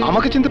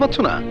 আমাকে চিনতে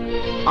পারছো না?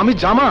 আমি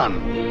জামান,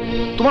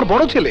 তোমার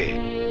বড় ছেলে।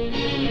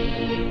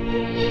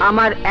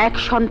 আমার এক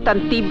সন্তান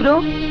তীব্র,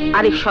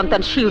 আরেক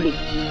সন্তান শিউলি।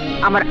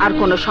 আমার আর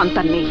কোনো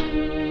সন্তান নেই।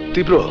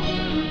 তীব্র?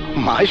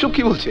 মা এসব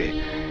কি বলছে?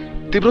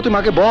 তীব্র, তুই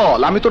মাকে বল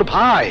আমি তোর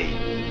ভাই।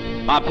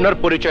 আপনার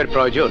পরিচয়ের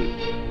প্রয়োজন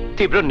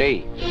তীব্র নেই।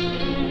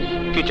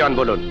 কি চান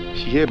বলুন?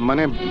 ইয়ে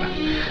মানে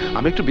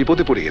আমি একটু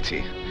বিপদে পড়ে গেছি।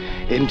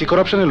 এন্টি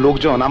করাপশনের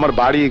লোকজন আমার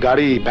বাড়ি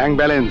গাড়ি ব্যাংক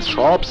ব্যালেন্স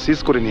সব সিজ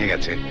করে নিয়ে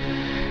গেছে।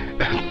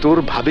 তোর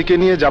ভাবিকে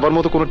নিয়ে যাবার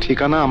মতো কোনো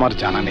ঠিকানা আমার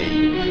জানা নেই,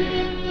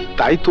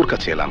 তাই তোর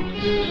কাছে এলাম।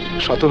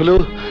 শত হলেও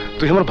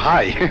তুই আমার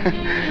ভাই,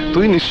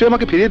 তুই নিশ্চয়ই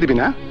আমাকে ফিরিয়ে দিবি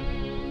না?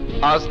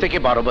 আজ থেকে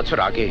 12 বছর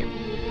আগে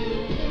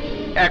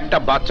একটা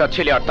বাচ্চা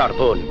ছেলে আর তার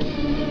বোন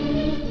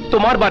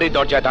তোমার বাড়ির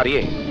দরজায়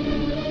দাঁড়িয়ে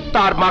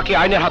তার মাকে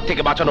আইনের হাত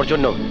থেকে বাঁচানোর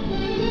জন্য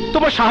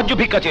তোমার সাহায্য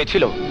ভিক্ষা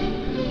চেয়েছিল।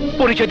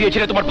 পরিচয়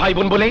দিয়েছিলে তোমার ভাই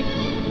বোন বলে।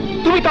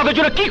 তুমি তাদের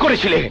জন্য কি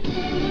করেছিলে?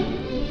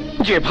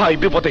 যে ভাই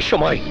বিপদের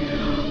সময়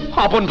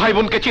আপন ভাই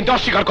বোনকে চিনতে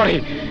অস্বীকার করে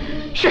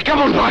সে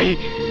কেমন ভাই?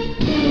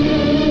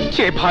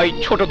 যে ভাই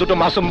ছোট দুটো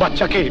মাসুম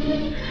বাচ্চাকে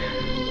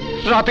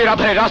রাতের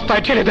আধারে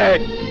রাস্তায় ঠেলে দেয়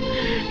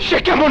সে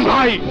কেমন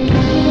ভাই?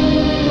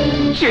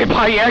 যে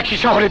ভাই একই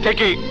শহরে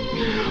থেকে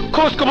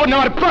খোঁজ খবর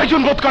নেওয়ার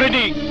প্রয়োজন বোধ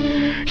করেনি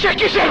সে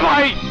কিসের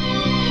ভাই?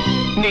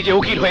 নিজে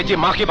উকিল হয়ে যে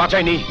মাকে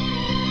বাঁচায়নি,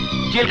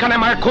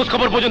 জেলখানায় মায়ের খোঁজ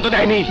খবর পর্যন্ত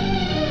দেয়নি,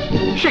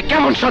 সে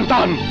কেমন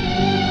সন্তান?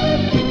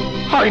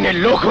 আইনের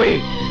লোক হয়ে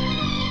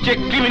যে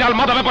ক্রিমিনাল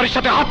মাদা ব্যাপারীর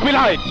সাথে হাত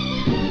মিলায়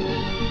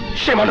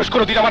সে মানুষ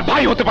কোনোদিন আমার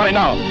ভাই হতে পারে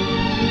না।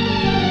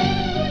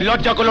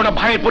 লজ্জা করলো না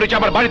ভাইয়ের পরিচয়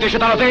আমার বাড়িতে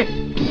এসে দাঁড়াতে?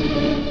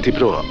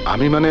 তীব্র,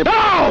 আমি মানে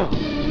দাঁড়াও,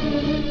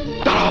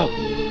 দাঁড়াও,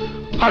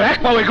 আর এক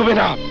পাও এগোবে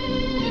না।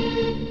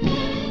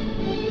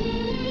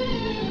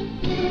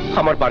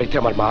 আমার বাড়িতে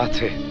আমার মা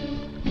আছে।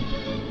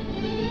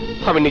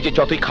 আমি নিজে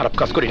যতই খারাপ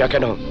কাজ করি না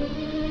কেন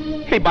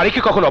এই বাড়িকে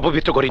কখনো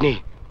অপবিত্র করিনি।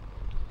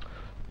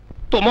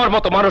 তোমার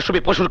মতো মানসবী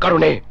পশুর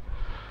কারণে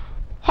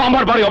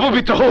আমার বাড়ি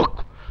অপবিত্র হোক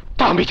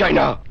তা আমি চাই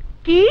না।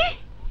 কি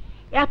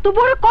এত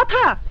বড়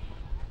কথা?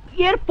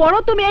 এরপরও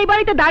তুমি এই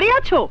বাড়িতে দাঁড়িয়ে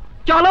আছো?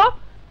 চলো,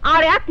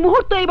 আর এক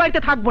মুহূর্ত এই বাড়িতে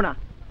থাকবো না।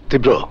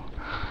 তীব্র,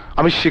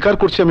 আমি স্বীকার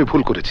করছি আমি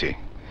ভুল করেছি,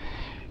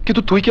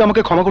 কিন্তু তুই কি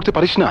আমাকে ক্ষমা করতে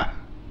পারিস না?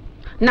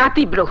 না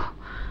তীব্র,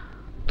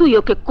 তুই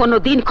ওকে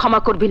কোনোদিন ক্ষমা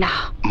করবি না।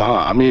 মা,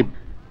 আমি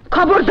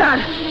খবরদার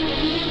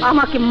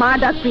আমাকে মা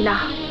ডাকবি না।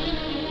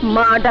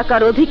 মা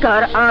ডাকার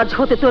অধিকার আজ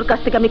হতে তোর কাছ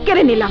থেকে আমি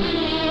কেড়ে নিলাম।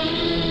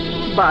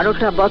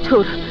 12টা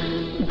বছর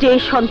যে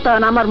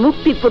সন্তান আমার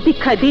মুক্তির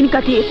প্রতীক্ষায় দিন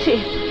কাটিয়েছে,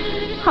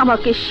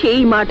 আমাকে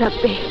সেই মা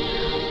ডাকবে,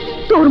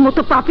 তোর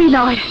মতো পাপী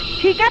নয়।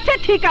 ঠিক আছে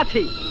ঠিক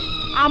আছে,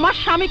 আমার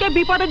স্বামীকে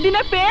বিপদের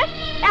দিনে পেয়ে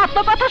এত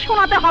কথা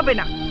শোনাতে হবে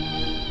না।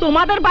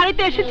 তোমাদের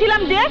বাড়িতে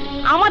এসেছিলাম যে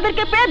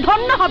আমাদেরকে পেয়ে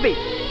ধন্য হবে,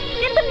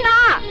 কিন্তু না,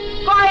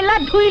 কয়লা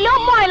ধুইলেও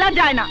ময়লা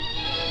যায় না।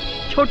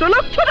 ছোট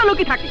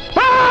লোকই থাকে।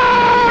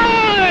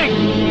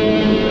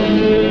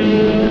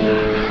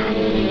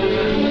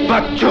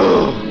 বাচ্চু,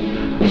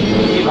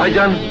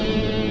 ভাইজান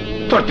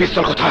তোর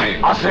পিস্তল কোথায়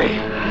আছে?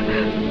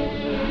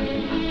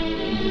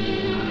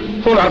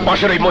 ওনার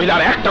পাশের ওই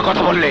মহিলার একটা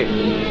কথা বললে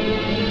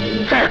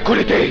এক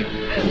গুলিতে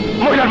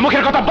মহিলার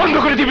মুখের কথা বন্ধ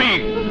করে দিবি।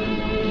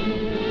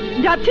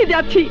 যাচ্ছি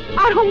যাচ্ছি,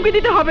 আর হুমকি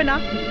দিতে হবে না।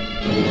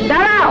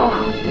 দাঁড়াও,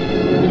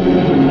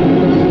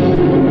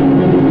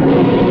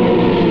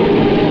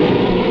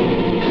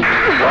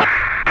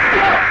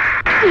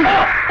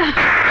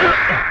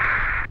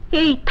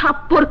 এই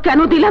থাপ্পড় কেন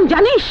দিলাম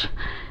জানিস?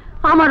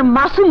 আমার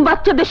মাসুম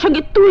বাচ্চাদের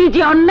সঙ্গে তুই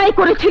যে অন্যায়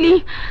করেছিলি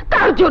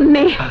তার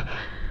জন্যে।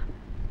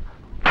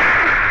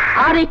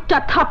 আরেকটা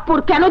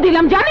থাপ্পড় কেন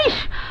দিলাম জানিস?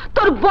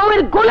 তোর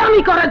বউয়ের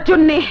গোলামি করার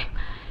জন্যে।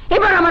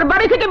 এবার আমার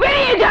বাড়ি থেকে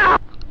বেরিয়ে যা।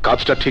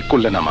 কাজটা ঠিক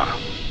করলে না মা।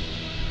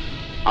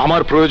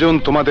 আমার প্রয়োজন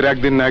তোমাদের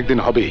একদিন না একদিন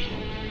হবেই,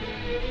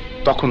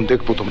 তখন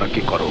দেখবো তোমরা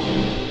কি করো।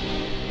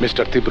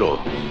 মিস্টার তীব্র,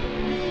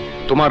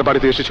 তোমার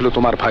বাড়িতে এসেছিল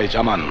তোমার ভাই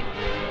জামান,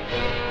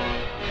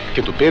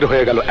 কিন্তু বের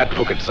হয়ে গেল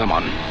অ্যাডভোকেট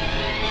জামান।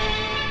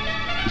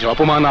 যে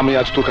অপমান আমি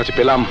আজ তোর কাছে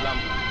পেলাম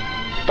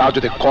তা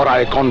যদি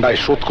কড়ায় কন্ডায়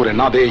শোধ করে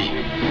না দেই,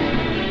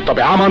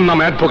 তবে আমার নাম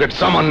অ্যাডভোকেট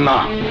জামান না।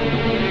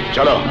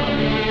 চলো।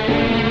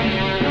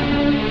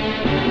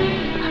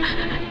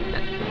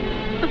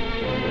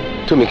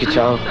 তুমি কি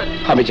চাও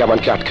আমি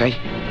জামানকে আটকাই,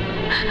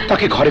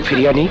 তাকে ঘরে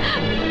ফিরিয়ে আনি?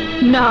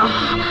 না,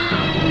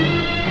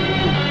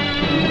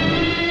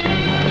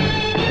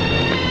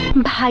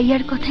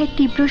 ভাইয়ার কথায়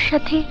তীব্রর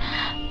সাথে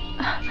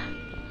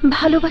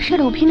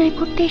ভালোবাসার অভিনয়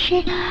করতে এসে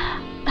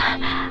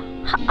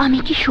আমি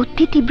কি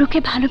সত্যি তীব্রকে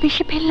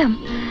ভালোবেসে ফেললাম?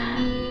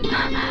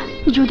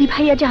 যদি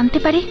ভাইয়া জানতে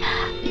পারে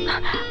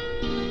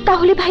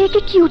তাহলে ভাইয়াকে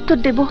কি উত্তর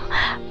দেব?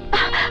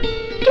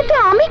 কিন্তু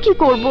আমি কি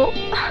করব?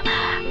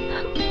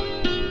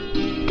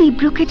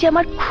 তীব্রকে যে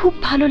আমার খুব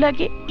ভালো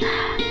লাগে।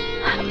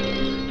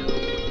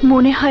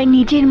 মনে হয়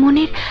নিজের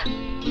মনের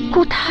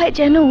কোথায়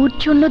যেন ওর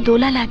জন্য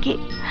দোলা লাগে।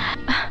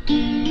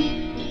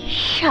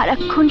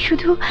 সারাক্ষণ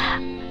শুধু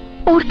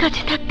ওর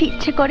কাছে থাকতে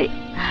ইচ্ছে করে।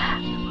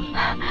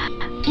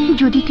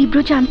 যদি তীব্র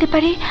জানতে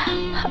পারে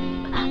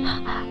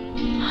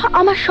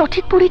আমার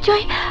সঠিক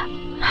পরিচয়,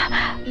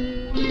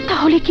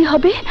 তাহলে কি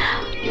হবে?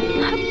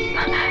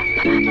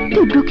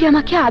 তীব্র কি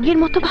আমাকে আগের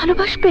মতো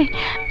ভালোবাসবে?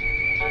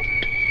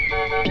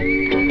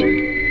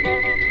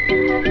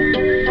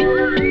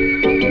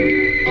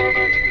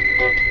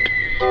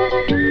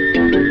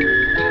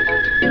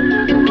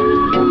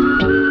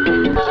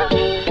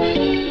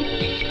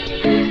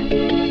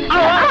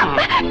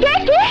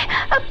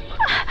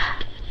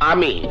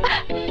 আমি।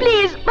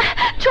 প্লিজ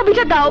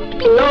ছবিটা দাও।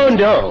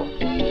 নো,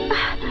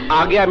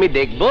 আগে আমি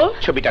দেখবো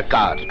ছবিটা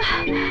কার।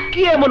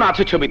 কি এমন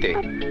আছে ছবিতে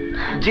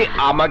যে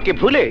আমাকে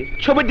ভুলে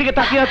ছবির দিকে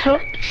তাকিয়ে আছো?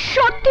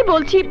 সত্যি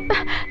বলছি,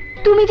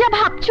 তুমি যা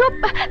ভাবছো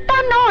তা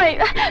নয়।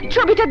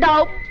 ছবিটা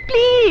দাও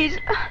প্লিজ।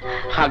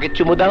 আগে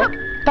চুমু দাও,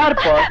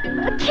 তারপর।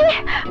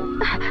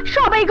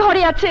 সবাই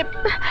ঘরে আছে,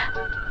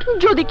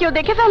 যদি কেউ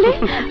দেখে ফেলে।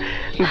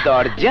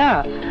 দরজা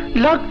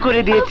লক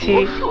করে দিয়েছি।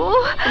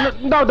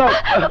 দাও দাও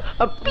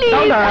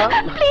প্লিজ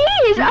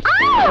প্লিজ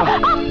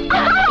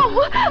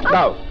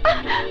দাও,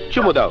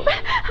 চুমু দাও।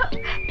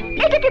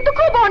 এটা কিন্তু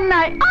খুব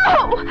অন্যায়।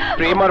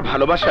 প্রেম আর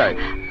ভালোবাসায়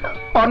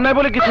অন্যায়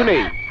বলে কিছু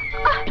নেই।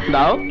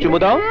 দাও, চুমু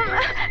দাও।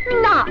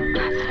 না,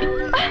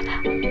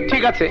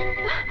 ঠিক আছে,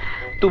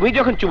 তুমি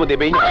যখন চুমু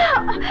দেবেই না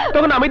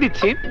তখন আমি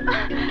দিচ্ছি।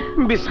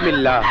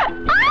 বিসমিল্লাহ।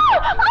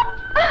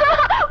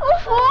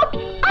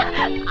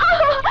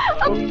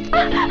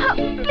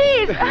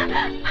 প্লিজ,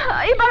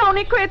 এবার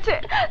অনেক হয়েছে।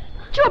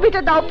 ছবিটা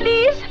দাও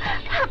প্লিজ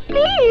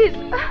প্লিজ।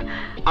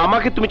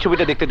 আমাকে তুমি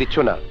ছবিটা দেখতে দিচ্ছ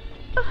না,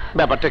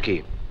 ব্যাপারটা কি?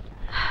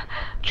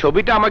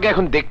 ছবিটা আমাকে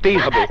এখন দেখতেই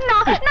হবে। না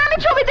না, আমি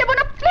ছবি দেব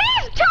না,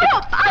 প্লিজ ছাড়ো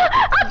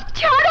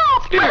ছাড়ো।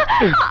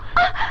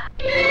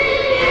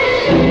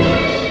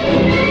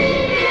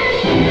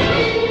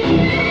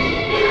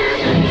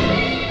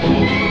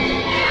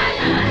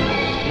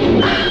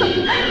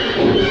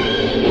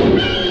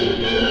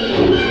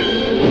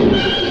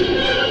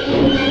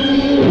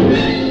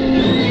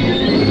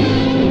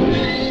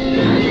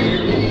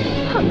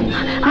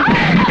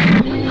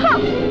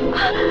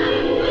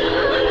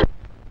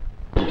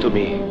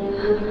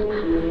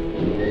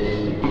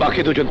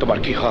 বাকি দুজন তোমার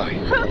কি হয়?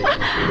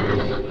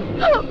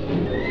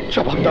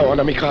 জবাব দাও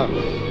অনামিকা,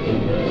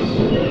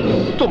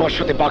 তোমার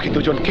সাথে বাকি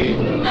দুজনকে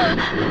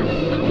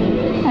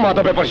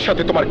মাদা ব্যাপারের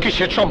সাথে তোমার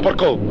কিসের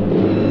সম্পর্ক?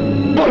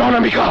 বলো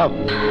অনামিকা,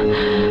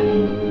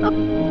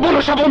 বলো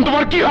শ্রাবণ,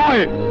 তোমার কি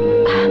হয়?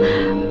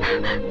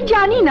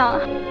 জানি না।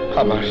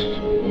 আমার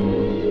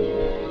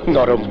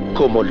নরম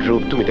কোমল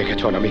রূপ তুমি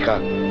দেখেছ অনামিকা,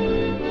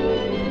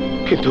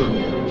 কিন্তু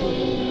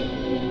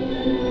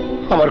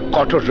আমার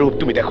কঠোর রূপ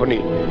তুমি দেখোনি।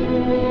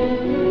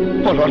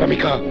 বলো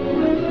অনামিকা,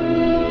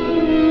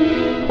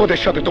 ওদের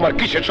সাথে তোমার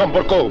কিসের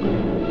সম্পর্ক?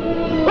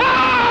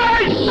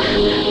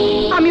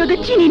 আমি ওদের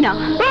চিনি না।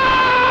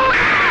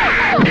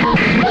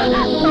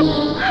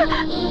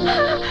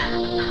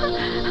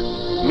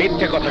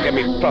 মিথ্যে কথাকে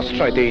আমি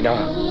প্রশ্রয় দেই না।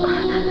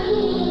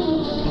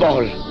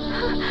 বল,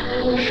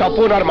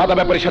 স্বপন আর মাদা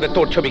ব্যাপারের সাথে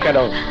তোর ছবি কেন?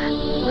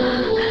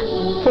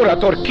 ওরা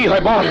তোর কি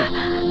হয় বল?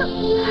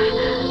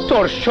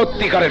 তোর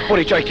সত্যিকারের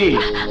পরিচয় কি?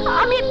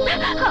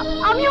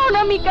 আমি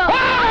অনামিকা।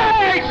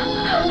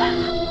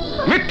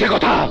 মিথ্যে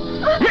কথা,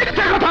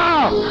 মিথ্যে কথা।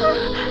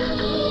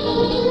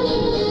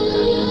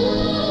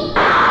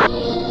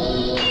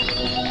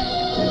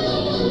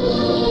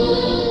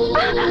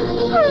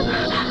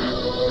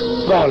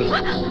 বল,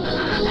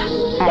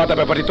 মাদা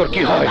ব্যাপারে তোর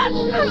কি হয়?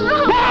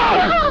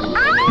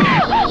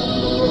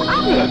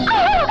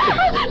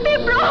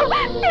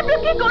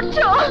 কি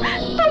করছো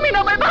তুমি? না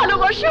আমায়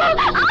ভালোবাসো?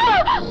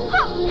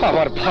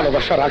 আমার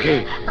ভালোবাসার আগে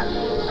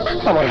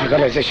আমার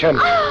অর্গানাইজেশন,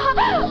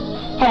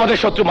 আমাদের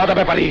শত্রু মাদা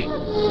ব্যাপারী,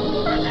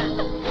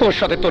 ওর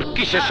সাথে তোর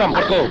কিসের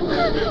সম্পর্ক?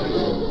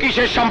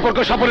 কিসের সম্পর্ক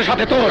স্বপনের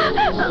সাথে তোর?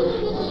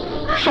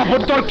 স্বপন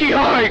তোর কি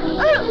হয়?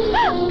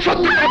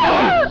 সত্যি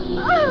বল,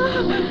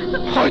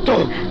 হয়তো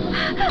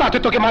তাতে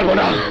তোকে মারবো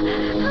না,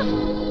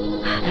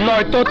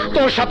 নয়তো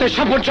তোর সাথে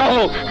স্বপন সহ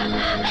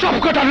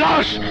সবকটা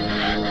লাশ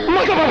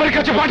মাদা বাবার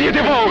কাছে পাঠিয়ে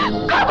দেবো।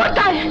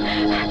 খবরদার,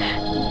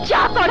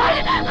 যা করার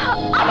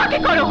আমাকে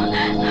করো,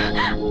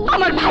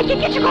 আমার ভাইকে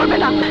কিছু করবে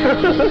না।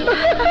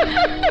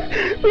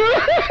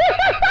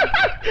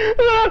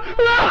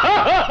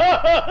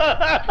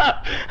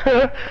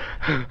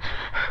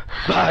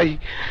 ভাই?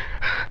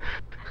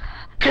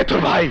 কে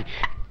তোর ভাই?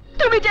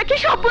 তুমি যাকে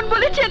স্বপন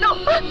বলেছেন,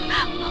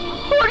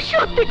 ওর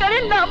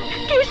সত্যিকারের নাম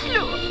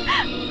কৃষ্ণু।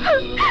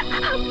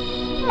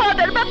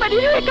 মাদার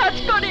ব্যাপারীর হয়ে কাজ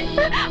করে।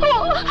 ও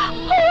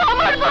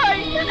আমার ভাই,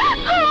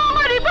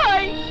 আমারই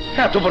ভাই।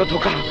 এত বড়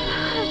ধোঁকা!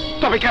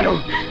 তবে কেন,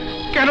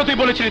 কেন তুই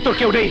বলেছিলি তোর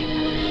কেউ নেই?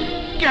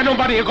 কেন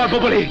বানিয়ে গল্প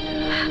বলে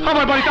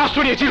আমার বাড়িতে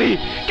আশ্রয় নিয়েছিলি?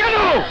 কেন?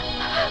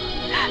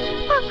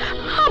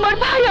 আমার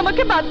ভাই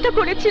আমাকে বাধ্য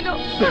করেছিল,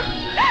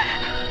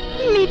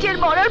 নিজের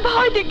মরার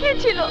ভয়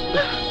দেখিয়েছিল।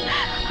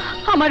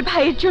 আমার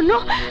ভাইয়ের জন্য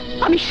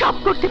আমি সব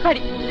করতে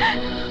পারি।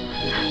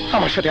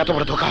 আমার সাথে এত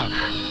বড় ধোঁকা!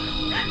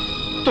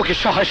 তোকে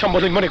সহায়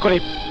সম্বোধন মনে করে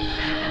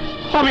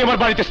আমি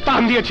আমার বাড়িতে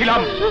স্থান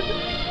দিয়েছিলাম,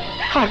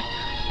 আর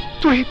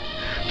তুই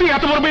তুই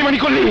এত বড় বেইমানি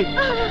করলি।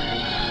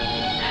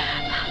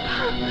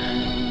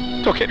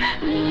 তোকে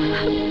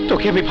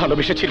তোকে আমি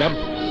ভালোবেসেছিলাম,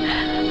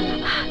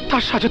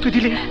 তার সাজা তুই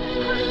দিলি।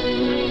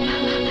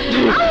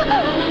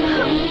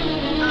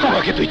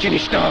 আমাকে তুই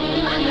চিনিস না।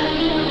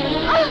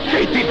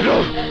 এই তীব্র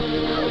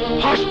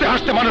হাসতে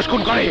হাসতে মানুষ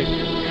খুন করে,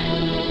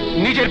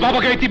 নিজের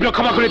বাবাকে এই তীব্র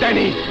ক্ষমা করে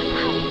দেয়নি,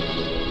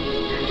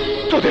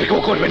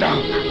 তোদেরকেও করবে না।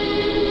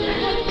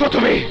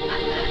 প্রথমে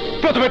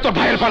প্রথমে তোর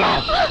ভাইয়ের পালা।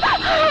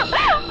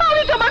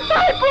 আমি তোমার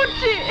ভাই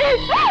পড়ছি,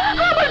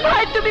 আমার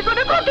ভাই তুমি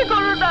কোনো ক্ষতি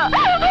করো না।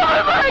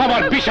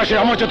 আমার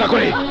বিশ্বাসের অমর্যাদা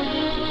করে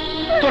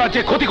তোরা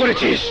যে ক্ষতি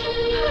করেছিস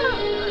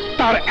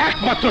তার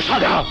একমাত্র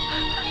সাজা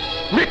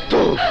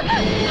মৃত্যু।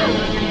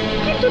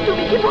 কিন্তু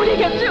তুমি কি ভুলে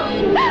গেছো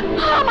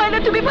আমায় না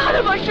তুমি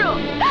ভালোবাসো?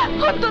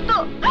 অন্তত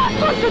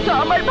অন্তত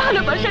আমার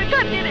ভালোবাসার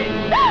খাতিরে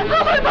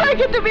আমার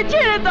ভাইকে তুমি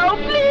ছেড়ে দাও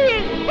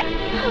প্লিজ।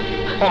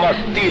 আমার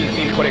তিল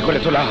তিল করে করে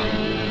তোলা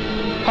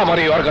আমার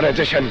এই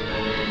অর্গানাইজেশন,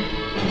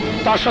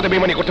 তার সাথে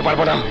বেমানি করতে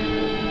পারবো না।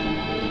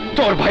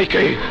 তোর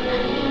ভাইকে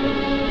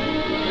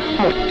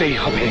মরতেই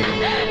হবে।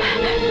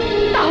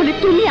 তাহলে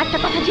তুমি একটা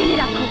কথা জেনে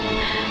রাখো,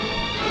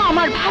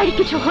 আমার ভাইয়ের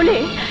কিছু হলে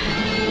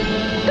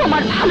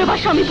তোমার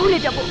ভালোবাসা আমি ভুলে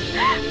যাব,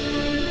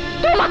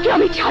 তোমাকে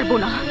আমি ছাড়বো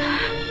না।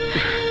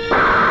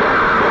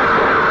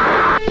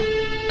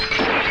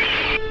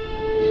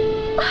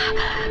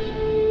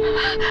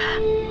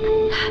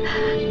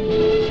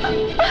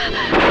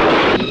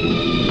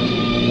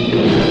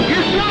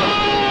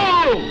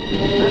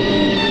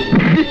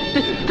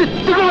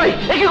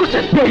 কি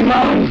করছেন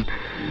বেঈমান,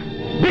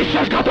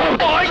 বিশ্বাসঘাতক!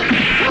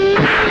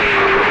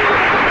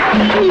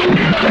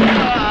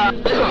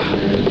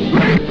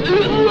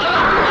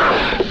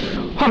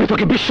 আমি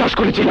তোকে বিশ্বাস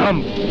করেছিলাম,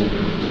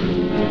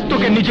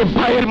 তোকে নিজের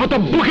ভাইয়ের মতো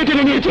বুকে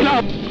টেনে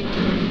নিয়েছিলাম,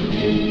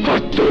 আর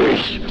তুই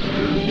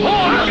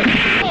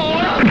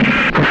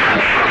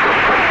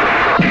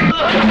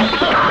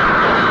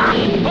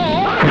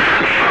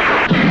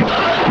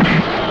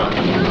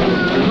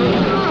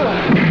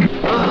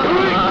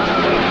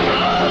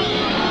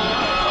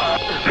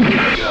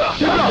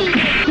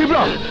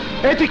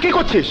এই তুই কি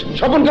করছিস?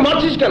 স্বপনকে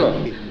মারছিস কেন?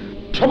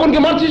 স্বপনকে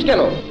মারছিস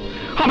কেন?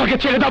 আমাকে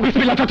ছেড়ে দাও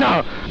বিসমিল্লাহ চাচা।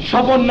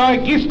 স্বপন নয়,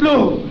 কিসলু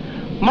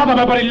মাথা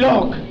ব্যাপারীর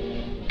লোক।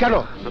 কেন,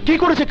 কি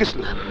করেছে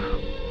কিসলু?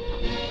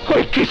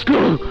 ওই কিসলু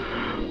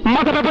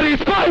মাথা ব্যাপারীর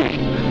স্পাই।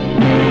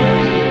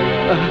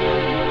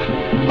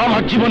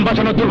 আমার জীবন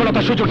বাঁচানোর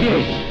দুর্বলতার সুযোগ নিয়ে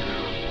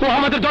ও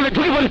আমাদের দলে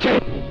ঢুকে পড়েছে।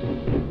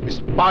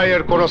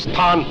 স্পাইয়ের কোন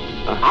স্থান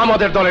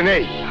আমাদের দলে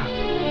নেই।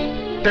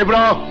 তীব্র,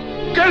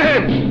 kill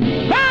him!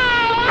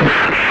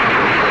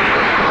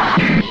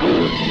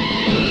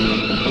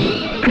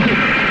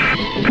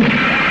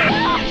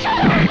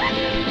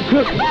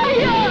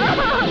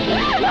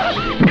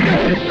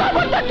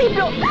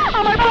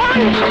 আমার ভাই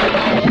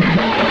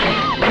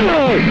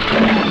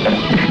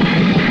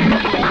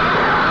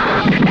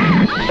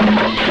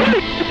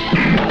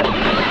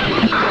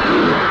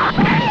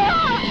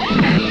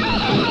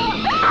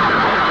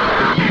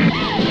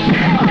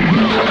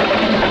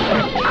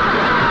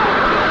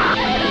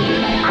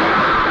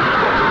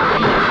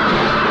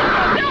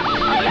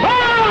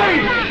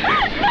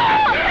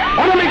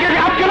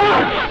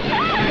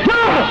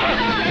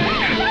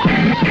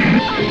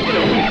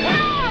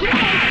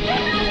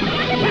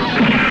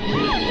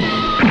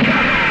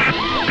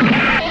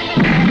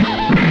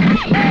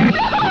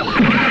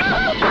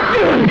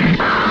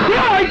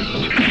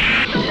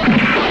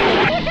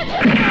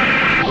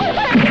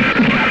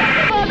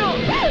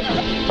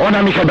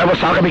অনামিকার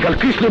ব্যবস্থা আগামীকাল,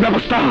 কৃষ্ণের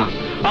ব্যবস্থা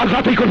আজ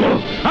রাতেই করবো।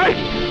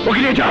 ওকে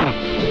নিয়ে যা।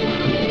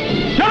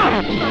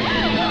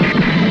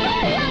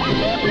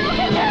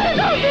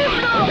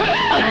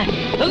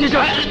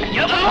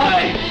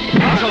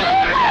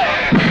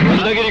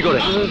 গুন্ডাগিরি করে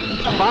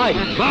ভাই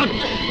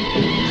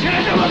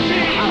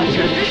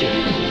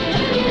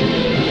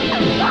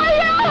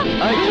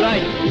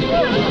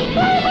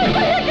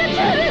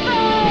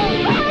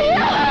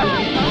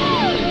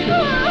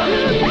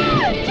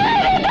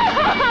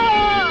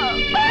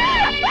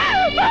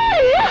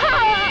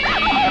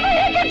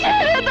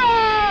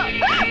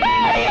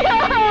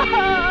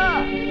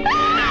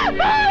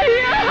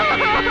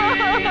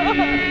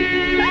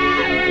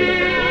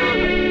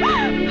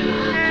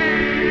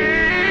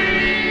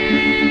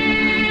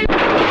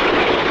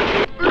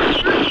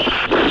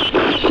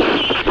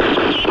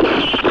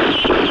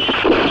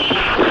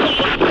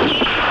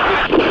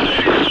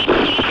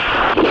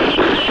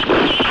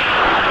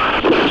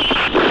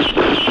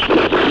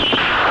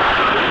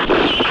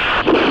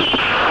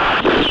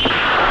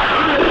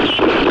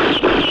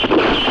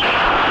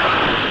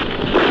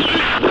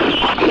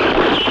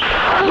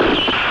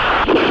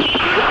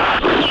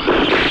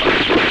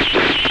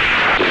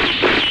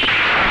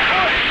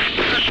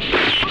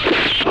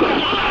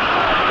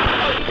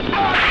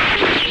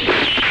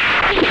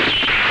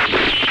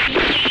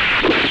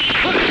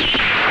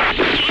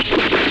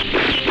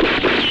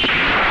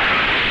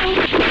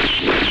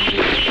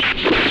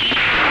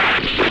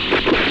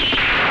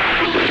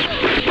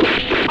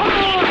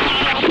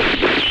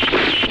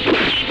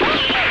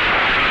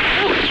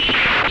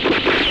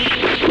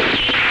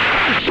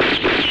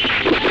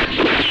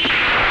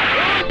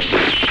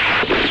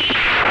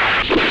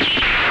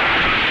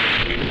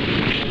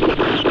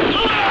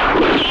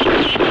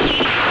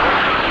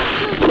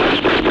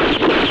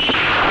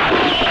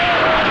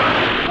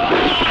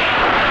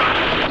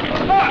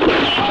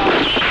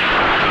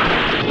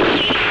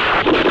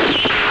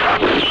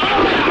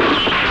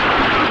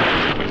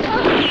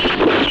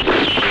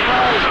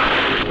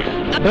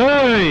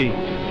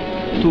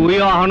তুই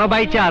অহনো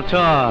বাইচা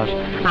আছস।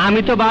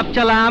 আমি তো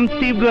ভাবছিলাম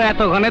তীব্র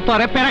এতক্ষণে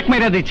তরে প্যারাক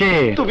মেরা দিছে।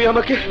 তুমি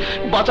আমাকে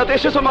বাঁচাতে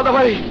এসেছো মাদা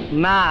ভাই?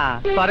 না,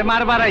 তরে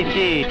মারবার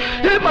আইছি।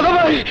 মাদা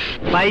ভাই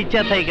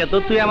বাইচা থাইকা তো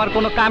তুই আমার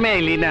কোনো কামে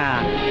আইলি না।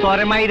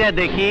 তরে মাইরা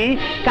দেখি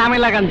কামে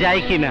লাগান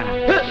যায় কিনা।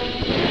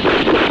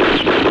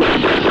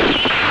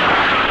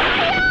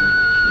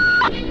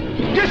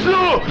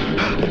 কিসলু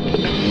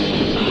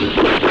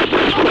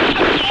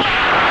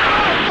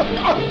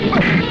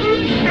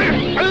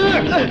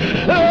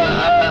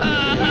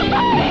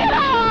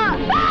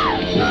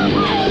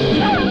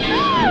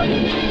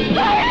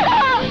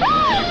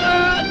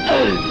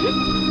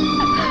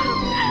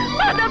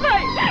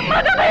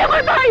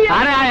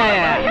আরে আয়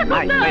আয় আয়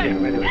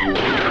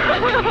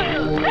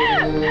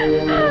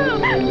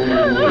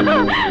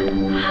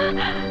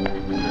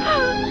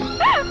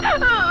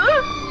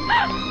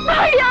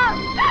ভাইয়া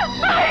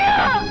ভাইয়া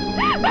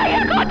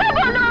ভাইয়া কথা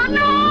বলো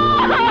না।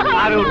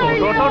 আরে ওঠ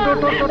ওঠ ওঠ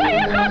ওঠ ওঠ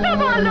ভাইয়া কথা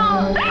বলো।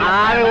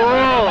 আরে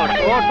ওঠ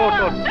ওঠ ওঠ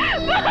ওঠ।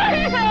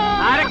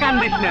 আরে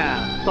কান্দিস না,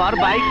 তোর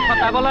বাইক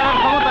কথা বলার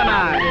ক্ষমতা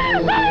নাই।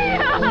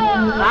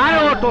 আরে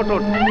ওঠ ওঠ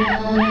ওঠ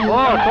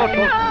ওঠ ওঠ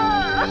ওঠ।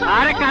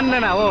 আরে কান্দে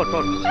না, ওঠ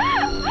ওঠ।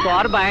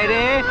 তোর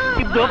বাইরে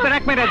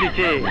প্যারাক মেরা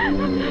দিচ্ছে।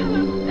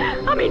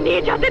 আমি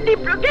নিজ হাতে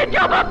তীব্রকে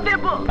জবাব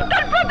দেব,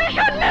 তার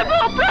প্রতিশোধ নেব,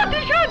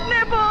 প্রতিশোধ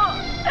নেব।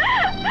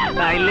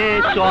 তাইলে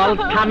চল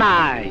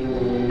থানায়,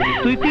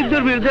 তুই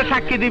তীব্রর বিরুদ্ধে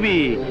সাক্ষী দিবি,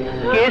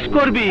 কেস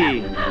করবি।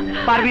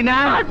 পারবি না?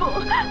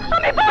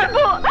 আমি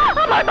পারবো।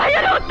 আমার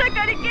ভাইয়ের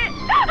হত্যাকারীকে,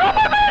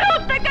 আমার ভাইয়ের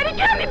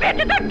হত্যাকারীকে আমি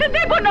বেঁচে থাকতে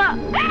দেব না।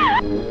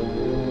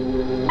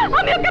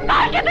 আমি ওকে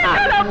ফাঁসিতে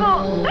ঝুলাবো।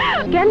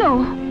 কেন?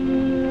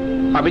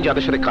 আমি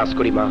যাদের সাথে কাজ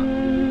করি মা,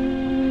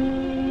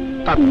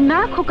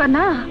 না খোকা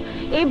না,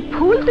 এই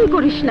ভুল তুই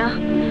করিস না।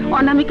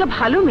 অনামিকা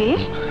ভালো মেয়ে।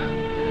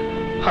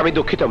 আমি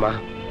দুঃখিত মা,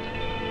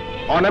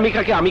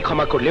 অনামিকাকে আমি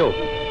ক্ষমা করলেও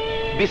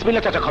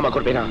বিসমিল্লাহ চাচা ক্ষমা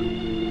করবে না।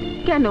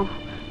 কেন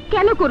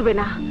কেন করবে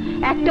না?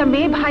 একটা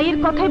মেয়ে ভাইয়ের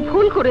কথায়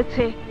ভুল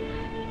করেছে,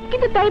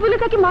 কিন্তু তাই বলে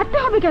তাকে মারতে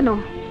হবে কেন?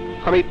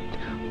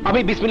 আমি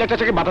বিসমিল্লাহ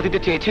চাচাকে বাধা দিতে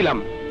চেয়েছিলাম,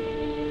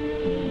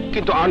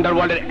 কিন্তু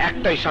আন্ডারওয়ার্ল্ডের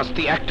একটাই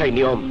শাস্তি, একটাই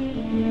নিয়ম।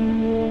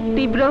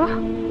 তীব্র,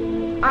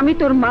 আমি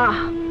তোর মা,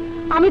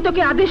 আমি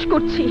তোকে আদেশ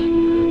করছি,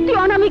 তুই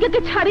অনামিকাকে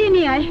ছাড়িয়ে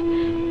নিয়ে আয়।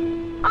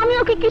 আমি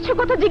ওকে কিছু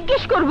কথা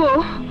জিজ্ঞেস করব।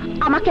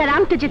 আমাকে আর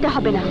আনতে যেতে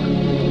হবে না।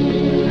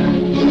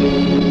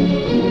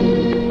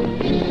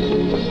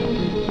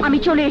 আমি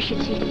চলে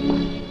এসেছি।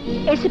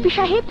 এসপি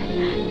সাহেব,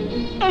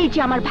 এই যে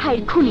আমার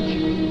ভাইয়ের খুনি।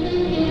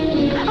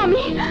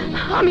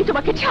 আমি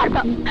তোমাকে ছাড়ব,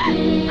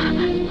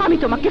 আমি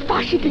তোমাকে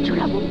ফাঁসিতে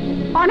ঝুলাবো।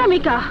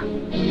 অনামিকা,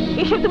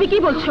 এসব তুমি কি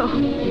বলছো?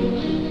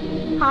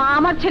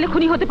 আমার ছেলে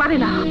খুনি হতে পারে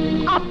না।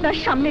 আপনার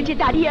সামনে যে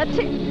দাঁড়িয়ে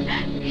আছে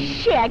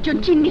সে একজন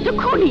চিহ্নিত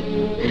খুনি।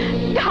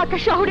 ঢাকা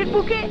শহরের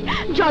বুকে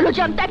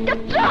জলজন্ত একটা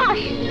ত্রাস,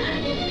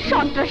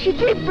 সন্ত্রাসী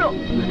তীব্র।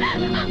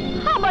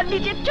 আমার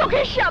নিজের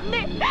চোখের সামনে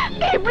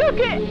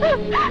তীব্রকে,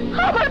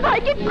 আমার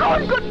ভাইকে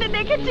খুন করতে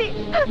দেখেছি।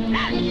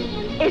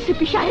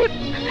 এসপি সাহেব,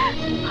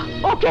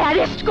 ওকে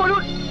অ্যারেস্ট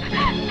করুন,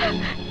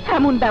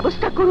 এমন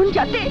ব্যবস্থা করুন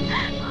যাতে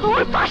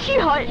ওর ফাঁসি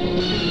হয়।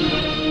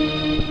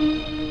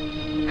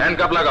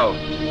 হ্যান্ডকাপ লাগাও।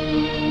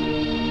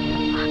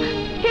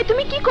 হে,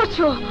 তুমি কি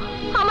করছো?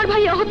 আমার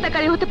ভাই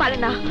হত্যাকারী হতে পারে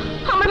না।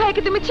 আমার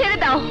ভাইকে তুমি ছেড়ে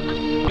দাও।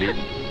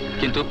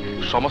 কিন্তু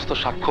সমস্ত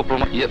সাক্ষ্য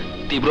প্রমাণ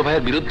তীব্র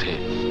ভাইয়ের বিরুদ্ধে।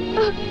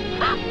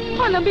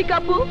 অনামিকা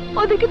আপু,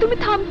 ওদেরকে তুমি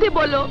থামতে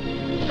বলো।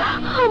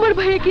 আমার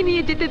ভাইকে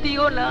নিয়ে যেতে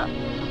দিও না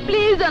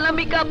প্লিজ।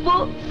 অনামিকা আপু,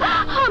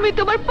 আমি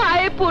তোমার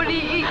পায়ে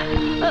পড়ি।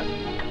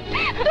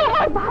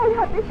 তোমার ভাই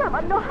হাতে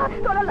সামান্য হাত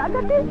করা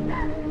লাগাতে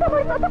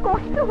তোমার কত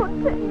কষ্ট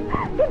হচ্ছে,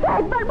 কিন্তু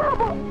একবার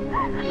ভাবো,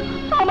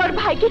 আমার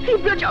ভাইকে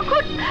তীব্র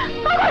যখন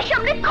আমার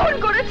সামনে খুন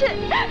করেছে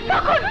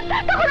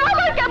তখন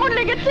আমার কেমন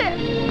লেগেছে।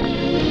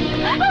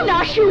 না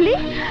শিউলি,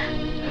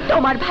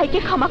 তোমার ভাইকে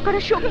ক্ষমা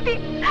করার শক্তি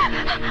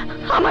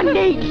আমার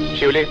নেই।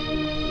 শিউলি,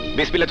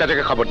 বিসমিল্লাহ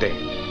চাচাকে খবর দে,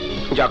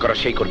 যা করার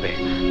সেই করবে।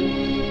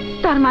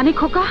 তার মানে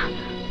খোকা,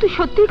 তুই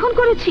সত্যি খুন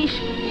করেছিস?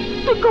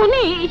 তুই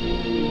খুনি?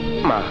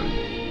 মা,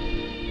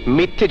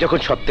 মিথ্যে যখন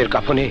সত্যের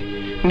কাফনে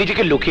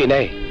নিজেকে লুকিয়ে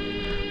নেয়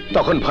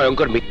তখন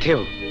ভয়ঙ্কর মিথ্যেও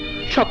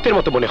সত্যের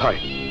মতো মনে হয়।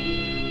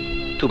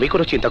 তুমি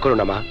কোনো চিন্তা করো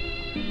না মা,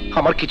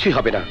 আমার কিছুই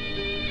হবে না।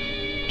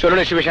 চলুন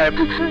এসবে সাহেব।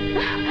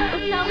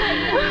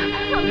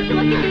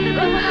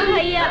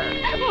 ভাইয়া,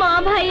 মা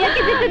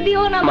ভাইয়াকে যেতে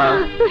দিও না। মা,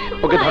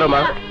 ওকে ধরো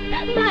মা।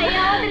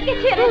 ভাইয়া, ওদেরকে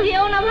ছেড়ে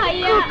দিও না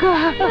ভাইয়া।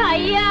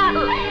 ভাইয়া,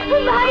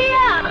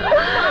 ভাইয়া,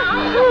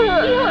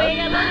 কি হয়ে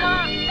গেল মা?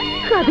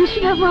 কাঁদিস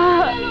না মা,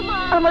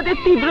 আমাদের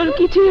তীব্রর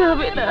কিছুই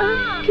হবে না,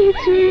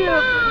 কিছুই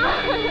হবে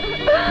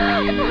না।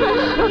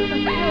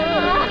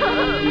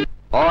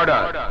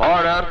 Order,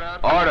 order,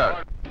 order.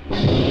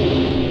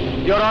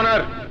 Your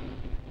honour,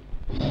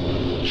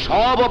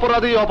 সব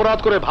অপরাধী অপরাধ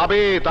করে ভাবে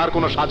তার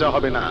কোনো সাজা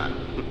হবে না।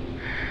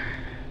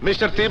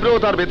 মিস্টার তীব্র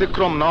তার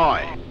ব্যতিক্রম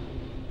নয়।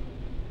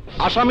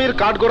 আসামির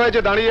কাঠগড়ায়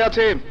যে দাঁড়িয়ে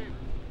আছে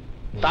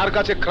তার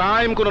কাছে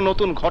ক্রাইম কোনো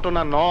নতুন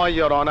ঘটনা নয়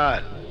ইওর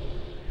অনার।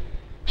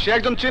 সে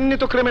একজন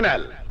চিহ্নিত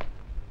ক্রিমিনাল।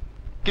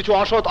 কিছু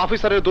অসৎ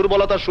অফিসারের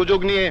দুর্বলতার সুযোগ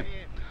নিয়ে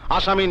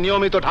আসামি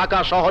নিয়মিত ঢাকা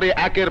শহরে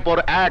একের পর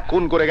এক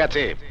খুন করে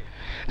গেছে,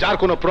 যার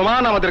কোনো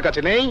প্রমাণ আমাদের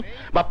কাছে নেই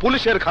বা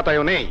পুলিশের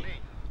খাতায়ও নেই।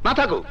 না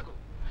থাকুক,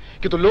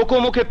 কিন্তু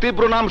লোকমুখে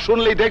তীব্র নাম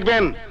শুনলেই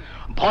দেখবেন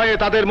ভয়ে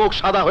তাদের মুখ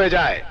সাদা হয়ে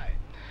যায়।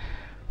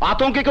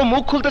 আতঙ্কে কেউ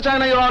মুখ খুলতে চায়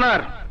না ইওর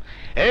অনার।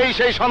 এই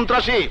সেই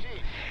সন্ত্রাসী,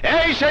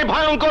 এই সেই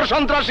ভয়ঙ্কর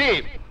সন্ত্রাসী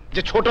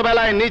যে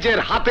ছোটবেলায় নিজের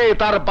হাতে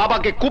তার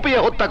বাবাকে কুপিয়ে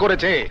হত্যা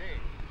করেছে।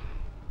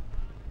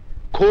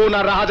 খুন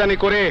আর রাহাজানি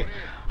করে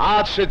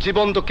আজ সে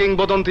জীবন্ত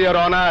কিংবদন্তি ইওর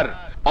অনার।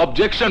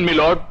 অবজেকশন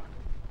মিলর্ড,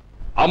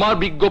 আমার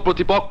বিজ্ঞ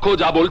প্রতিপক্ষ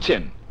যা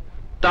বলছেন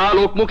তা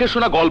লোকমুখে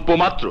শোনা গল্প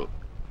মাত্র।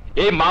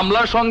 এই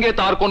মামলার সঙ্গে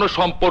তার কোনো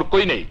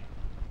সম্পর্কই নেই।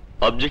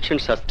 Objection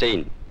sustain.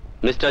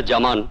 মিস্টার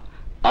জামান,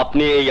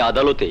 আপনি এই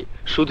আদালতে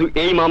শুধু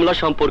এই মামলা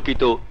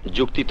সম্পর্কিত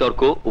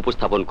যুক্তিতর্ক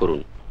উপস্থাপন করুন।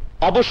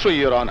 অবশ্যই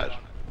ইওর অনার।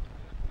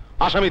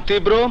 আসামি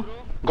তীব্র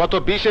গত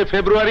 20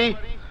 ফেব্রুয়ারি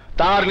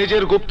তার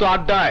নিজের গুপ্ত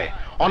আড্ডায়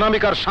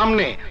অনামিকার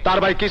সামনে তার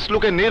ভাই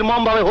কিসলুকে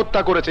নির্মমভাবে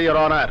হত্যা করেছে ইওর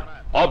অনার।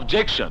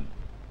 অবজেকশন।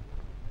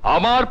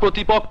 আমার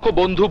প্রতিপক্ষ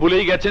বন্ধু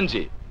ভুলেই গেছেন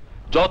যে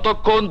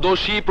যতক্ষণ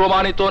দোষী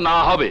প্রমাণিত না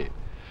হবে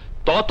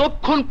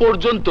ততক্ষণ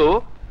পর্যন্ত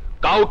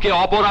কাউকে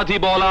অপরাধী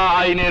বলা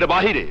আইনের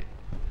বাহিরে।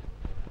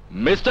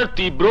 মিস্টার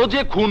তীব্র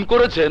যে খুন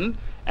করেছেন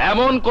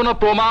এমন কোন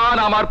প্রমাণ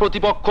আমার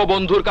প্রতিপক্ষ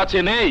বন্ধুর কাছে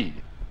নেই।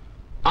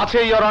 আছে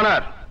ইওর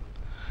অনার।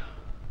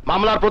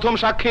 মামলার প্রথম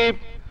সাক্ষী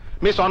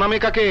মিস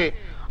অনামিকাকে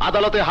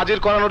আদালতে হাজির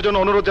করানোর জন্য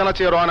অনুরোধ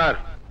জানাচ্ছি ইওর অনার।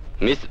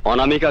 মিস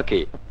অনামিকাকে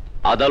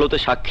আদালতে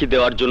সাক্ষী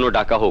দেওয়ার জন্য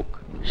ডাকা হোক।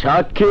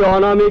 সাক্ষী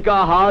অনামিকা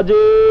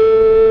হাজির।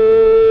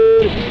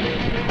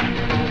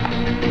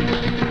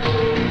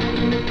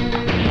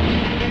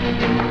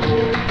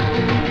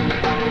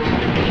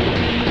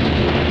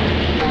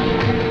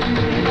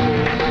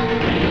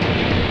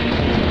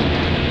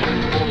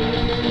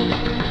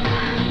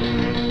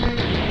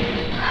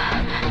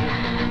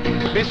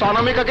 মিস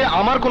অনামিকাকে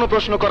আমার কোনো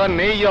প্রশ্ন করার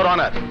নেই, ইওর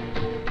অনার।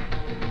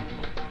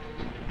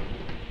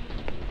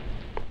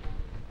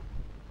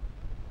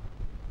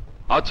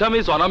 আচ্ছা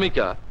মিস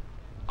অনামিকা,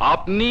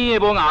 আপনি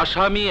এবং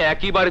আসামি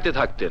একই বাড়িতে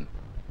থাকতেন,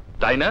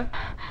 তাই না?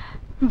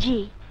 জি।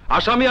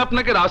 আসামি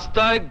আপনাকে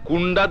রাস্তায়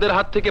গুন্ডাদের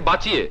হাত থেকে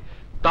বাঁচিয়ে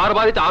তার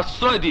বাড়িতে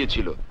আশ্রয়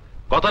দিয়েছিল,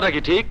 কথাটা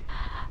কি ঠিক?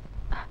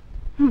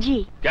 জি।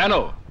 কেন?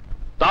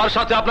 তার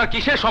সাথে আপনার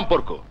কিসের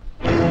সম্পর্ক?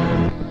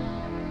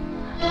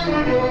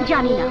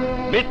 জানি না।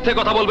 মিথ্যে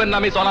কথা বলবেন না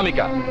মিস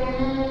অনামিকা।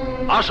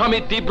 আসামি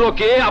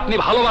তীব্রকে আপনি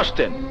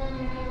ভালোবাসতেন,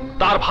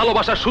 তার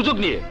ভালোবাসার সুযোগ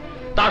নিয়ে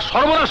তার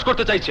সর্বনাশ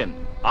করতে চাইছেন।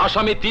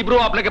 আসামি তীব্র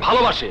আপনাকে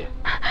ভালোবাসে।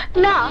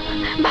 না,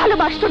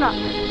 ভালোবাসতো না,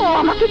 ও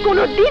আমাকে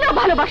কোনোদিনও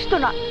ভালোবাসতো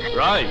না।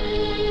 রাইট।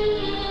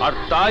 আর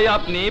তাই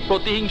আপনি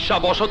প্রতিহিংসা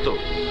বশত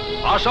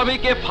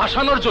আসামিকে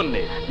ফাঁসানোর জন্য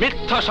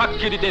মিথ্যা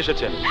সাক্ষী দিতে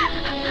এসেছেন।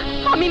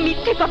 আমি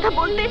মিথ্যে কথা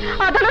বলতে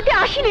আদালতে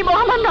আসিনি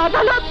মহামান্য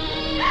আদালত।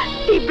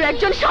 তীব্র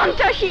একজন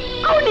সন্ত্রাসী,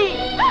 খুনি।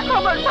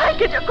 আমার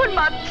ভাইকে যখন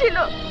মারছিল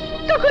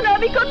তখন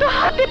আমি কত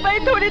হাতে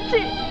পায়ে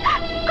ধরেছি,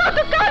 কত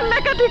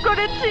কান্নাকাটি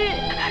করেছি,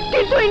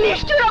 কিন্তু ওই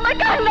নিষ্ঠুর আমার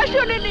কান্না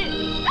শোনেনি,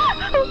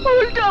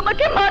 উল্টো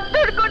আমাকে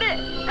মারধর করে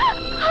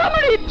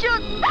আমার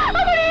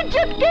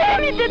ইজ্জত কেড়ে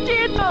নিতে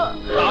চেয়েছো।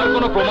 তার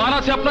কোনো প্রমাণ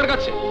আছে আপনার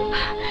কাছে?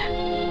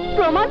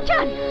 প্রমাণ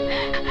চান?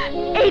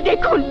 এই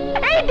দেখুন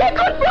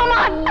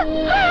প্রমাণ।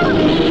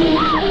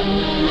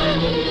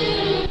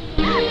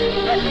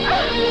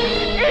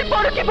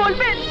 এরপর কি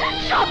বলবেন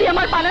সবই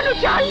আমার বানানো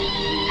চাল?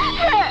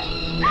 হ্যাঁ,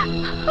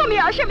 আমি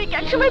আসামিকে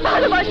একসময়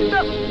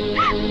ভালোবাসতাম,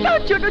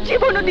 তার জন্য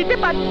জীবনও দিতে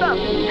পারতাম,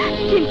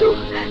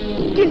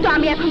 কিন্তু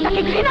আমি এখন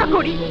তাকে ঘৃণা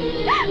করি।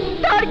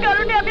 তার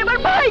কারণে আমি আমার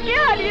ভাইকে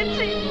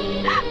হারিয়েছি।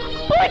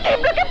 ওই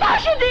তীব্রকে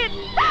ফাঁসি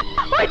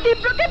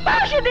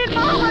দিন,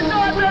 মহামান্য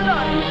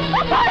আদালত,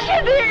 ফাঁসি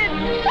দিন।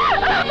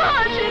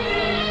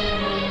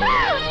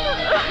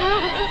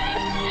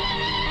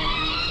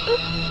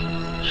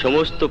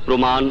 সমস্ত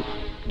প্রমাণ,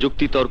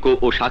 যুক্তিতর্ক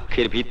ও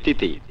সাক্ষ্যের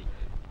ভিত্তিতে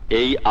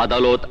এই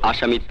আদালত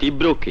আসামি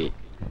তীব্রকে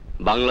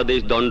বাংলাদেশ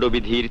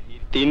দণ্ডবিধির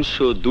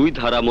 302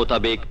 ধারা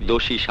মোতাবেক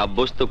দোষী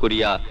সাব্যস্ত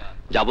করিয়া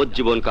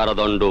যাবজ্জীবন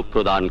কারাদণ্ড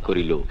প্রদান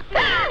করিল।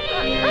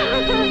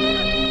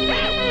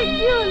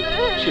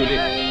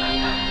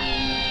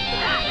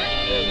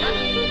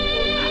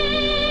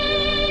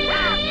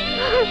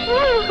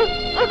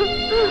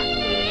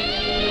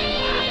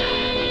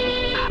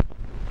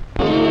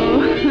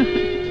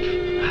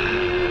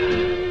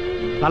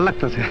 ভাল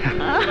লাগতেছে।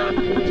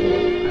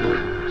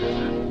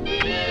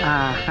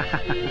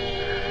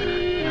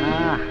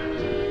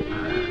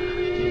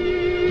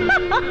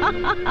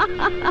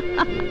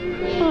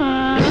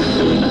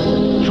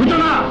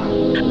 সূচনা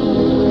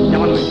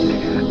যেমন হয়েছে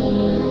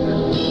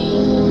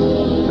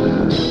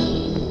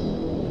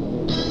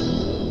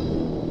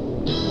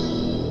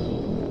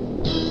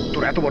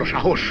তোর এত বড়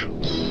সাহস,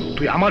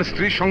 তুই আমার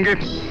স্ত্রীর সঙ্গে,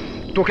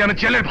 তোকে আমি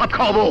জেলের ভাত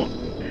খাওয়াবো।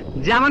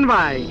 যেমন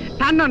ভাই,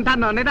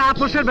 টান্নন, এটা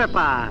আপোষের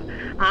ব্যাপার।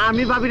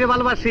 আমি বাবিরে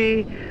ভালোবাসি,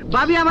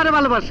 বাবি আমারে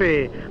ভালোবাসে।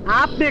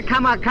 আপনি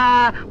খামাখা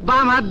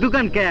বাম হাত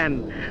দোকান কেন?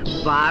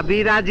 বাবি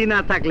রাজি না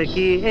থাকলে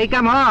কি এই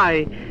কাম হয়?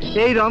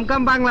 এই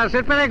রমকাম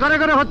বাংলাদেশের প্রায় ঘরে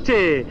ঘরে হচ্ছে।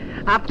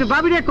 আপনি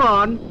বাবিরে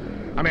কোন?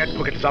 আমি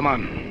অ্যাডভোকেট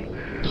জামান,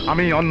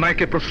 আমি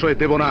অন্যায়কে প্রশ্রয়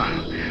দেব না,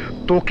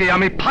 তোকে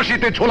আমি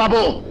ফাঁসিতে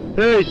ঝোলাবো।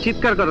 এই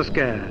চিৎকার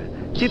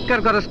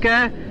করস কে?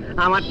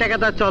 আমার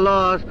টাকাটা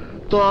চলস,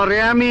 তোরে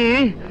আমি।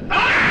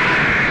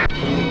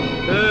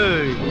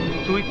 এই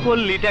তুই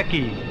করলিটা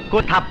কি?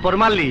 থাপ্পড়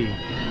মারলি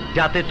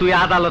যাতে তুই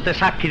আদালতে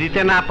সাক্ষী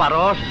দিতে না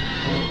পারস?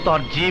 তোর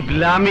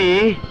জিভলা আমি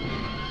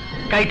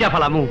কাইটা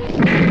ফেলামু।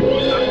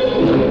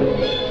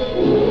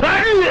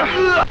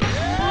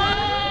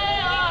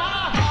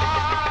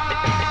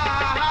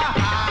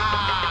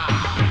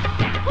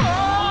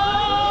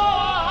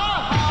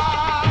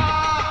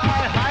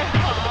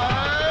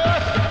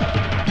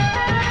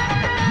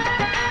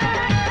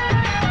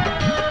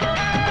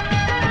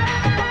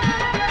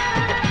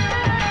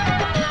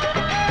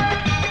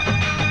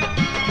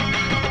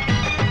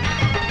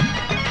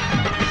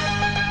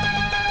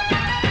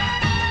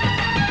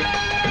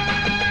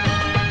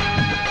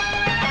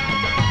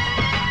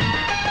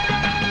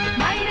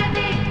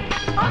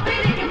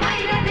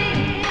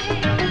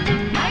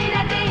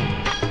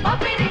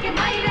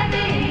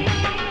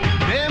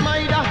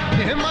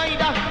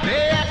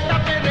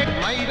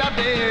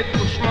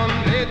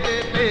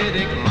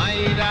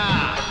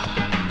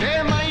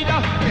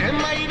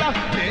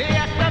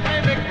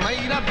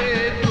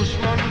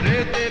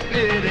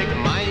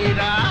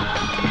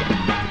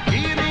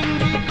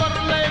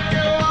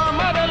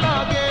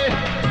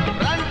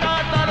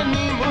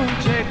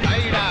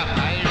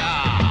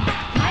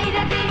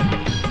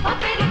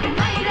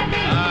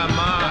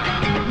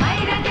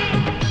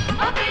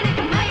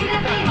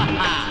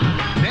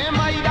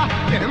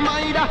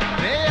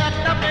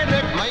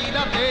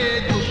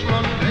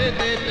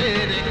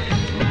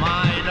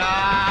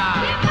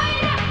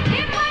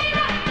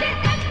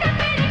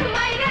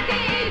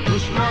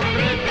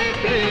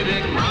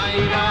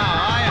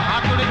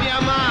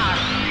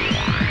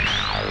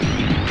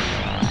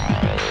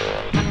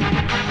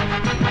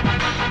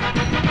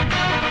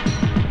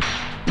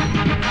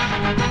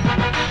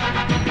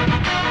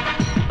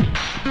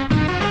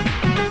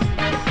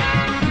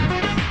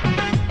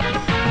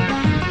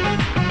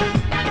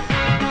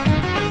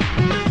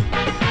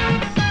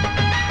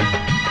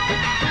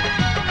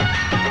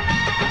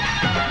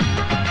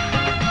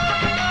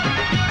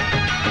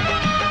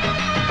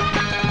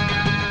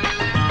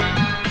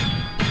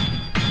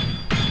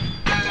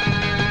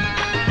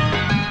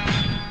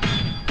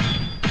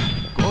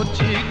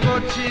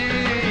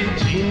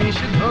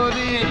 জিনিস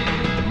ধরি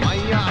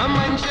মাইয়া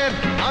মানুষের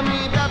আমি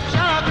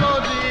ব্যবসা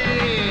করি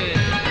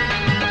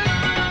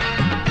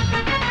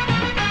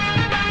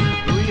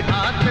দুই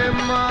হাতে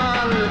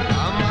মাল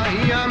কামাই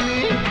আমি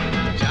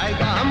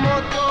জায়গা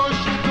মতো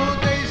শুধু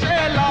দেই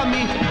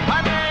সেলামি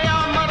আরে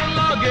আমার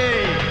লগে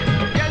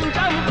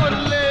গঞ্জাম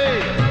করলে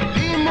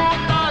দিমু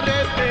তারে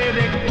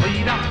তেরে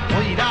কইরা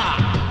কইরা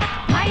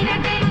মাইরা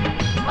দে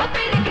ও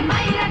তেরে কি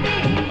মাইরা দে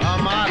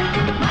আমার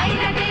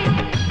মাইরা দে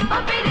ও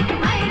তেরে কি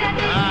মাইরা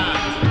দে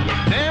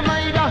রে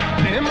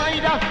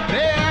মাইরা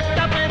রে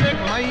একটা পেরেক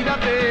মাইরা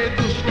দে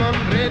দুশমন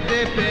রে দে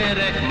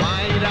পেরেক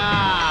মাইরা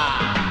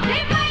রে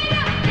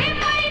মাইরা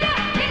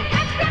রে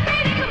একটা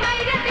পেরেক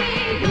মাইরা দে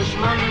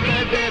দুশমন রে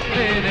দে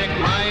পেরেক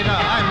মাইরা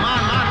আয়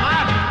মার মার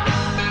মার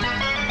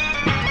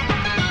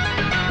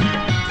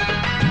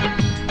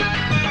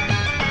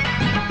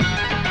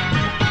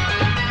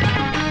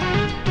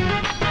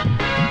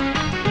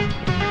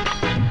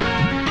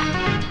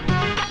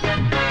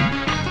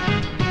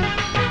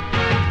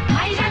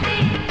মাইরা দে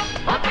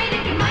ও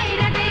পেরেক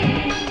মাইরা দে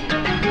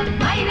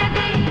মাইরা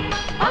দে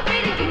ও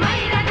পেরেক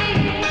মাইরা দে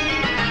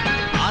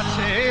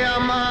আছে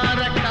আমার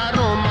একটা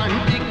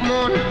রোমান্টিক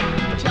মন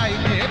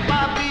চাইলে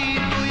পাবি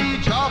তুই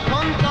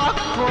যখন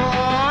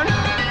তখন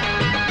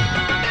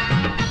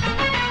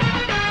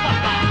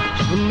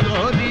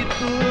সুন্দরী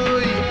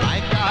তুই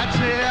আয়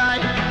কাছে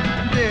আয়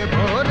দেব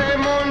রে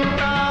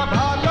মনটা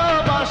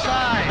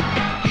ভালোবাসায়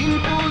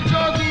কিন্তু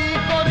যদি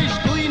করিস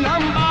তুই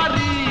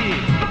নাম্বারি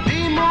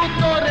দিমু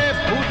তোরে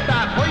ফুটা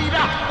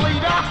কইরা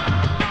কইরা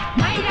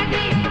মাইরা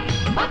দে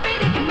ও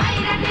পেরেক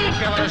মাইরা দে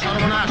একেবারে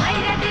সর্বনাশ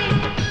মাইরা দে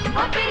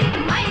ও পেরেক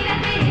মাইরা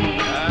দে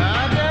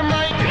আরে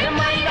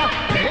মাইরা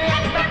দে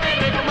একটা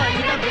পেরেক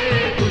মাইরা দে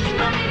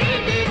দুশমন রে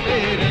দে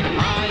পেরেক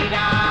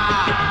মাইরা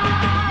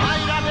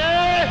মাইরা দে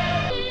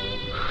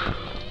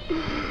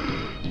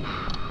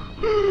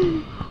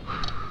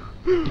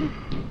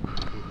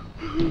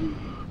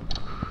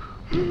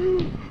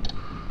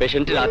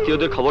পেশেন্টের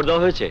আত্মীয়দের খবর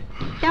দেওয়া হয়েছে?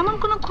 তেমন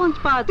কোনো খোঁজ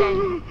পাওয়া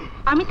যায়নি।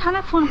 আমি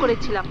থানায় ফোন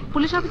করেছিলাম,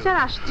 পুলিশ অফিসার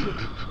আসছে।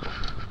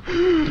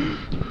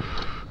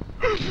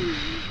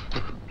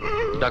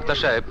 ডাক্তার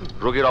সাহেব,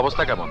 রোগীর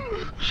অবস্থা কেমন?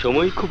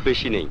 সময় খুব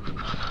বেশি নেই।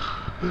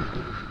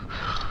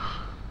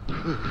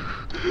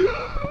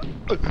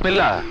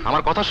 বিসমিল্লাহ,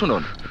 আমার কথা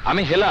শুনুন।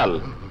 আমি হেলাল।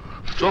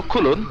 চোখ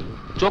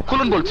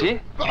খুলুন বলছি।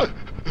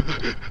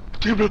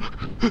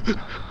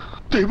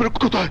 তীব্র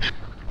কোথায়?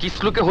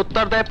 কিসলুকে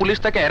হত্যার দায়ে পুলিশ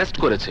তাকে অ্যারেস্ট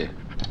করেছে।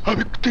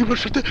 আমি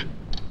তীব্রের সাথে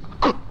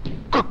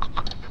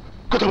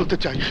কথা বলতে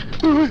চাই।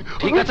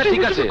 ঠিক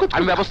আছে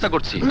আমি ব্যবস্থা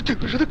করছি।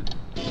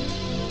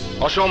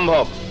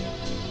 অসম্ভব।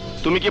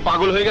 তুমি কি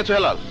পাগল হয়ে গেছো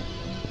হেলাল?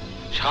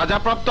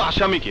 সাজাপ্রাপ্ত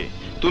আসামিকে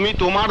তুমি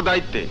তোমার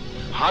দায়িত্বে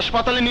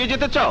হাসপাতালে নিয়ে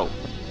যেতে চাও?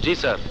 জি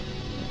স্যার,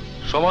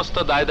 সমস্ত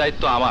দায়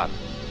দায়িত্ব আমার।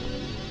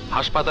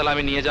 হাসপাতালে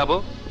আমি নিয়ে যাব,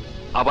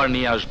 আবার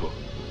নিয়ে আসব।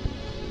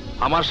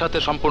 আমার সাথে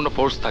সম্পূর্ণ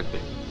ফোর্স থাকবে।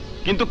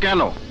 কিন্তু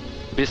কেন?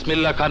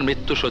 বিসমিল্লাহ খান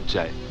মৃত্যু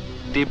শয্যায়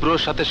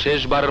তীব্রর সাথে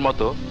শেষবারের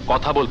মতো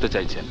কথা বলতে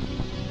চাইছেন।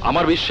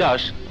 আমার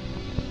বিশ্বাস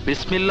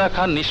বিসমিল্লাহ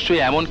খান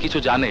নিশ্চয়ই এমন কিছু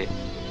জানে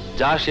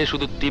যা সে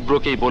শুধু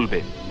তীব্রকেই বলবে।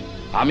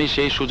 আমি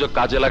সেই সুযোগ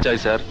কাজে লাগাই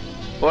স্যার।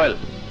 ওয়েল,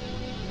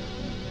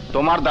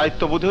 তোমার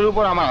দায়িত্ববোধের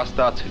উপর আমার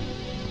আস্থা আছে।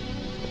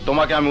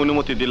 তোমাকে আমি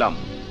অনুমতি দিলাম,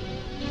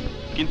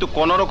 কিন্তু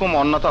কোন রকম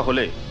অন্যতা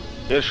হলে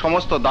এর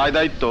সমস্ত দায়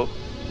দায়িত্ব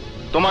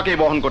তোমাকেই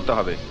বহন করতে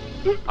হবে।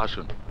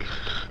 আসুন,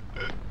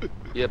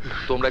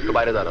 তোমরা একটু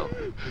বাইরে দাঁড়াও।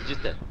 জি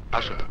স্যার,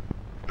 আসুন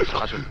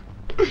আসুন।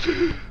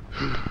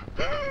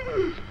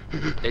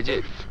 এই যে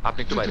আপনি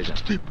একটু বাইরে যান।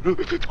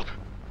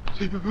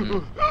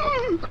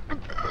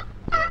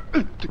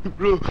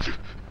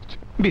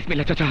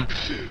 বিসমিল্লাহ চাচা,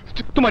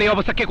 তোমার এই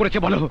অবস্থা কে করেছে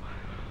বলো?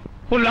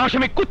 ও লাশ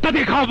আমি কুত্তা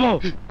দিয়ে খাওয়াবো।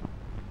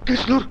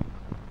 কৃষ্ণর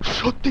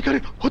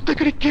সত্যিকারের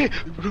হত্যাকারী কে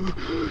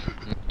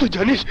তুই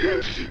জানিস?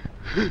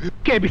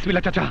 কে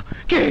বিসমিল্লাহ চাচা?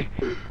 কে?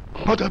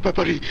 মাদা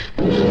ব্যাপারী।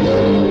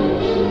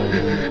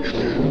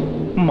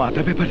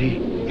 মাদা ব্যাপারী?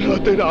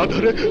 রাতের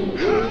আধারে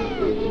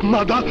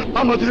মাদা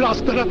আমাদের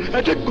আস্তানা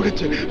অ্যাটাক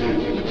করেছে,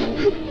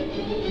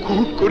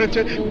 খুন করেছে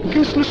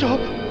কৃষ্ণ সহ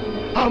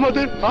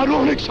আমাদের আরো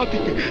অনেক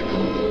সাথীকে।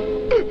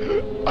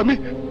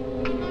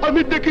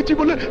 আমি দেখেছি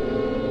বলে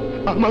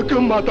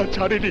আমাকেও মাথা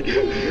ছাড়েনি।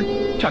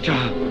 চাচা,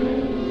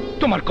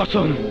 তোমার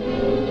কসম,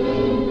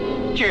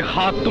 যে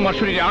হাত তোমার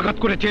শরীরে আঘাত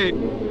করেছে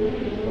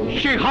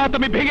সে হাত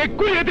আমি ভেঙে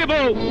গুঁড়িয়ে দেব।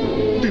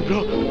 তীব্র,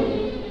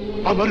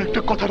 আমার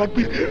একটা কথা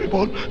রাখবি?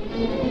 বল।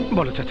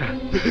 বলো চাচা।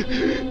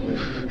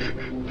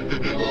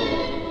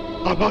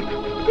 আমার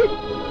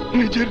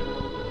নিজের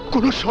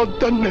কোনো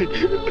সন্তান নেই,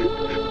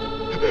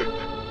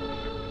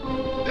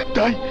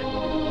 তাই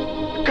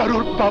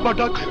কারোর বাবা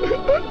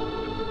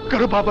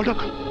ডাক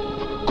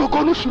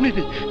কখনো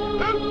শুনিনি।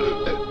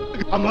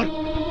 আমার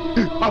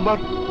আমার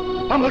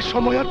আমার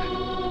সময় আর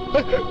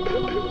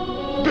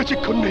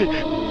বেশিক্ষণ নেই।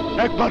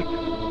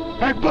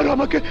 একবার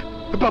আমাকে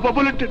বাবা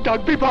বলে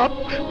ডাকবি বাপ?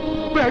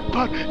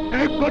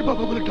 একবার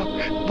বাবা বলে ডাক।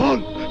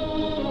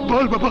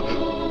 বল বাবা,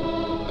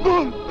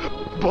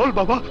 বল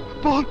বাবা,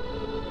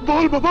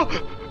 বল বাবা।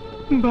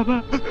 বাবা,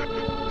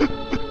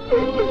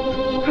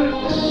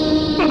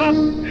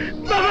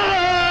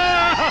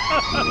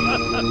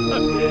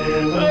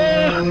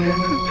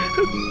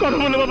 কথা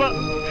বলো বাবা,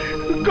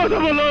 কথা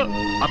বলো।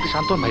 আপনি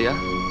শান্ত হন ভাইয়া।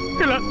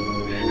 হেলাল,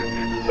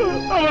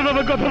 আমার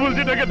বাবা কথা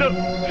বলছে না কেন?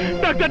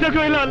 ডাক্তার ডাকো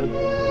Helal.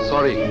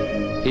 Sorry,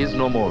 he is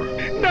no more.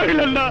 না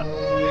হেলাল না,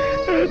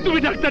 তুমি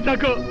ডাক্তার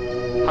ডাকো।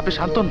 আপনি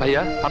শান্ত হন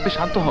ভাইয়া, আপনি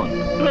শান্ত হন।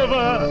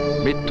 বাবা,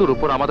 মৃত্যুর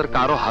উপর আমাদের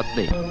কারো হাত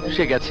নেই,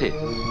 সে গেছে।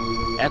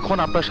 এখন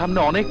আপনার সামনে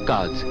অনেক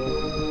কাজ,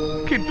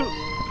 কিন্তু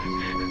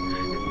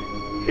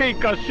এই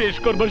কাজ শেষ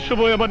করবার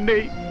সময় আমার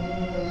নেই,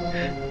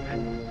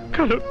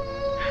 কারণ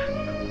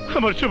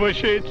আমার সময়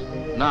শেষ।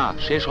 না,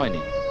 শেষ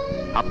হয়নি,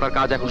 আপনার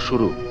কাজ এখন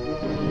শুরু।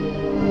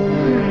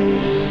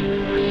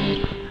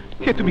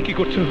 হে, তুমি কি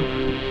করছো?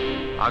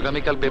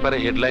 আগামীকাল পেপারে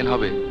হেডলাইন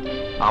হবে,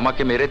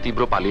 আমাকে মেরে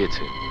তীব্র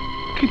পালিয়েছে।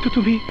 কিন্তু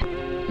তুমি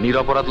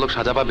নিরপরাধ লোক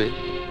সাজা পাবে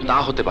তা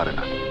হতে পারে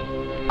না।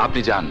 আপনি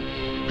যান,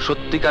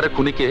 সত্যিকারের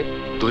খুনিকে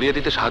ধরিয়ে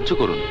দিতে সাহায্য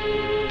করুন।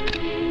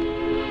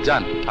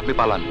 যান, আপনি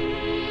পালান।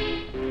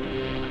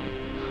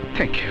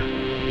 Thank you.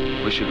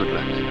 Wish you good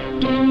luck.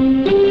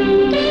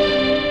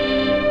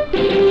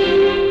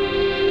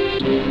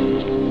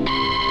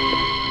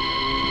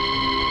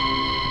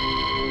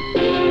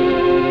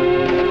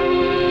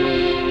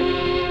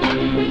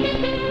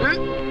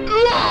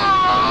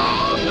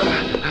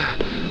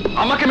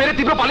 আমাকে মেরে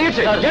তীব্র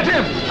পালিয়েছে।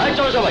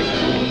 চলো সবাই।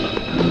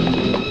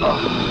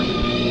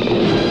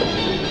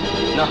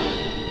 না,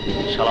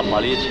 শালা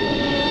পালিয়েছে।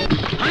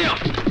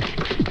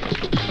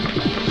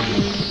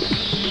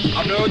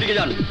 আপনারা ওদিকে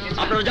যান,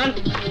 আপনারা যান,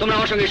 তোমরা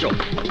আমার সঙ্গে এসো।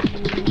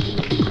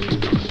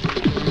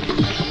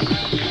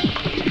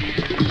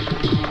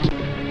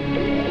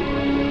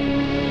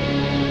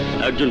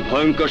 একজন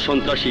ভয়ঙ্কর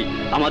সন্ত্রাসী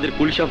আমাদের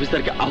পুলিশ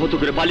অফিসারকে আহত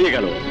করে পালিয়ে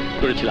গেল।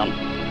 করেছিলাম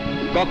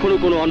কখনো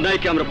কোনো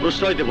অন্যায়কে আমরা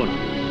প্রশ্রয় দেব না,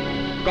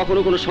 কখনো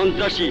কোনো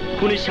সন্ত্রাসী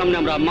খুনির সামনে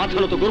আমরা মাথা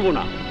নত করব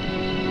না।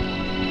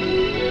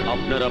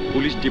 আপনারা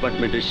পুলিশ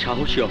ডিপার্টমেন্টের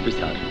সাহসী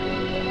অফিসার,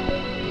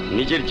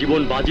 নিজের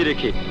জীবন বাজি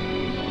রেখে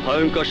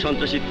ভয়ঙ্কর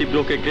সন্ত্রাসী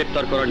তীব্রকে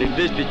গ্রেপ্তার করার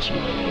নির্দেশ দিচ্ছি।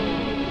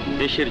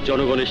 দেশের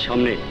জনগণের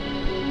সামনে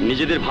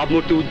নিজেদের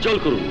ভাবমূর্তি উজ্জ্বল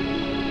করুন।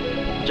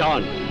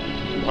 যান,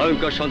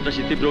 ভয়ঙ্কর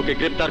সন্ত্রাসী তীব্রকে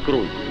গ্রেপ্তার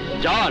করুন।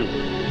 যান,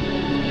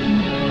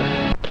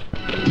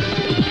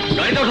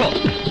 গাড়িতে ওঠো,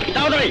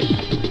 তাড়াতাড়ি।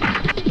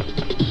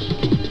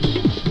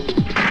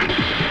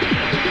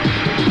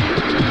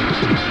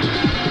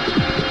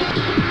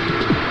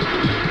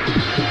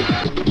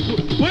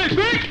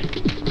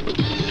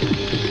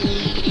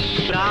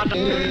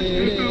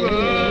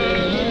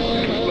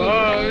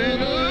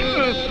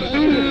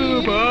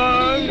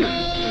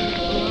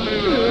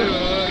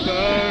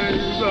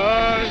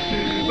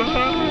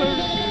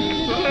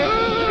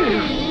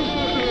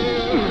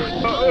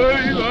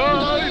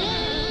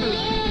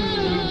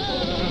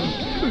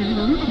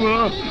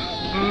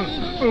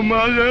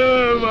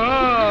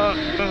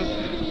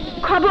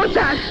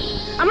 খবরদার,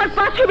 আমার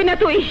পা ছবি না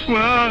তুই।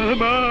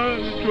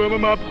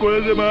 মাফ করে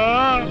দে মা।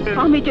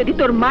 আমি যদি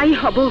তোর মাই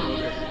হব,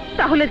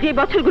 তাহলে যে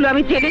বছরগুলো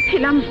আমি জেলে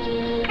ছিলাম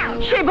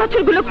সে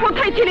বছরগুলো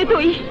কোথায় ছিলি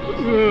তুই?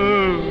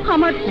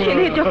 আমার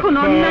ছেলে যখন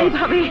অন্যায়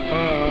ভাবে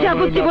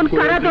যাবজ্জীবন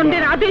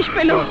কারাদণ্ডের আদেশ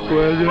পেল,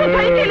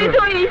 কোথায় ছিলি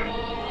তুই?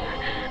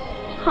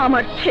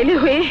 আমার ছেলে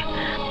হয়ে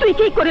তুই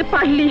কি করে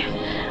পারলি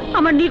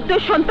আমার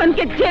নির্দোষ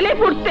সন্তানকে জেলে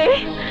পড়তে,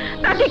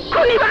 তাকে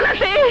খুনি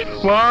বানাতে?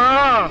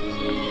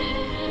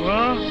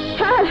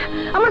 ছাড়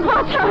আমার পা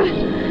ছাড়।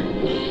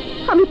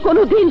 আমি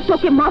কোনোদিন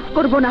তোকে মাফ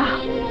করব না।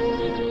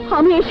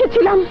 আমি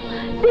এসেছিলাম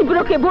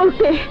তীব্রকে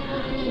বলতে,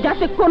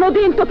 যাতে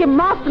কোনোদিন তোকে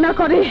মাফ না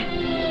করে।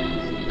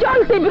 চল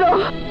তীব্র।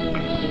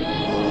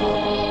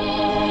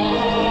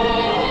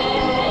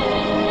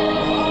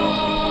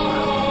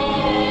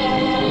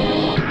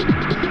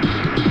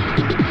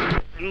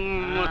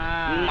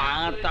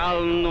 মাতাল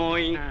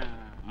নই,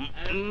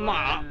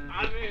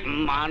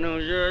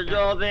 মানুষ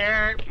যদি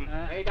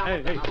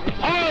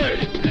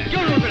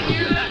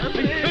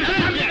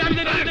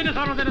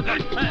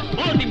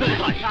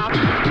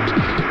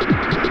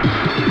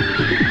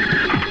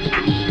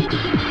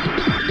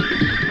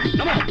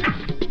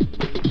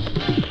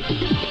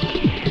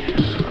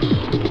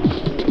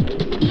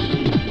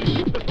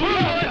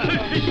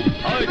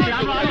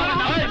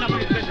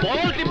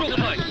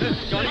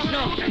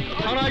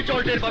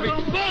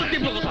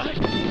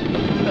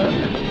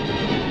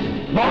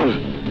বল,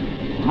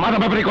 মাথা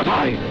ব্যাপারে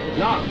কোথায়?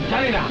 না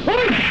জানি না।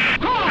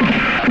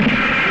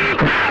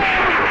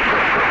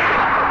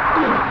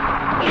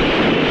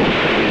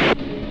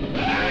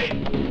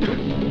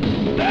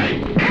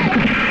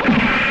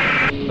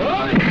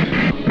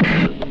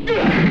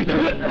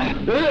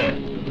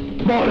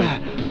 বল,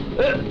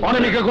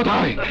 অনামিকা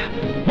কোথায়?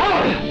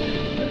 বল,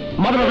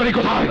 মাথা ব্যাপারে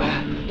কোথায়?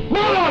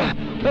 বল,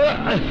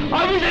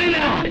 আমি জানি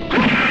না।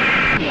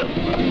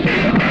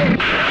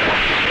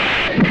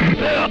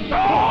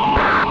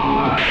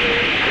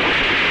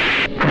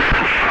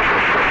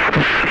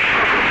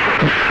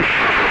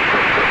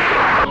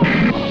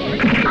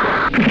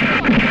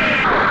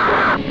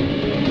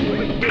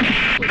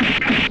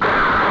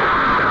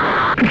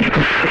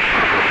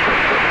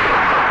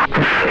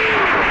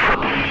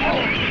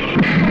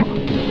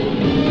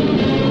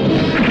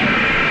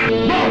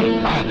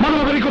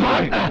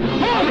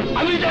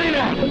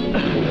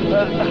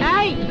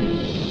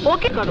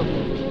 করো,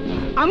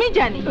 আমি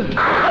জানি।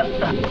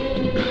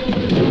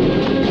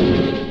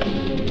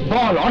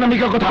 বল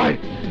অনামিকা কোথায়,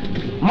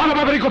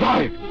 মানবাগারি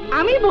কোথায়?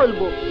 আমি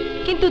বলবো,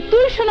 কিন্তু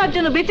তুই শোনার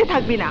জন্য বেঁচে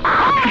থাকবি না।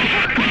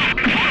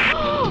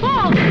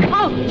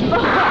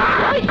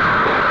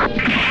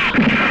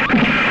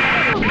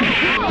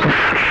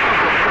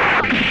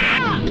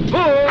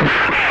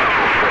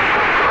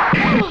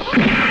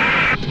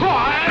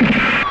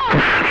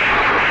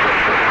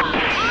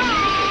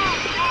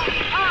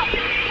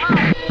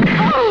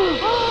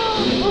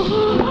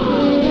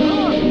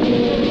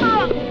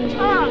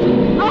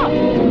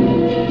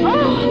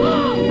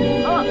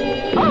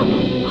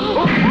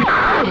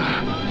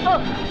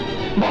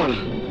 বল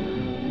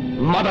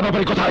মাদা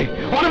ব্যাপারী কোথায়,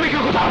 অনামিকা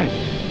কোথায়?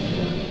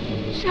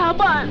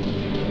 সাবান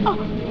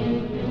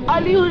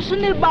আলী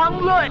হোসেনের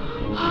বাংলোয়।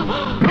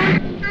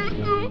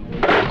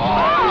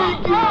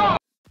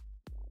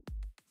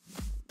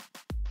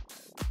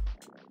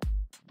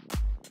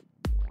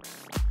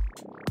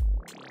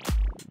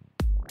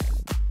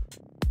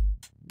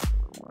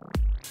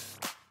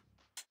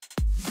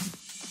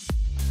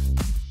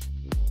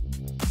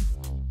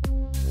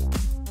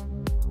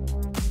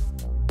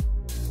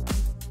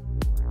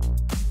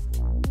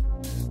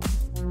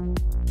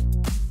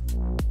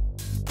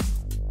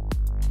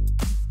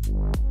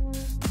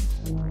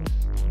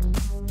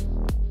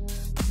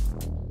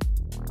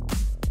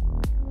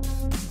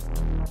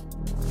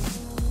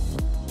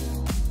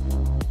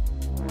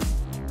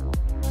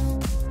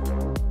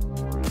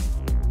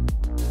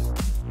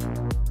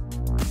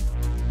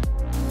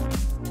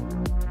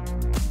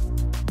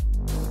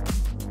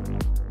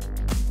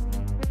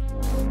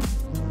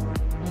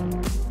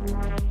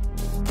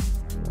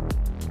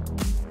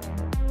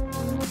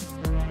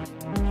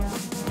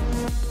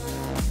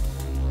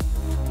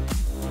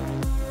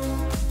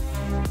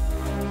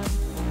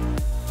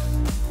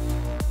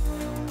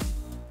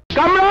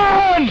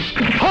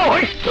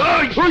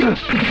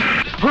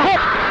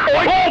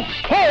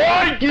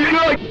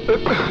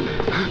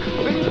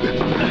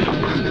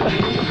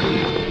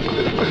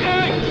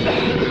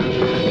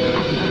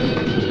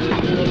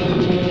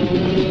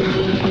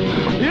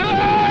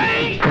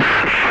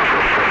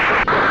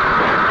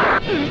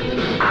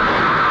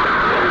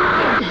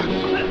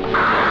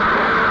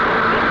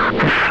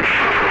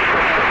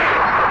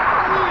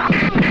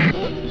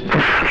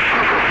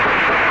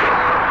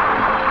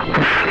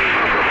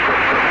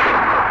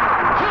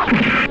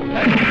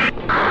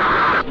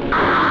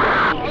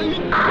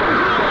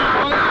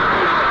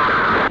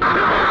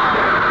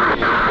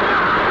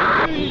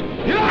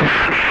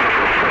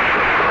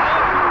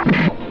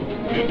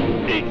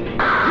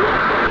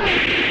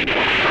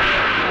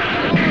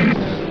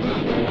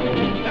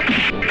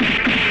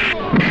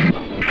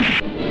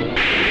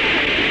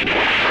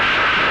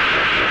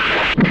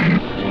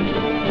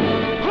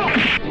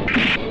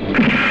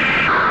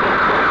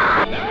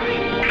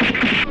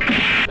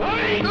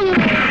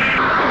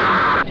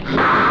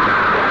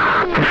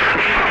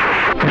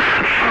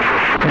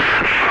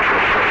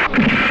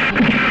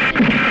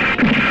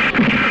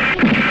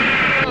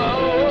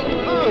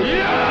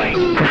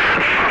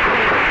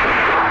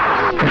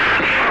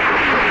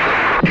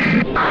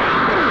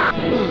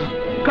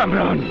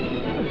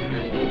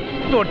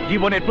 তোর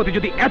জীবনের প্রতি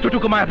যদি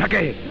এতটুকু মায়া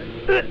থাকে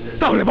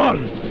তাহলে বল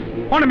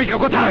অনামিকা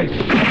কোথায়?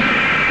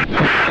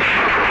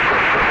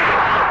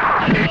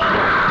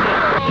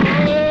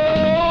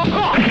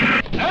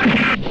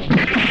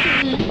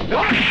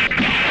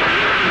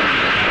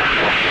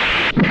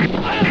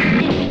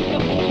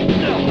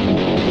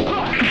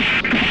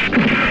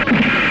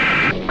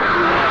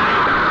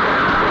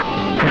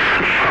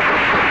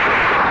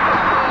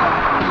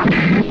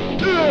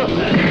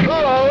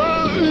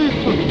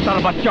 তার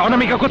বাচ্চা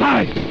অনামিকা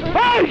কোথায়?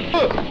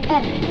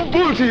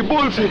 বলছি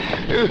বলছি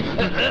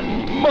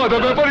মাদা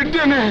ব্যাপারী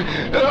টেনে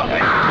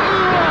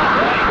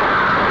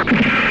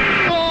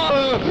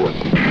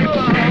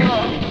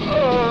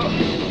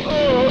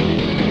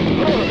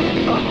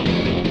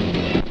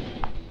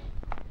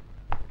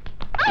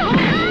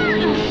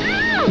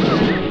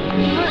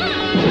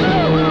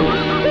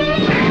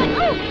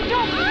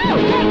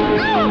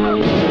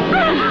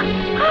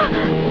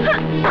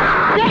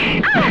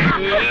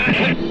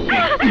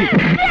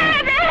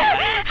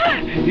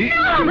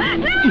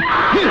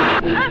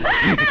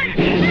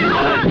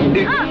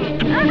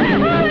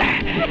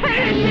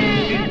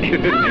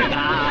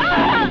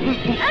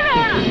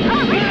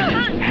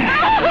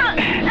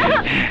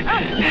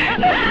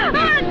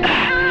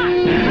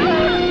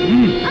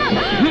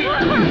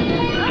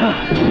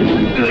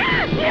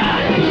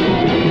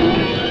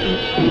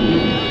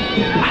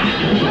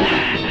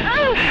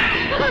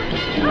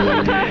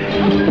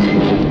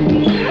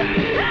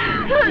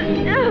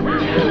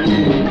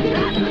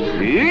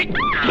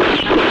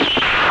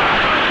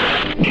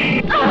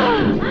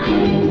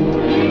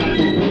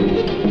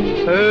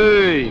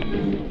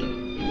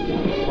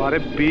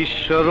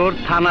বিশ্বরোড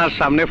থানার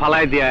সামনে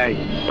ফালাই দেয়।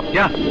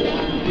 যা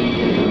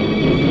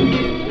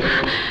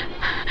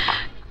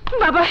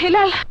বাবা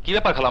হেলাল। কি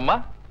ব্যাপার খালাম্মা?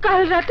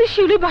 কাল রাতে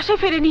শিউলি বাসায়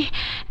ফেরেনি,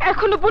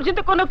 এখনো পর্যন্ত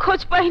কোনো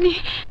খোঁজ পাইনি।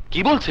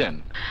 কি বলছেন?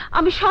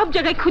 আমি সব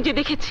জায়গায় খুঁজে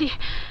দেখেছি।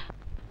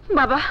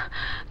 বাবা,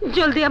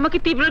 জলদি আমাকে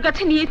তীব্রর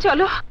কাছে নিয়ে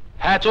চলো।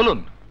 হ্যাঁ চলুন।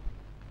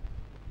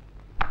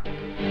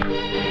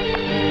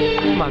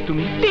 মা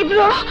তুমি? তীব্র,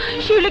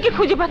 শিউলিকে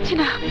খুঁজে পাচ্ছি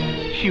না।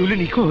 শিউলি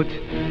নিখোঁজ?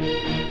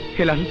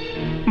 হেলাল,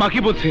 মা কি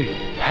বলছে?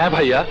 হ্যাঁ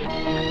ভাইয়া,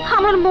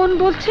 আমার মন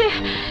বলছে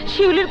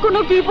শিউলির কোনো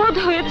বিপদ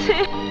হয়েছে।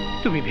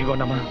 তুমি ভেবো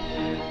না মা,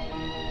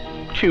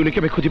 শিউলিকে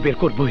আমি খুঁজে বের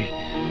করবই।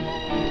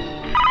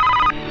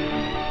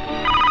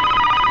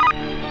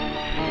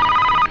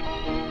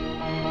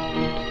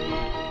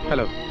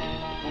 হ্যালো,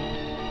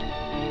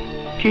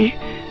 কি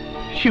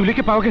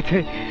শিউলিকে পাওয়া গেছে?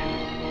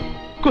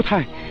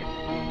 কোথায়?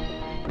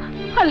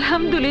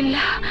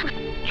 আলহামদুলিল্লাহ।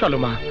 চলো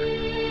মা,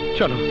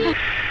 চলো।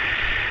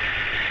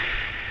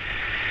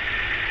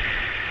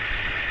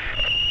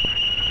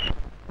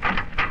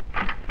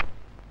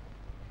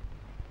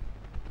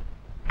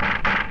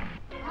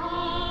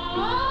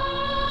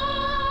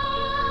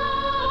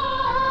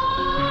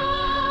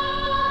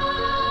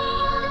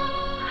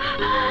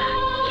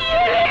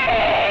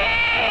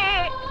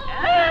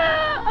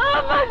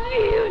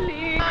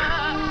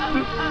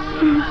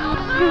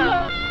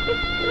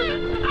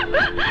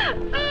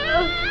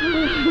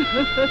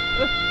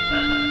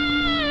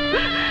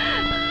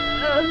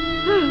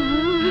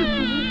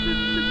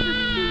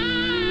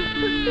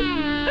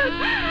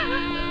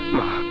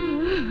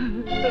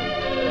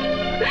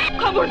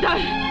 খবরদার,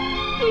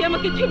 তুই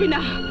আমাকে ছুবি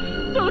না।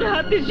 তোর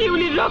হাতে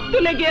শিউলির রক্ত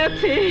লেগে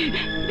আছে।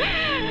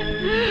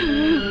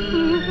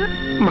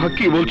 মা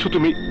কি বলছো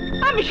তুমি?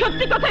 আমি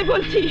সত্যি কথাই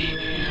বলছি।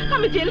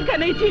 আমি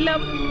জেলখানায় ছিলাম,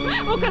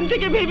 ওখান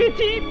থেকে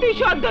ভেবেছি তুই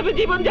সৎভাবে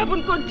জীবন যাপন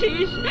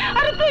করছিস,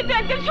 আর তুই তো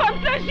একজন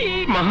সন্ত্রাসী।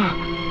 মা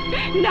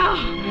না,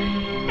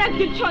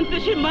 একজন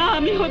সন্ত্রাসীর মা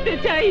আমি হতে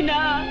চাই না।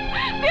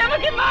 তুই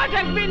আমাকে মা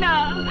ডাকবি না।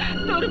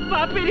 তোর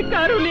পাপের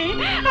কারণে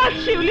আজ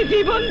শিউলি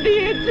জীবন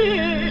দিয়েছে।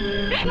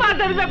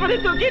 মাতার ব্যাপারে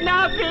তোকে না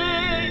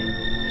পেয়ে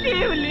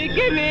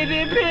শিউলিকে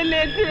মেরে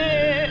ফেলেছে।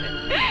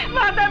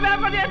 মাতার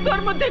ব্যাপারে তোর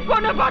মধ্যে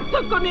কোনো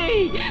পার্থক্য নেই।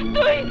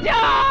 তুই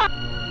যা।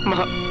 মা,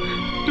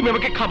 তুমি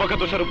আমাকে খামাখা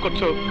দোষারোপ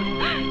করছো।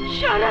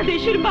 সারা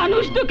দেশের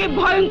মানুষ তোকে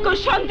ভয়ঙ্কর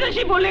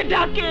সন্ত্রাসী বলে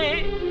ডাকে।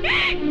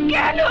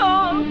 কেন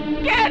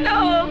কেন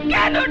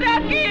কেন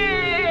ডাকে?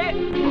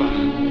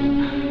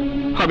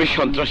 আমি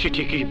সন্ত্রাসী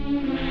ঠিকই,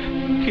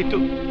 কিন্তু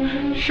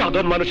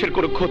সাধারণ মানুষের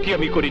কোনো ক্ষতি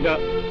আমি করি না।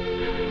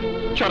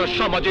 যারা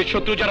সমাজের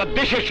শত্রু, যারা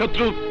দেশের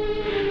শত্রু,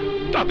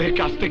 তাদের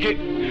কাছ থেকে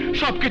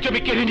সবকিছু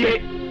আমি কেড়ে নিয়ে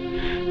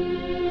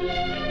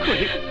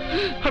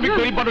আমি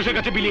গরিব মানুষের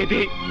কাছে বিলিয়ে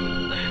দিই।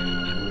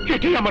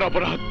 এটাই আমার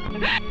অপরাধ।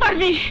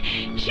 পারবি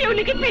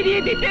শিউলিকে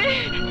ফিরিয়ে দিতে?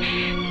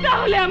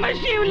 তাহলে আমার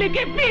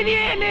শিউলিকে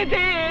ফিরিয়ে এনে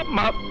দে।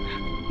 মা,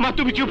 মা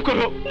তুমি চুপ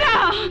করো। না,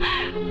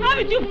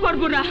 আমি চুপ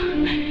করব না।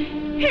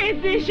 হে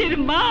দেশের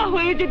মা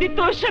হয়ে যদি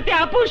তোর সাথে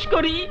আপোষ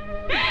করি,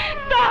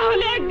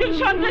 তাহলে একজন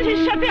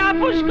সন্ত্রাসীর সাথে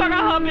আপোষ করা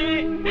হবে,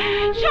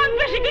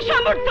 সন্ত্রাসীকে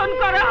সমর্থন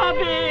করা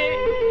হবে।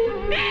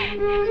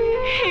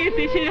 হে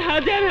দেশের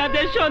হাজার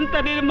হাজার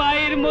সন্তানের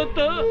মায়ের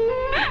মতো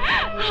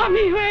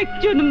আমিও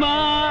একজন মা,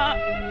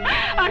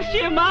 আর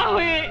সে মা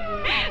হয়ে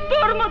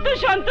তোর মতো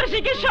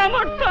সন্ত্রাসীকে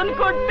সমর্থন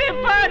করতে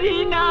পারি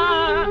না,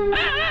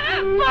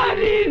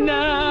 পারি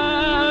না।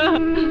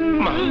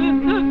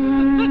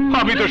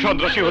 আমি তো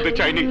সন্ত্রাসী হতে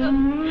চাইনি।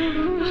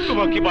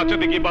 তোমাকে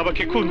বাঁচাতে গিয়ে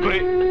বাবাকে খুন করে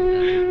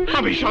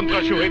আমি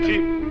সন্ত্রাসী হয়েছি।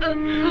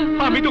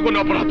 আমি তো কোনো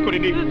অপরাধ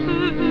করিনি।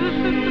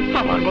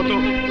 আমার মতো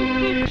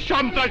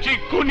সন্ত্রাসী,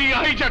 খুনি,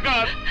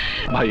 হাইজাকার।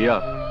 ভাইয়া,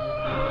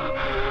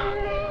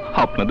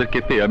 আপনাদেরকে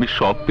পেয়ে আমি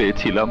সব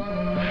পেয়েছিলাম।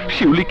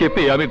 শিউলিকে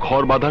পেয়ে আমি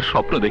ঘর বাঁধার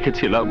স্বপ্ন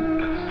দেখেছিলাম।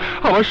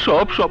 আমার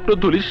সব স্বপ্ন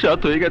ধূলিসাৎ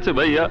হয়ে গেছে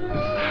ভাইয়া।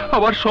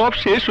 আমার সব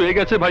শেষ হয়ে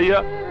গেছে ভাইয়া।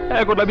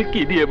 এখন আমি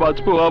কি নিয়ে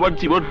বাঁচবো? আমার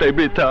জীবনটাই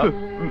বৃথা।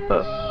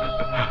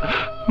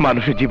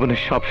 মানুষের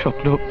জীবনের সব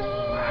স্বপ্ন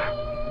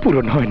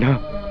পূরণ হয় না।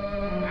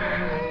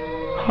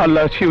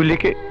 আল্লাহ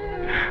শিউলিকে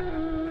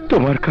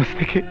তোমার কাছ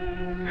থেকে,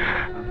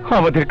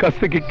 আমাদের কাছ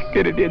থেকে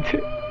কেড়ে নিয়েছে।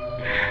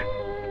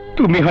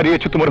 তুমি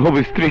হারিয়েছো তোমার হবু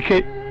স্ত্রীকে,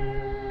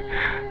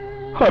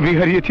 আমি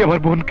হারিয়েছি আমার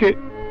বোনকে।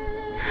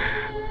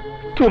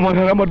 তোমার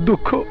আর আমার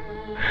দুঃখ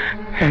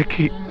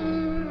একই।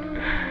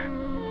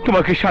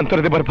 তোমাকে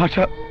সান্ত্বনা দেবার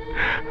ভাষা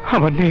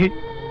আমার নেই।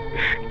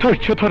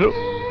 ধৈর্য ধরো,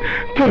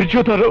 ধৈর্য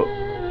ধরো।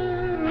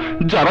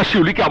 যারা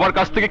শিউলিকে আমার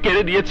কাছ থেকে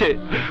কেড়ে নিয়েছে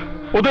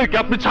ওদেরকে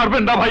আপনি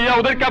ছাড়বেন না ভাইয়া,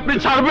 ওদেরকে আপনি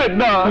ছাড়বেন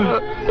না।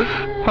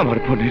 আমার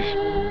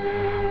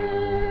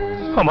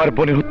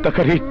বোনের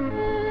হত্যাকারী,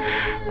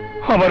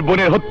 আমার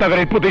বোনের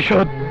হত্যাকারীর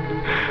প্রতিশোধ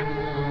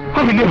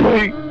আমি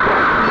নেবই।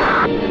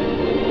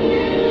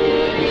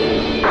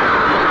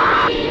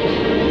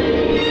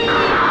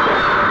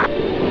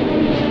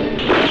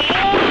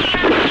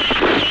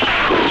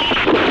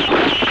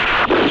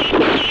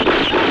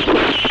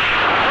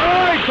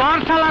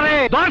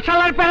 দশ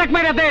সালার প্যারেক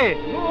মেরে দে।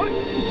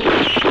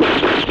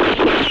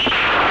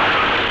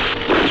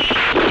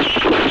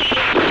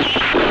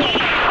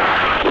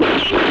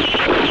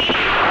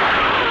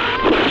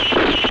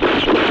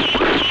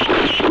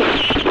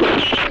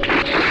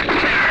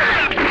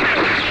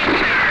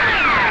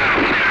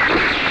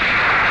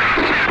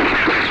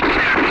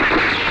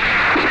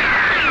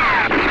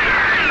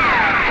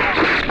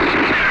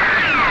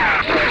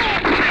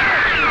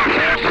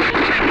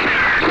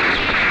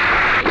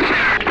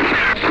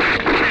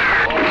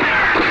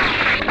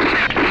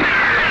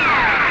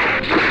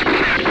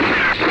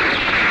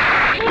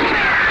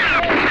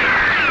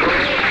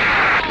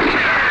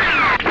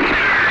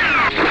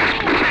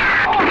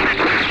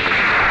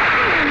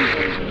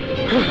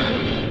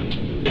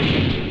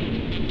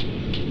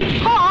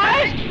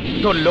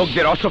 তোর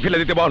লোকদের অস্ত্র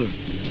ফেলে দিতে বল,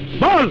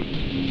 বল।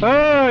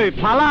 এই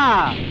ফালা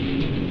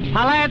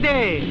ফালায় দে,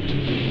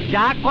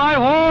 যা কয়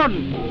হন।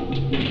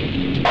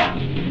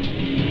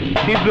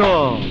 তীব্র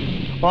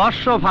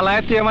অশ্ব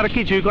ফালায় তুই আমার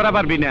কিছুই করা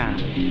পারবি না।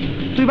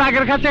 তুই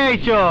বাঘের কাছে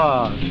আইছ,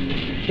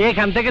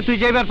 এখান থেকে তুই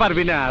যাইবার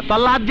পারবি না, তোর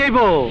লাশ যাইব।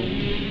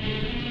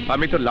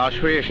 আমি তো লাশ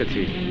হয়ে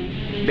এসেছি,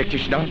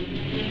 দেখছিস না?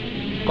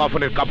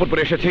 কফনের কাপড়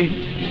পরে এসেছি।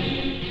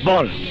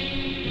 বল,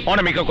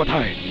 অনামিকা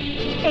কোথায়?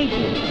 এই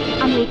যে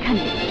আমি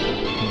এখানে।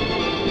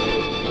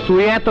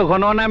 তুই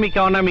এতক্ষণ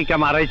অনামিকা অনামিকা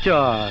মারাইছ,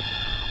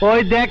 ওই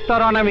দেখ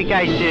তোর অনামিকা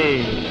আইছে।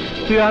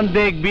 তুই এখন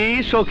দেখবি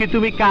সখী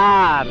তুমি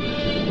কার।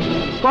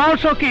 কও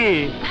সখী।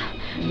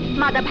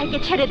 মাদা ভাইকে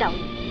ছেড়ে দাও।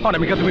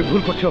 অনামিকা তুমি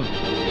ভুল করছো,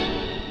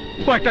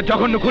 কয়েকটা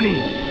জঘন্য খুনি,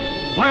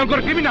 ভয়ঙ্কর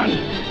ক্রিমিনাল।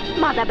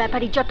 মাদা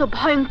ব্যাপারী যত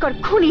ভয়ঙ্কর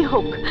খুনি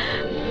হোক,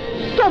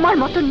 তোমার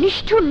মতো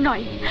নিষ্ঠুর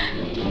নয়।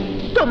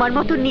 তোমার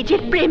মতো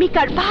নিজের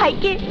প্রেমিকার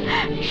ভাইকে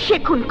সে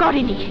খুন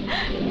করেনি।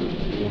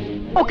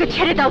 ওকে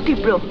ছেড়ে দাও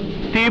তীব্র।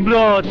 তীব্র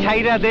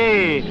ছাইরা দে,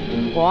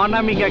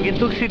 অনামিকা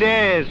কিন্তু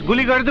সিরিয়াস,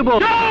 গুলি করে দেবো।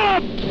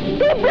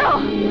 তীব্র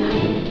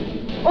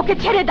ওকে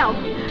ছেড়ে দাও,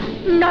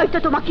 নয়তো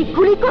তোমাকে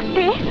গুলি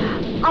করতে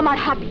আমার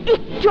হাত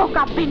একটুও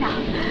কাঁপবে না।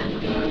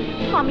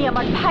 আমি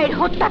আমার ভাইয়ের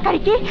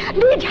হত্যাকারীকে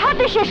নিজ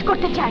হাতে শেষ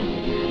করতে চাই।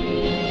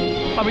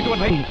 আমি তোমার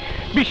ভাই,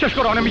 বিশ্বাস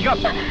করো অনামিকা।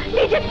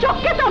 নিজের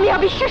চোখকে তো আমি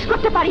অবিশ্বাস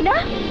করতে পারি না।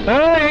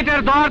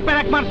 এটার দর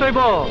পেরেক মারতে হইব।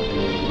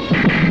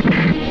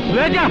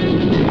 যা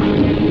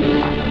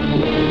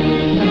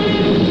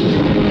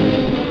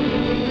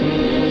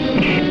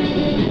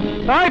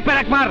ওই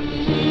পেরেক মার।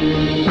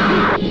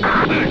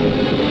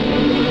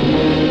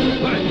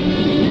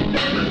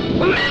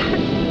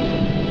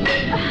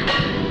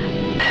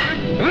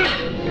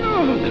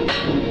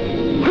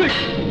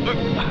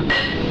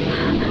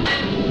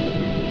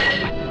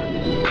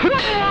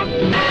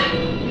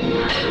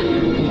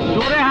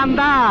 জোরে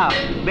হান্দা,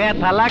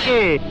 ব্যথা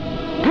লাগে।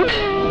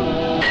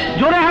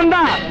 জোরে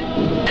হান্দা।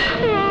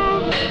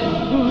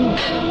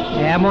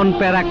 এমন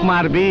পেরাক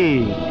মারবি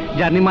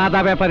জানি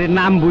মাদা ব্যাপারীর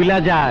নাম ভুলা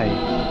যায়।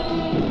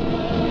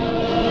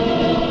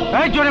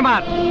 এই জোরে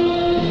মার।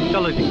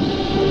 চলো দি।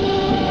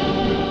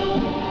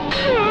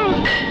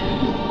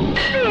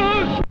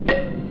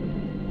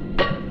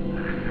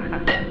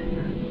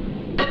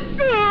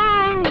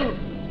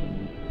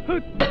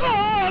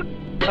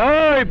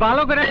 ওই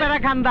ভালো করে পেরা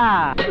খান্দা।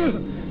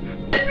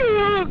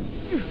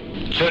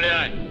 চলে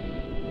আয়।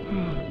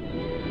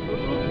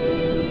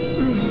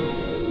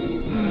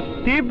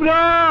 তীব্র,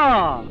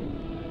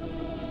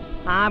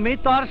 আমি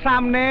তোর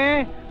সামনে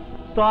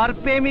তোর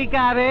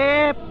প্রেমিকারে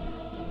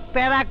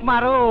পেরাক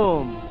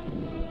মারুম।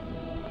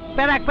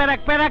 Perak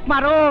Perak Perak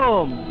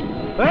মারুম।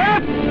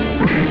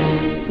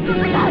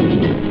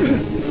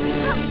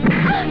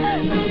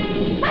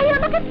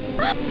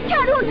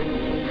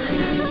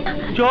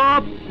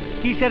 চুপ।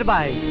 কিসের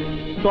ভাই?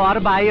 তোর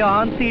ভাই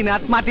অন 3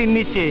 হাত মাটির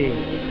নিচে।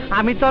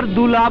 আমি তোর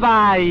দুলা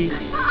ভাই।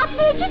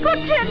 আপনি কি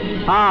করছেন?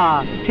 হ্যাঁ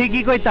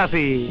ঠিকই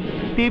কইতাছি।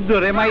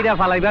 তীব্রে মাইরা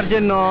ফালাইবার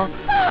জন্য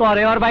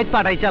পরে ওর বাইত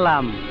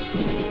পাঠাইছিলাম।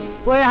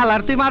 ওই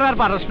হালার তুই মারবার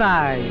পারস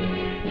নাই,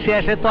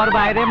 শেষে তোর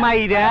বাইরে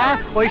মাইরা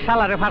ওই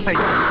শালারে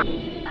ফাঁসাইছে।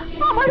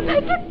 আমার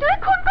ভাইকে তুই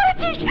খুন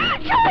করেছিস?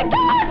 শয়তান!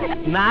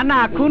 না না,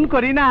 খুন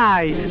করি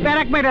নাই,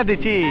 পেরাক মাইরা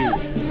দিছি।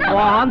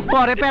 ওহন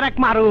পরে পেরাক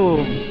মারু।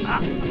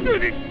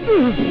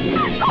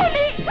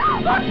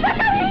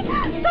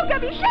 তোকে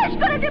আমি শেষ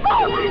করে দেব।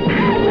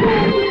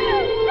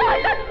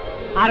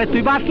 আরে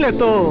তুই বাঁচলে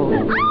তো।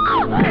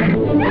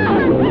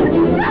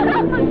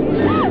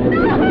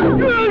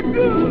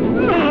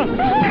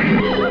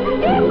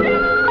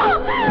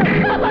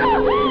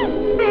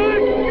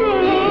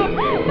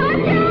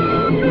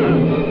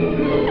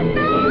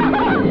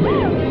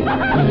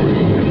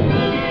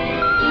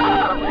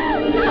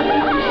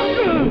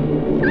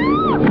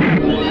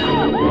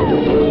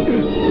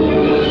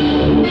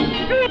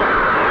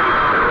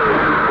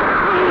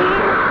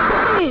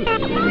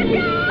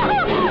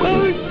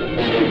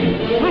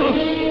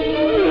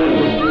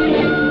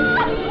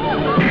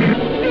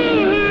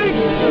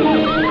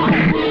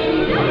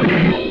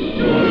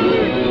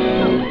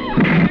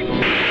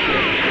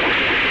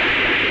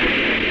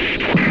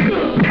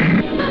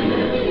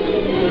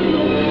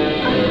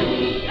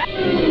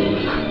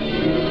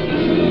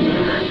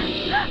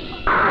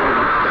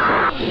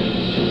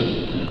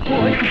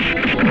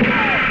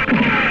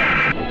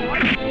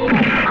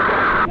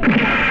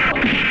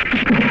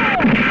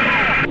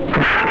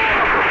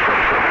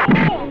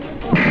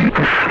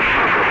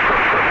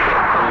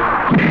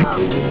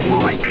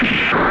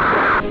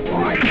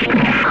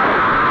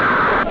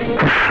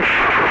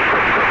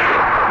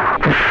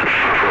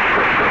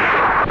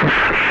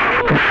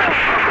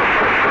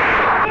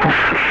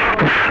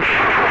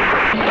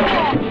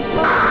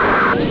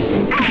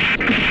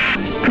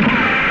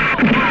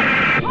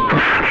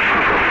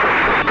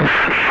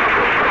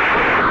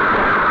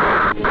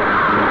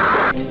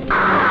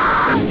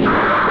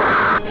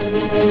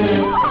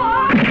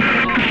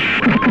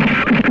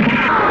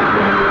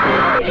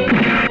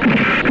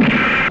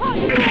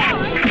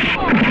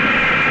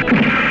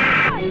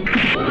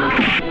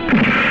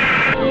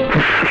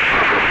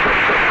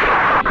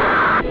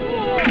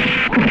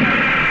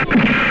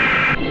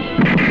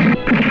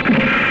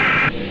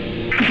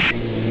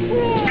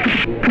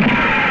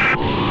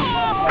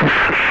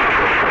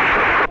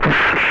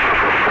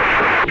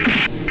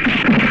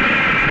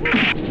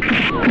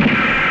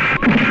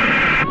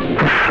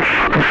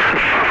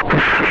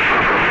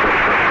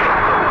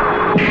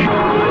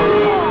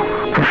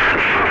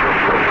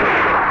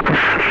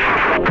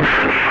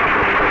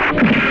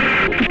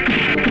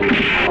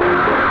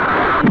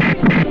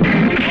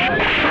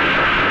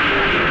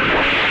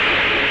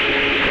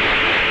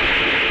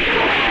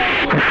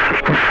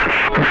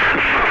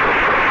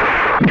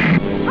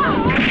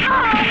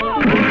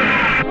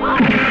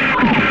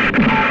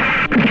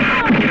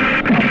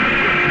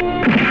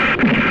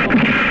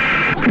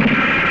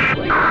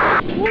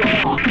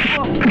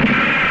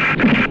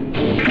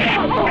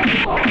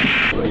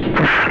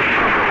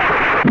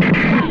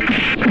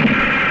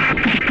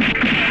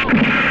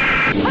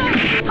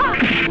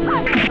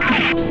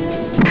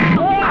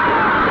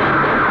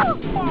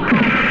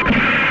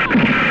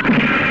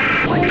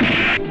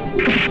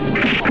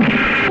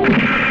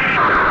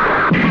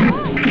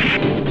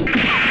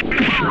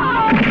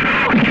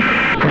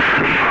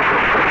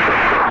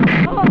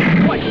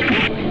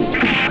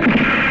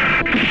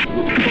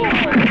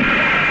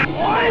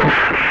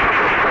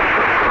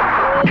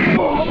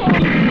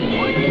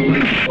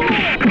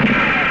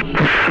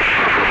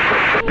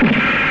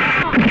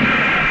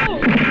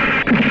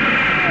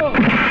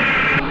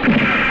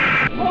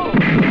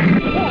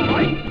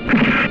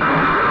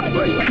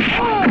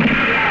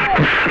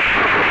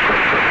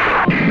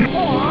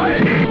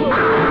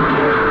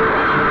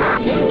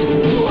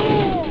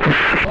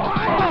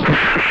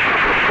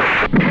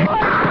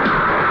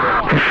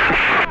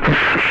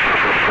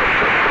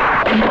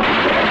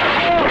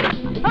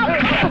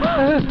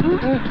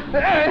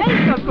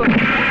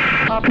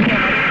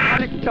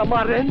 যা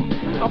মারেন,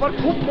 আমার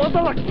খুব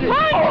মজা লাগছে।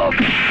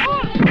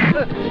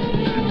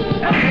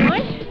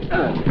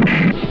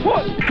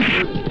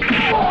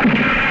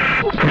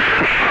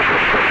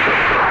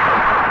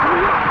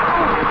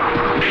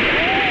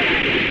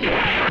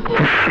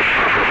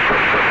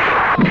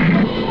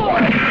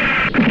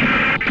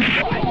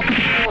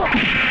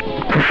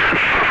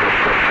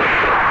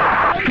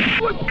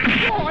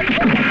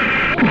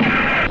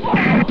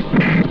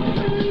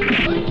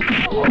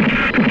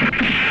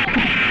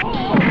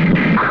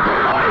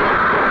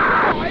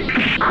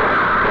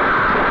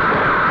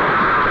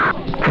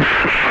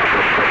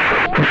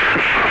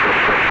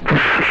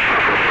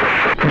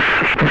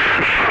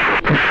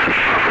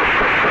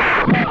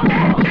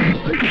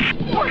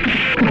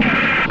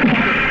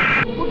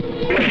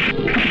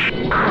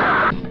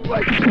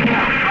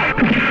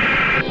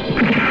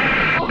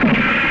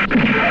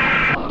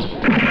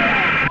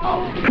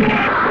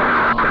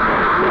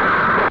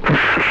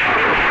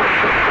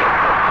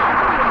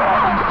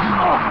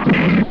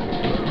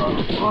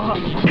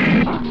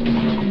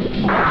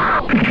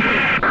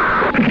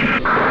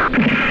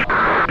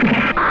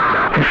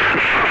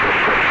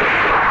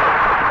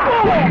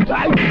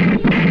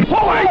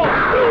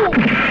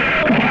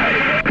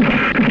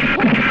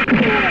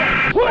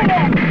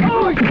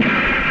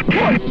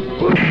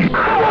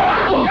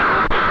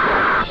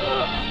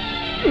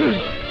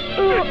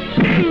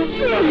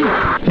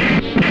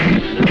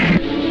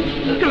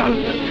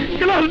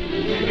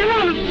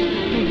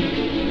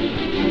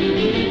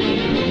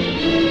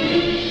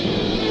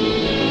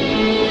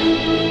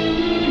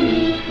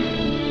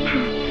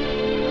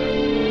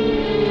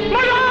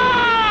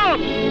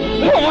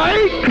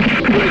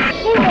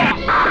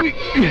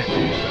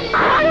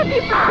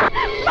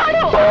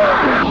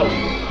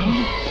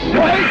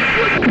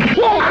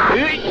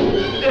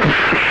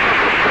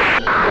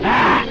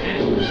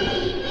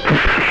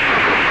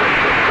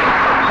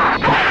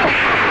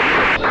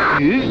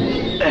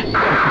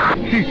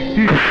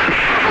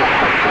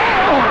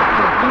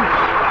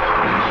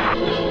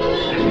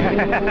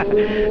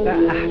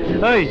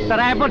 ওই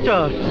তারা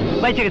পড়ছস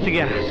বাইচে গেছে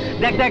গিয়া।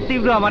 দেখ দেখ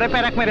তীব্র আমারে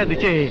প্যারাক মেরে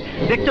দিচ্ছে।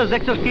 দেখছস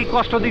দেখছস কি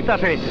কষ্ট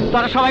দিতেছে।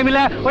 তোরা সবাই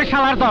মিলে ওই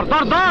শালার ধর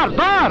ধর ধর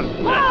ধর।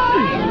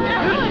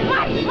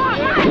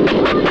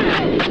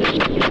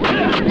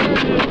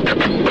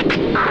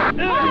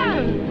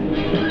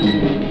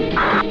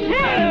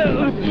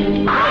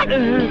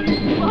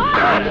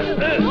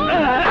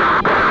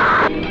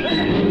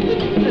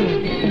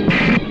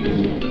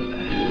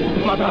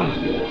 মাতা,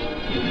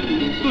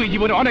 তুই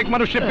জীবনে অনেক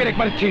মানুষের পেরেক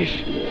মারছিস,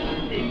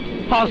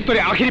 আজ তোর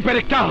আখিরি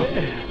পেরেকটা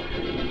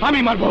আমি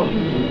মারবো,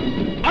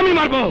 আমি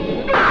মারবো।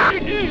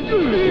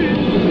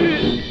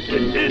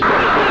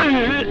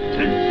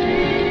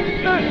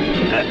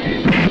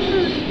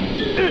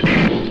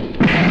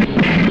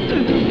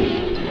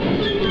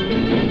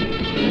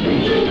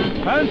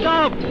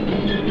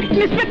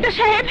 ইন্সপেক্টর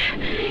সাহেব,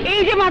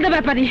 এই যে মাদা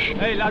ব্যাপারী।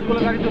 এই লাশগুলো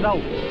গাড়িতে দাও,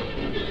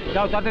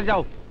 যাও তাতে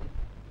যাও।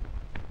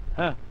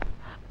 হ্যাঁ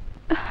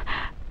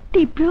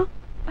তীব্র,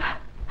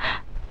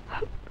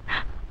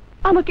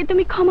 আমাকে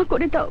তুমি ক্ষমা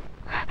করে দাও।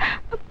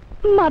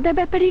 মাদা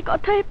ব্যাপারীর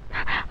কথায়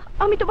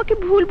আমি তোমাকে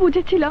ভুল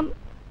বুঝেছিলাম।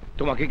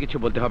 তোমাকে কিছু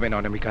বলতে হবে না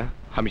অনামিকা,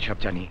 আমি সব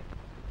জানি।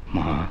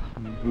 মা,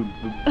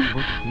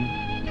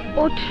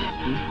 ওঠ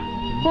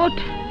ওঠ।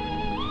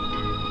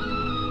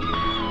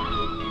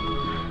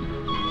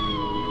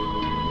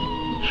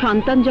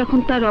 সন্তান যখন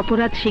তার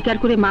অপরাধ স্বীকার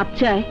করে মাপ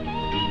চায়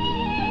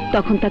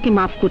তখন তাকে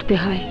মাফ করতে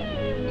হয়।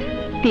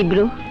 তীব্র,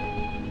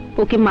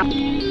 ওকে মাফ।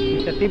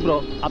 তীব্র,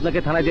 আপনাকে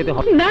থানায় যেতে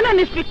হবে। না না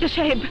ইন্সপেক্টর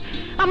সাহেব,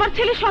 আমার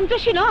ছেলে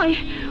সন্ত্রাসী নয়,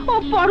 ও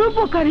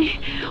পরোপকারী।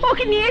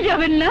 ওকে নিয়ে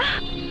যাবেন না।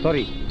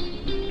 সরি,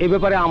 এই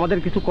ব্যাপারে আমাদের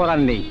কিছু করার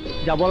নেই।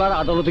 যা বলার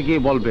আদালতে গিয়ে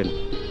বলবেন।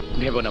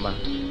 ভেবো না মা,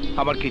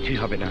 আমার কিছুই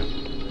হবে না।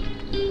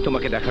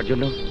 তোমাকে দেখার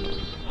জন্য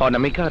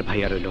অনামিকা আর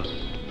ভাইয়া রইল।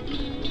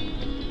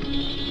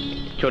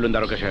 চলুন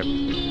দারোগা সাহেব।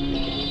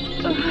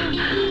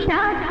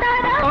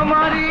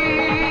 আমারি